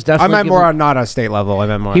 Well, he was I definitely. meant more on not a state level. I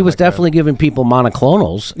meant more. He on, was like, definitely giving people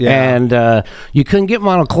monoclonals, Yeah. and you couldn't get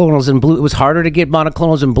monoclonals in blue. It was harder to get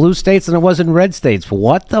monoclonals in blue states than it was in red states.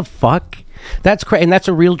 What the fuck? That's crazy, and that's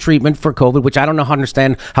a real treatment for COVID, which I don't know how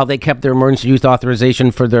understand how they kept their emergency use authorization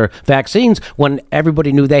for their vaccines when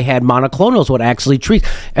everybody knew they had monoclonals. What actually treats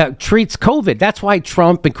COVID? That's why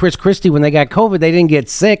Trump and Chris Christie, when they got COVID, they didn't get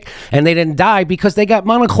sick and they didn't die because they got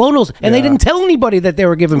monoclonals, and they didn't tell anybody that they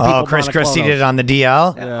were giving people. Oh, Chris Christie monoclonals. did it on the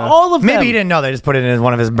DL. All of them. Maybe he didn't know. They just put it in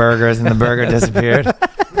one of his burgers, and the burger disappeared.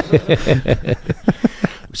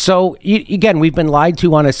 So again, we've been lied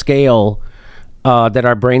to on a scale that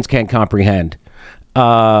our brains can't comprehend.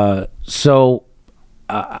 I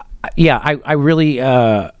really,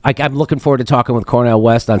 I'm looking forward to talking with Cornel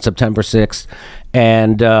West on September 6th,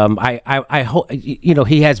 and I hope he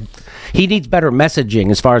needs better messaging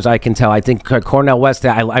as far as I can tell. I think Cornel West,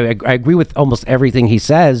 I agree with almost everything he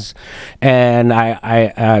says, and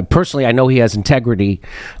I personally I know he has integrity,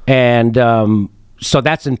 and. So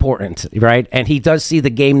that's important, right? And he does see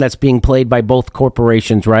the game that's being played by both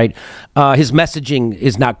corporations, right? His messaging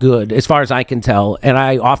is not good, as far as I can tell. And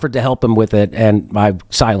I offered to help him with it, and I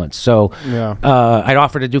silenced. So I'd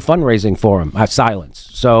offer to do fundraising for him. I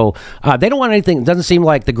silenced. So they don't want anything. It doesn't seem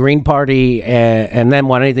like the Green Party and them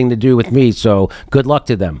want anything to do with me. So good luck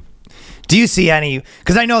to them. Do you see any?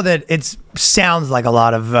 Because I know that it sounds like a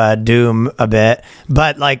lot of doom a bit,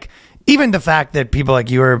 but like. Even the fact that people like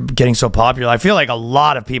you are getting so popular, I feel like a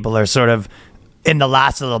lot of people are sort of in the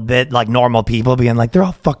last little bit like normal people being like, they're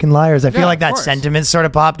all fucking liars. I feel like that sentiment sort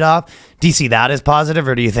of popped off. Do you see that as positive,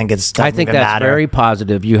 or do you think it's I think that's matter? very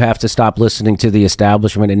positive. You have to stop listening to the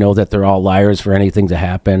establishment and know that they're all liars for anything to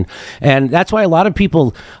happen. And that's why a lot of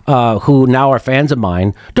people who now are fans of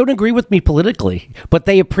mine don't agree with me politically, but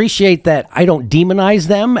they appreciate that I don't demonize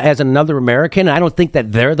them as another American. I don't think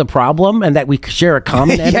that they're the problem and that we share a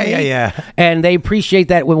common enemy. Yeah. And they appreciate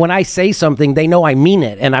that when I say something, they know I mean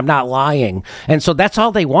it and I'm not lying. And so that's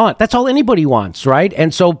all they want. That's all anybody wants, right?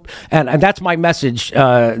 And so, and that's my message.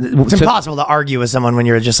 It's impossible to argue with someone when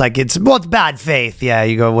you're just like, it's bad faith. Yeah,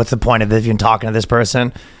 you go, what's the point of even talking to this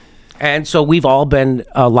person? And so we've all been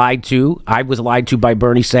lied to. I was lied to by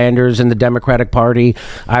Bernie Sanders and the Democratic Party.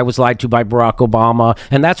 I was lied to by Barack Obama.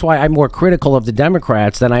 And that's why I'm more critical of the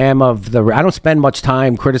Democrats than I am of the... I don't spend much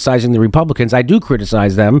time criticizing the Republicans. I do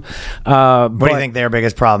criticize them. What do you think their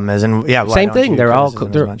biggest problem is? And yeah, why Same don't thing. you They're all...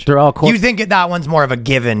 criticize them as much? They're all... You think that one's more of a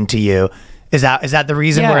given to you? Is that the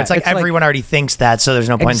reason Yeah, where it's like it's like- everyone already thinks that, so there's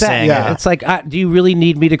no point in saying Yeah. it? It's like, do you really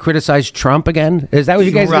need me to criticize Trump again? Is that what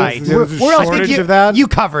you guys... Right. There's a Where else shortage could you... of that. You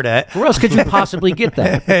covered it. Where else could you possibly get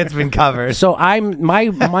that? It's been covered. So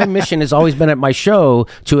my mission has always been at my show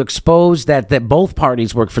to expose that both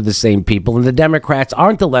parties work for the same people and the Democrats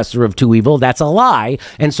aren't the lesser of two evil. That's a lie.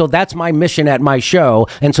 And so that's my mission at my show.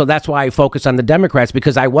 And so that's why I focus on the Democrats,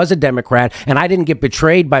 because I was a Democrat and I didn't get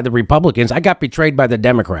betrayed by the Republicans. I got betrayed by the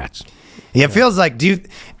Democrats. Yeah, it feels like. Do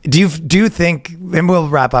you think? And we'll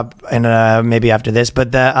wrap up and maybe after this.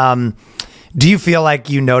 But do you feel like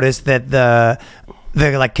you noticed that the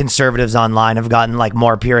like conservatives online have gotten like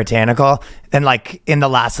more puritanical and like in the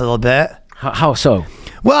last little bit? How so?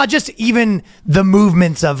 Well, just even the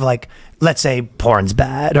movements of like, let's say porn's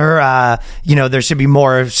bad, or there should be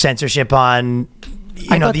more censorship on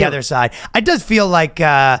the other side. It does feel like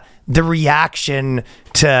the reaction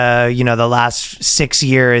to the last 6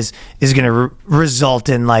 years is going to result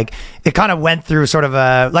in like it kind of went through sort of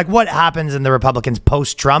a like what happens in the Republicans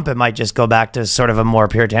post Trump. It might just go back to sort of a more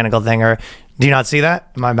puritanical thing. Or do you not see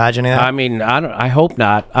that? Am I imagining that? I mean, I hope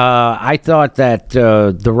not. I thought that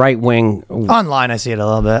the right wing Online, I see it a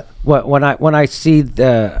little bit. when I see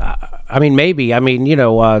the I mean, maybe. I mean,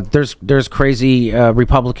 there's crazy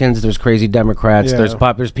Republicans, there's crazy Democrats,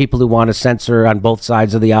 Yeah. there's people who want to censor on both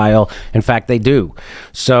sides of the aisle. In fact, they do.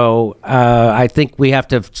 So I think we have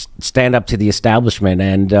to stand up to the establishment.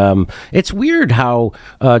 And it's weird how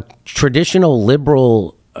traditional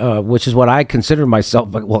liberal, which is what I consider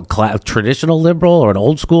myself, traditional liberal or an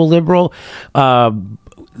old school liberal,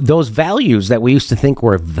 those values that we used to think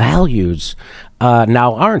were values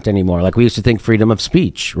now aren't anymore. Like we used to think freedom of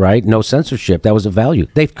speech, right? No censorship. That was a value.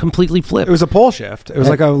 They've completely flipped. It was a pole shift. It was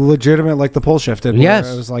like a legitimate, like the pole shift. Yes.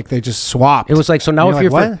 It was like they just swapped. It was like, so now And if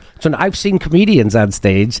you're you're like, for, so now I've seen comedians on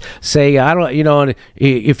stage say, I don't,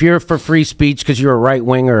 if you're for free speech because you're a right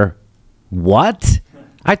winger, what?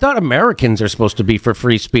 I thought Americans are supposed to be for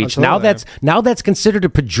free speech. Absolutely. Now that's considered a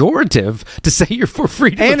pejorative to say you're for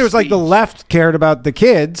freedom. And of it was like the speech. left cared about the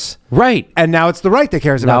kids. Right. And now it's the right that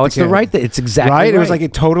cares about Now the it's the kids. right that it's exactly right. It was like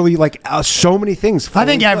it totally so many things. I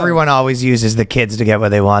think everyone always uses the kids to get what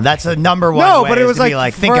they want. That's the number one. No, way but it is was to be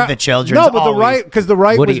like think of the children. No, but the right, because the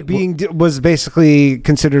right What do was basically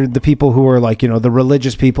considered the people who were like the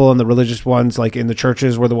religious people, and the religious ones like in the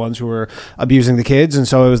churches were the ones who were abusing the kids, and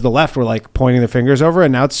so it was the left were like pointing their fingers over,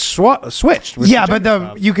 and now it's switched. with Yeah, the but gender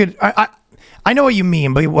stuff. you could. I know what you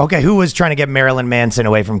mean, but okay, who was trying to get Marilyn Manson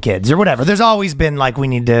away from kids or whatever? There's always been like we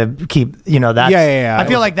need to keep, that's Yeah. I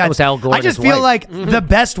feel like that was Al Gore I and just his feel wife. like the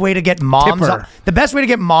best way to get moms Tipper. the best way to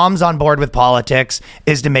get moms on board with politics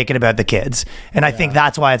is to make it about the kids. And I think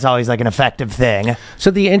that's why it's always like an effective thing.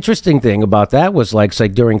 So the interesting thing about that was like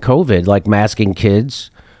during COVID, like masking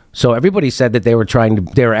kids. So everybody said that they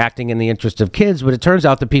were acting in the interest of kids, but it turns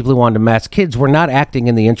out the people who wanted to mask kids were not acting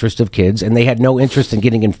in the interest of kids, and they had no interest in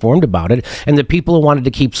getting informed about it. And the people who wanted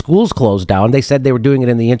to keep schools closed down, they said they were doing it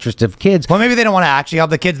in the interest of kids. Well, maybe they don't want to actually help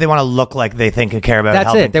the kids. They want to look like they think and care about That's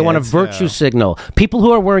helping it. They want to kids. virtue signal. People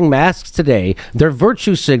who are wearing masks today, they're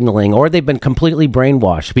virtue signaling, or they've been completely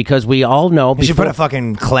brainwashed, because we all know You should put a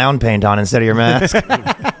fucking clown paint on instead of your mask.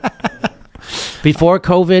 before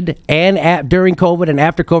COVID and during COVID and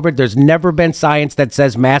after COVID, there's never been science that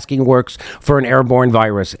says masking works for an airborne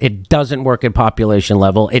virus. It doesn't work at population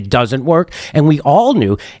level. It doesn't work. And we all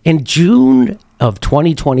knew in June of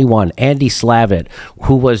 2021, Andy Slavitt,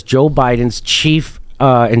 who was Joe Biden's chief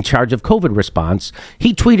in charge of COVID response,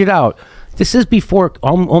 he tweeted out, this is before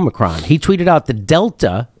Omicron. He tweeted out the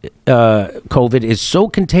Delta COVID is so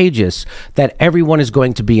contagious that everyone is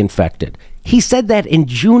going to be infected. He said that in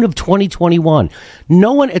June of 2021.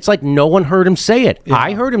 It's like no one heard him say it. Yeah.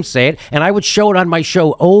 I heard him say it, and I would show it on my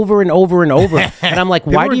show over and over and over. And I'm like,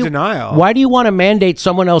 why do you want to mandate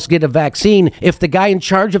someone else get a vaccine if the guy in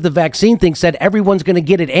charge of the vaccine thing said everyone's going to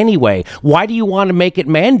get it anyway? Why do you want to make it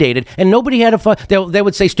mandated? And nobody had they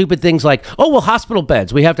would say stupid things like, oh, well, hospital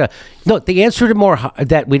beds. We have to. No, the answer to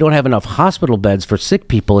that we don't have enough hospital beds for sick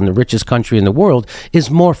people in the richest country in the world is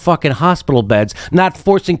more fucking hospital beds, not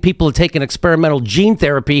forcing people to take an experimental gene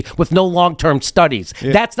therapy with no long-term studies.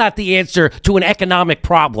 Yeah. That's not the answer to an economic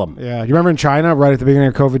problem. Yeah, you remember in China right at the beginning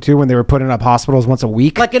of COVID too when they were putting up hospitals once a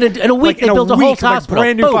week? Like in a week, they built a whole hospital.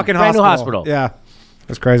 Brand new fucking brand hospital. Yeah,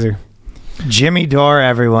 that's crazy. Jimmy Dore,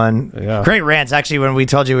 everyone. Yeah. Great rants. Actually, when we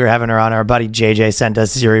told you we were having her on, our buddy JJ sent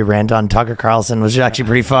us your rant on Tucker Carlson, which was actually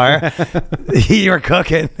pretty far. You were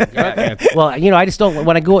cooking. Well, I just don't,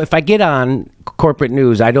 if I get on corporate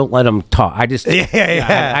news, I don't let them talk. I just,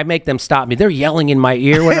 I make them stop me. They're yelling in my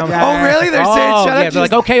ear when I'm. Oh, really? They're saying, shut up. They're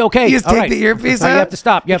like, okay. You just take the earpiece out? You have to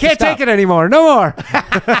stop. You can't take it anymore. No more.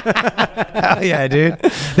 Hell yeah, dude.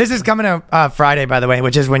 This is coming out Friday, by the way,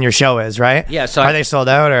 which is when your show is, right? Yeah. So are they sold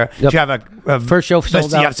out, or do you have a first show sold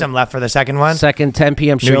do out? you have some left for the second one? Second 10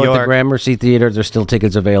 p.m. show at the York. Gramercy Theater. There's still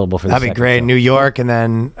tickets available for That'd be great. Show. New York, and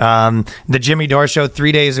then the Jimmy Dore show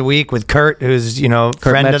 3 days a week with Kurt, who's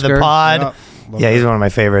friend of the Metzger. pod. Yeah, he's one of my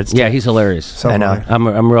favorites. Yeah, he's hilarious. So I know.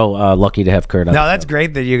 funny. I'm real lucky to have Kurt on. No, that's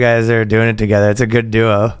great that you guys are doing it together. It's a good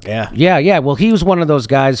duo. Yeah. Well, he was one of those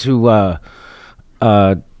guys who he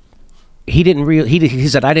said,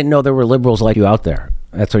 I didn't know there were liberals like you out there.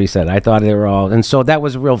 That's what he said. I thought they were all, and so that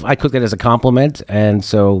was I took it as a compliment, and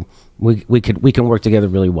so we can work together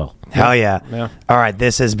really well. Hell yeah. All right,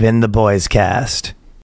 this has been the Boys Cast.